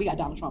 Listen, we got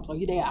Donald Trump, so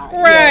he there. All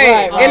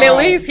Right. right. And at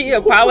least he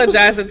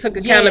apologized and took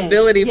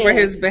accountability for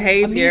his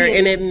behavior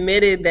and Immediately.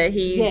 admitted that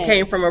he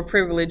came from a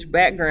privileged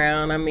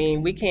background. I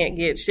mean, we can't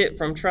get shit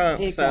from Trump.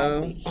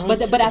 Exactly. So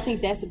But I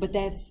think that's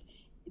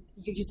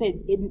you said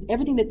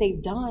everything that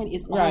they've done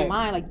is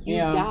online. Like you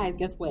guys,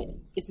 guess what?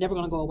 It's never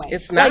going to go away.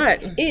 it's not.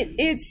 Like,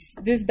 it's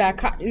this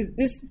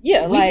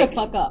we could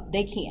fuck up.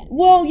 They can't.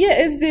 Well,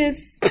 it's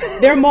this.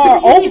 They're more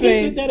He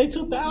did open. that in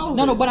 2000.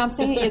 No. What I'm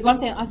saying is, I'm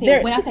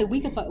saying when I say we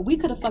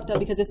could have fucked up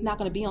because it's not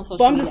going to be on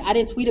social media. I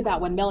didn't tweet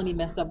about when Melanie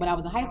messed up when I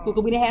was in high school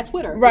because we didn't have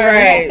Twitter. Right. We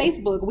didn't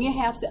have Facebook. We didn't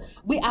have.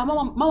 My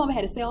mom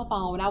had a cell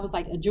phone when I was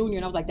like a junior,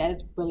 and I was like, that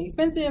is really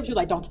expensive. She was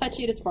like, don't touch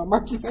it. It's for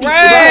emergency.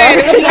 Right.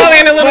 It's all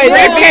in a little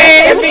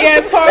briefcase. Big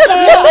ass car phone.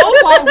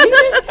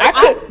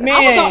 Yeah,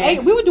 I was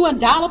like, we were doing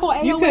dialable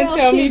AOL. You couldn't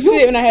tell me shit.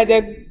 shit when I had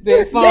that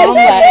phone. I'm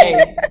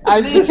like, I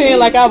was pretending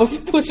like I was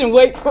pushing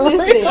weight for real.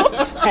 Listen, so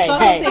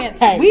I'm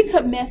saying we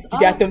could mess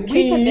up. got them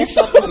we could mess keys.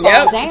 up and fall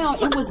Yep.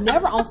 down. It was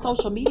never on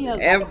social media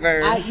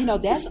Ever.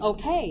 that's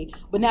okay.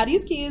 But now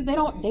these kids, they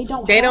don't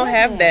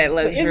have that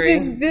luxury.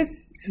 It's this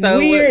So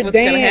weird what's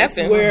gonna dance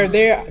happen? where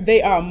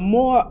they are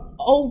more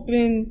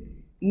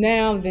open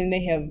now than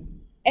they have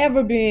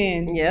ever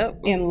been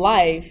in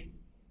life.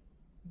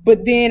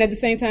 But then at the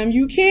same time,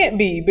 you can't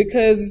be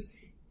because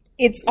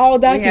it's all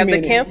documented. We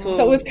have the cancel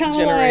so it's kind of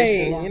like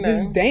generation,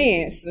 this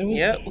dance.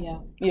 Yeah.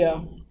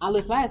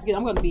 Listen,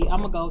 I'm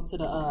gonna go to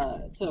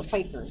the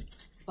Quakers.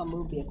 So I'm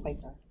gonna be a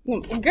Quaker.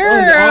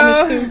 Girl.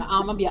 Amish too.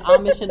 I'm gonna be an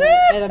Amish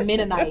and a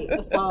Mennonite.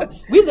 So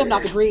we living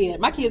off the grid.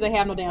 My kids ain't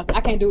have no damn.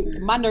 I can't do.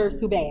 My nerves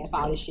too bad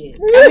for all this shit.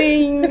 I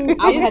mean,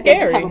 I would it's have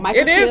scary. to have a microchip.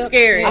 It is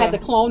scary. I had to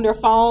clone their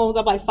phones.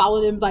 I'm like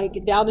following them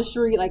like down the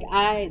street. Like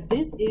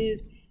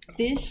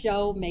this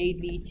show made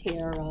me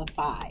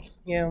terrified.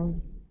 Yeah.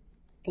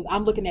 Because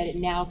I'm looking at it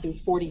now through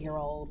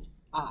 40-year-old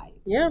eyes.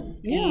 Yeah.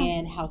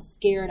 And how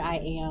scared I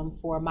am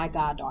for my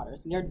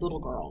goddaughters and their little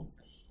girls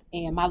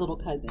and my little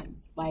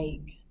cousins.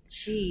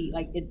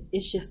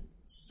 It's just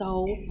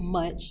so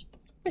much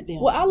for them.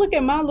 Well, I look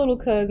at my little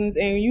cousins,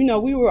 and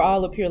we were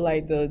all up here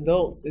like the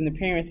adults, and the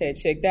parents had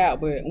checked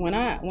out. But when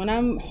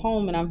I'm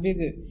home and I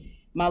visit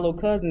my little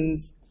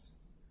cousins,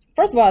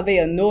 first of all, they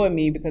annoy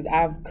me because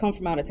I've come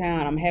from out of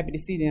town. I'm happy to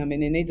see them,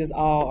 and then they just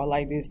all are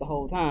like this the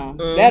whole time.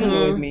 Mm-hmm. That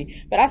annoys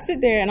me. But I sit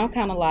there and I'm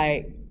kind of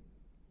like,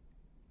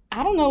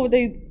 I don't know what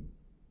they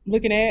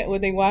looking at,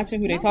 what they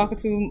watching, who they talking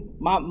to.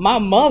 My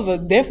mother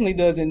definitely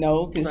doesn't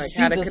know because she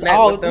just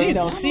all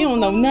she don't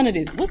know none of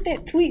this. What's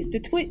that tweet? The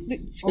tweet.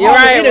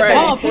 Right.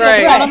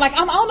 I'm like,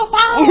 I'm on the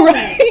phone.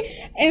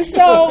 Right. And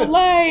so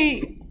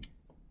like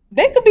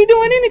they could be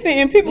doing anything,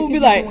 and people would be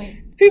like,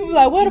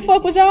 where the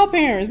fuck was y'all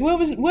parents? Where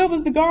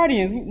was the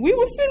guardians? We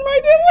was sitting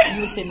right there.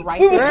 You were sitting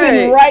right. We were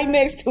sitting right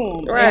next to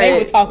them, and they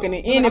were talking to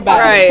anybody.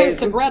 Right.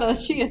 To Greta,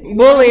 she is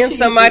bullying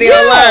somebody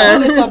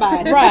online. Bullying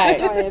somebody. Right.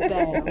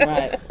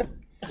 Right.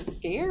 It's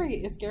scary.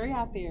 It's scary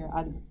out there.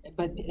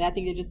 But I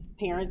think they're just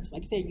parents.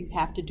 Like I said, you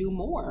have to do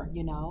more.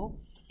 You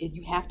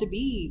have to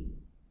be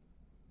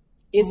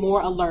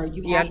more alert.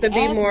 You have to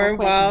be more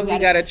involved. You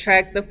got to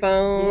track the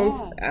phones.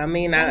 Yeah. I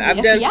mean,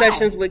 I've done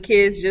sessions with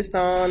kids just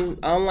on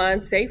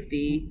online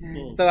safety.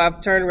 Mm-hmm. So I've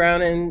turned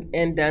around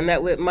and done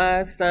that with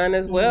my son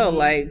as well.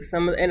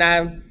 Mm-hmm. And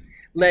I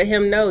let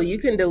him know you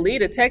can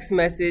delete a text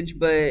message,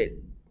 but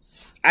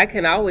I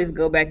can always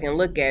go back and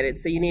look at it.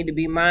 So you need to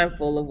be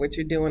mindful of what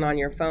you're doing on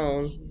your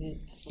phone.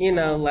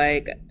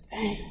 Like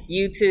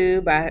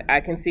YouTube,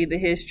 I can see the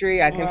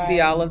history. I can see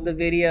all of the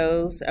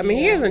videos. I mean,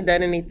 he hasn't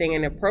done anything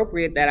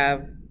inappropriate that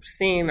I've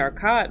seen or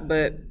caught,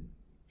 but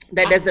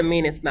that doesn't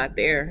mean it's not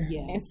there.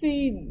 Yeah. And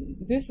see,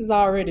 this is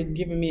already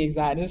giving me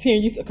anxiety. Just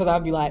hearing you, because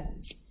I'll be like,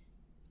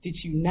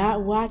 did you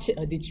not watch it,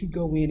 or did you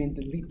go in and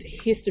delete the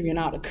history and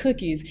all the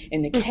cookies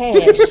and the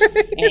cache?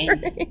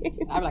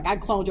 And I'm like, I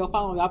cloned your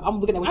phone. I'm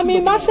looking at what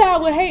my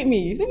child would hate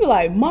me. He'd be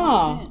like,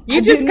 Mom,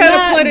 you just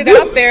gotta put it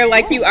out there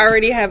like you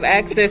already have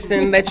access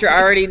and that you're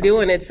already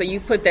doing it. So you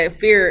put that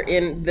fear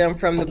in them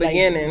from the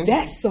beginning.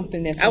 That's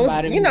something that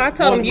somebody I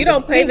told them, you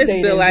don't pay this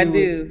bill, I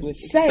do. Would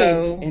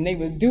say, and they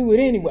would do it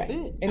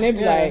anyway. And they'd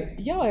be like,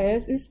 your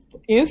ass is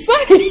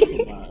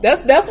insane.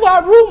 That's why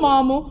Rue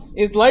Mama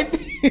is like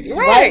this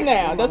right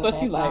now. That's what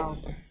she like.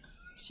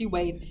 She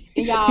waits.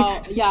 And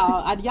y'all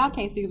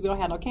can't see because we don't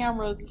have no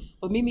cameras.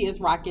 But Mimi is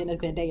rocking a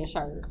Zendaya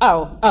shirt.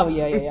 Oh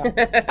yeah.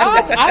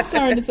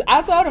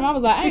 I told him, I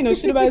was like, I ain't know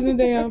shit about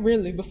Zendaya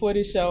really before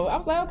this show. I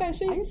was like, okay,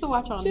 I used to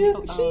watch her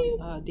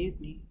on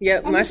Disney.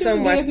 Yep, my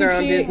son watched her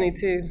on Disney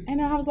too. And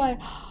I was like,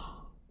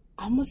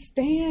 I'm a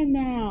stan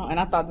now. And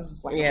I thought this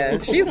was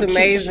like, she's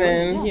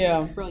amazing. Yeah,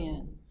 she's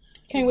brilliant.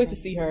 Can't wait to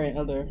see her in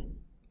other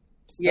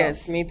stuff.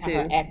 Yes, me too.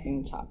 Her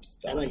acting chops.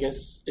 And I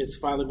guess it's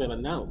finally been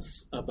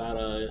announced about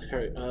her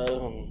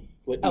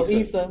with Issa. Oh,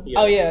 Issa. Yeah.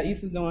 Oh yeah,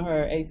 Issa's doing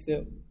her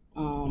ASIP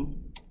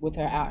with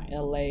her out in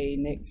LA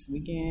next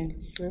weekend.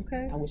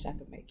 Okay. I wish I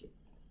could make it,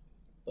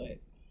 but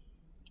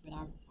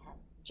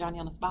Johnny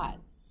on the spot.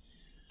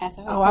 Ask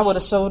her, I would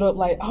have showed up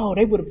like,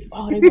 they would have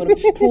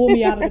pulled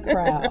me out of the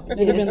crowd.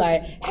 They'd have been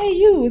like, hey,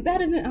 you, is that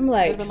isn't? I'm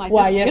like,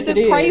 why, yes, get it this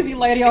is. crazy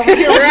lady over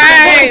here.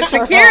 Right,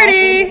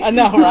 security. I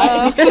know,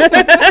 right?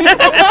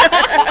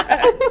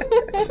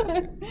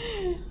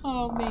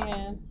 Oh,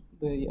 man.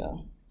 But yeah.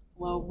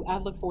 Well, I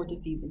look forward to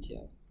season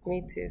 2.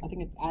 Me too. I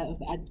think it's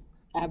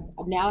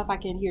now if I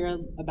can hear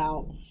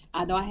about,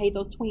 I know I hate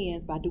those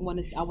twins, but I want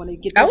to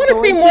get. I want to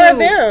see more of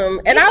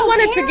them, and I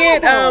wanted to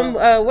get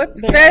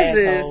what's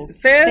Fez's.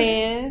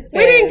 Fez. We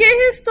didn't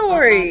get his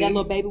story. That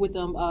little baby with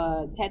them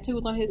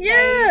tattoos on his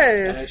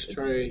face.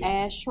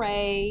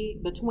 Ashtray,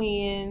 the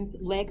twins,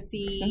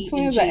 Lexi. The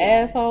twins are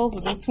assholes,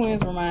 but these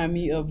twins remind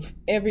me of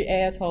every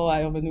asshole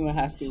I ever knew in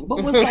high school.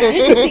 But what's so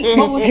interesting?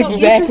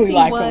 Exactly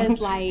like was them.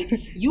 like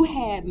you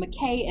had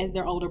McKay as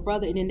their older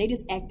brother, and then they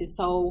just acted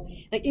so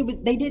like it was.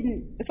 They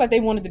didn't. It's like they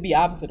wanted to be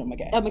opposite of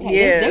McKay.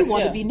 Yes. They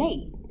wanted to be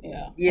Nate.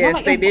 Yeah. Yes,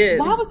 like, they did.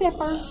 Why was that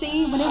first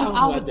scene when they was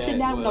all sitting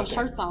down with no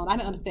shirts on? I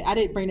didn't understand. I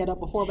didn't bring that up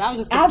before, but I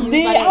was just confused.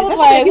 I was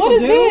like, what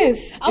is this?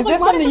 Is that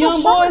something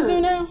young boys do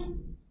now?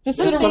 Just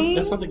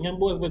that's something young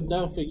boys been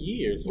done for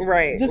years.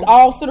 Right. Just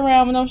all sit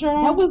around with no shirt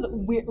on? That was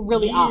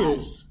really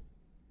odd.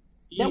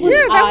 That was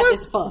odd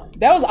as fuck.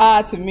 That was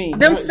odd to me.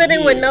 Them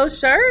sitting with no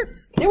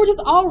shirts? They were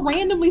just all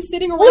randomly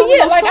sitting around with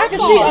no like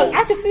shirts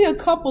I could see a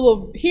couple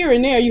of here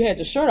and there you had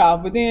your shirt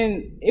off, but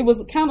then it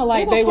was kind of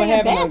like they were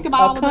having a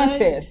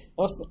contest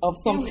of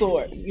some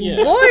sort.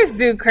 Yeah. Boys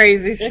do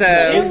crazy stuff.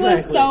 It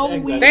was so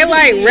weird. They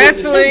like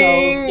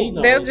wrestling.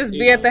 They'll just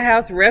be at the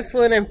house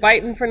wrestling and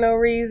fighting for no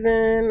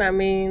reason. I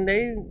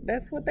mean,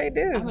 that's what they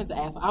do. I meant to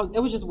ask. It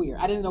was just weird.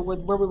 I didn't know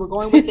where we were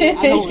going with it.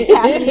 I know what was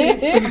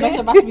happening. I'm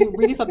about to be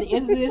reading something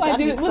into this.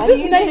 Was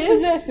this Nate's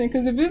suggestion?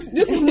 Because if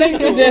this was Nate's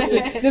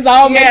suggestion, this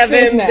all makes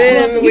sense now.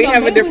 Then we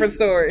have a different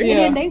story. And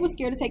then Nate was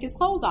scared to take his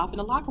clothes off in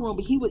the locker room,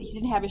 but he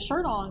didn't have his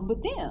shirt on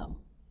with them.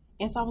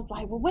 And so I was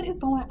like, well, what is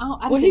going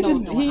on?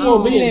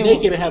 Being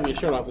naked and having your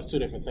shirt off is two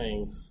different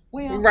things.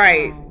 Well,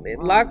 right.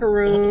 Locker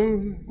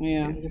room.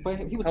 Yeah.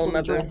 He was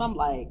fully dressed. I'm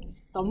like,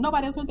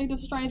 nobody else going to think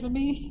this is strange with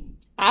me.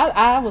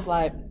 I was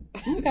like,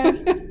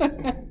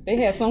 okay. They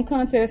had some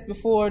contest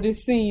before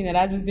this scene that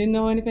I just didn't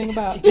know anything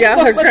about. Y'all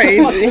are crazy.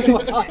 I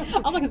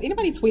was like, is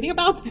anybody tweeting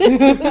about this?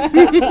 What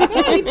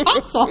have you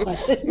tops on?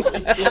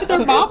 Did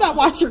their mom not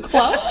wash your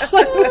clothes?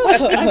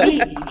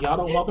 Y'all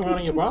don't walk around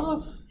in your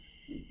bras?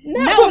 No,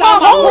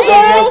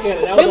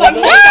 we're like,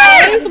 hey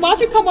guys, why don't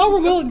you come over?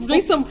 We'll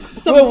drink some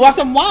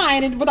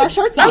wine and with our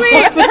shirts on. I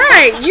mean,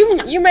 right?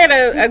 You made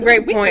a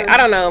great point. I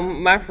don't know,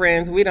 my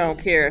friends, we don't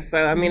care.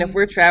 So I mean, if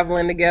we're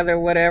traveling together,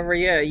 whatever,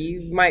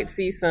 you might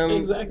see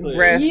some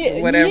breasts,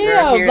 whatever.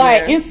 Yeah,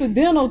 like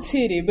incidental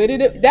titty, but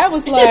that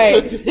was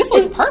like this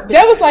was purpose.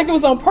 That was like it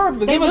was on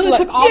purpose. They literally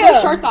took all their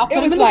shirts off,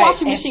 put them in the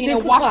washing machine,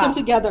 and washed them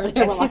together.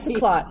 At 6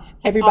 o'clock,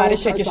 everybody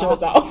take your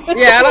shirts off.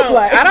 Yeah,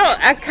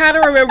 I kind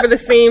of remember the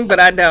scene, but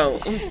I don't.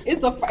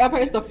 It's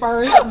the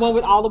first one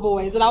with all the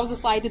boys, and I was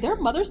just like, did their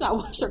mothers not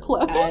wash their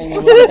clothes?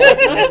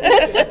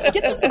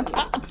 Get them some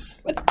tops,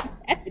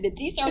 the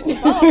t-shirt,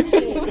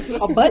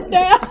 a button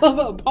down,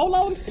 a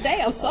polo,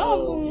 damn,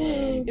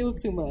 something. It was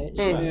too much.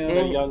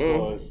 The young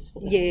boys.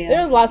 Yeah,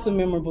 there's lots of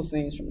memorable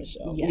scenes from the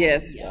show.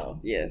 Yes.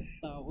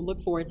 So we'll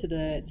look forward to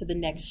the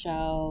next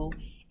show.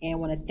 And I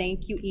want to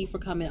thank you, E, for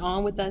coming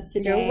on with us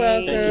today. You're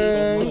welcome. Thank you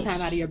so much. Took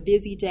time out of your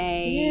busy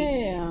day.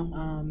 Yeah.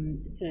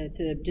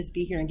 To just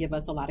be here and give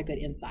us a lot of good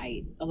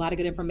insight, a lot of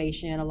good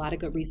information, a lot of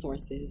good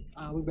resources.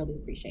 We really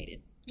appreciate it.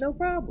 No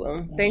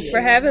problem. Thanks for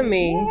having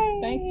me.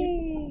 Yay. Thank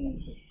you.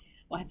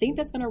 Well, I think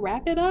that's going to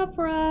wrap it up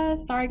for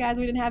us. Sorry, guys,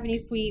 we didn't have any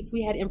sweets.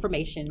 We had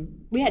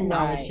information. We had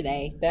knowledge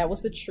today. That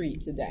was the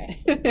treat today.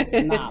 It's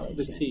knowledge.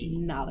 The tea.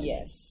 Knowledge.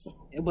 Yes.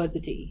 It was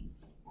the tea.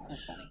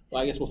 That's funny.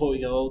 Well, I guess before we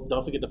go,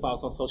 don't forget to follow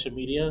us on social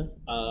media.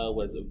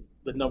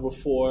 The number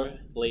 4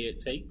 Layered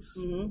Takes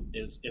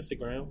is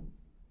Instagram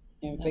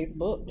and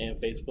Facebook.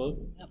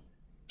 Yep.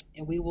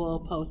 And we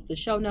will post the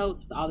show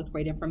notes with all this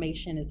great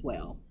information as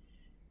well,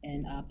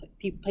 and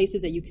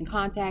places that you can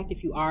contact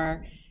if you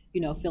are,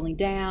 feeling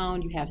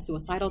down, you have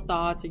suicidal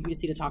thoughts, or you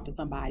just need to talk to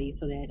somebody,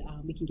 so that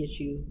we can get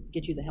you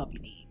the help you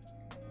need.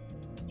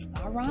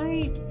 All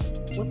right.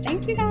 Well,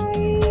 thank you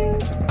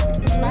guys.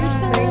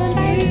 Bye.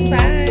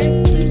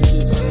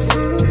 Bye.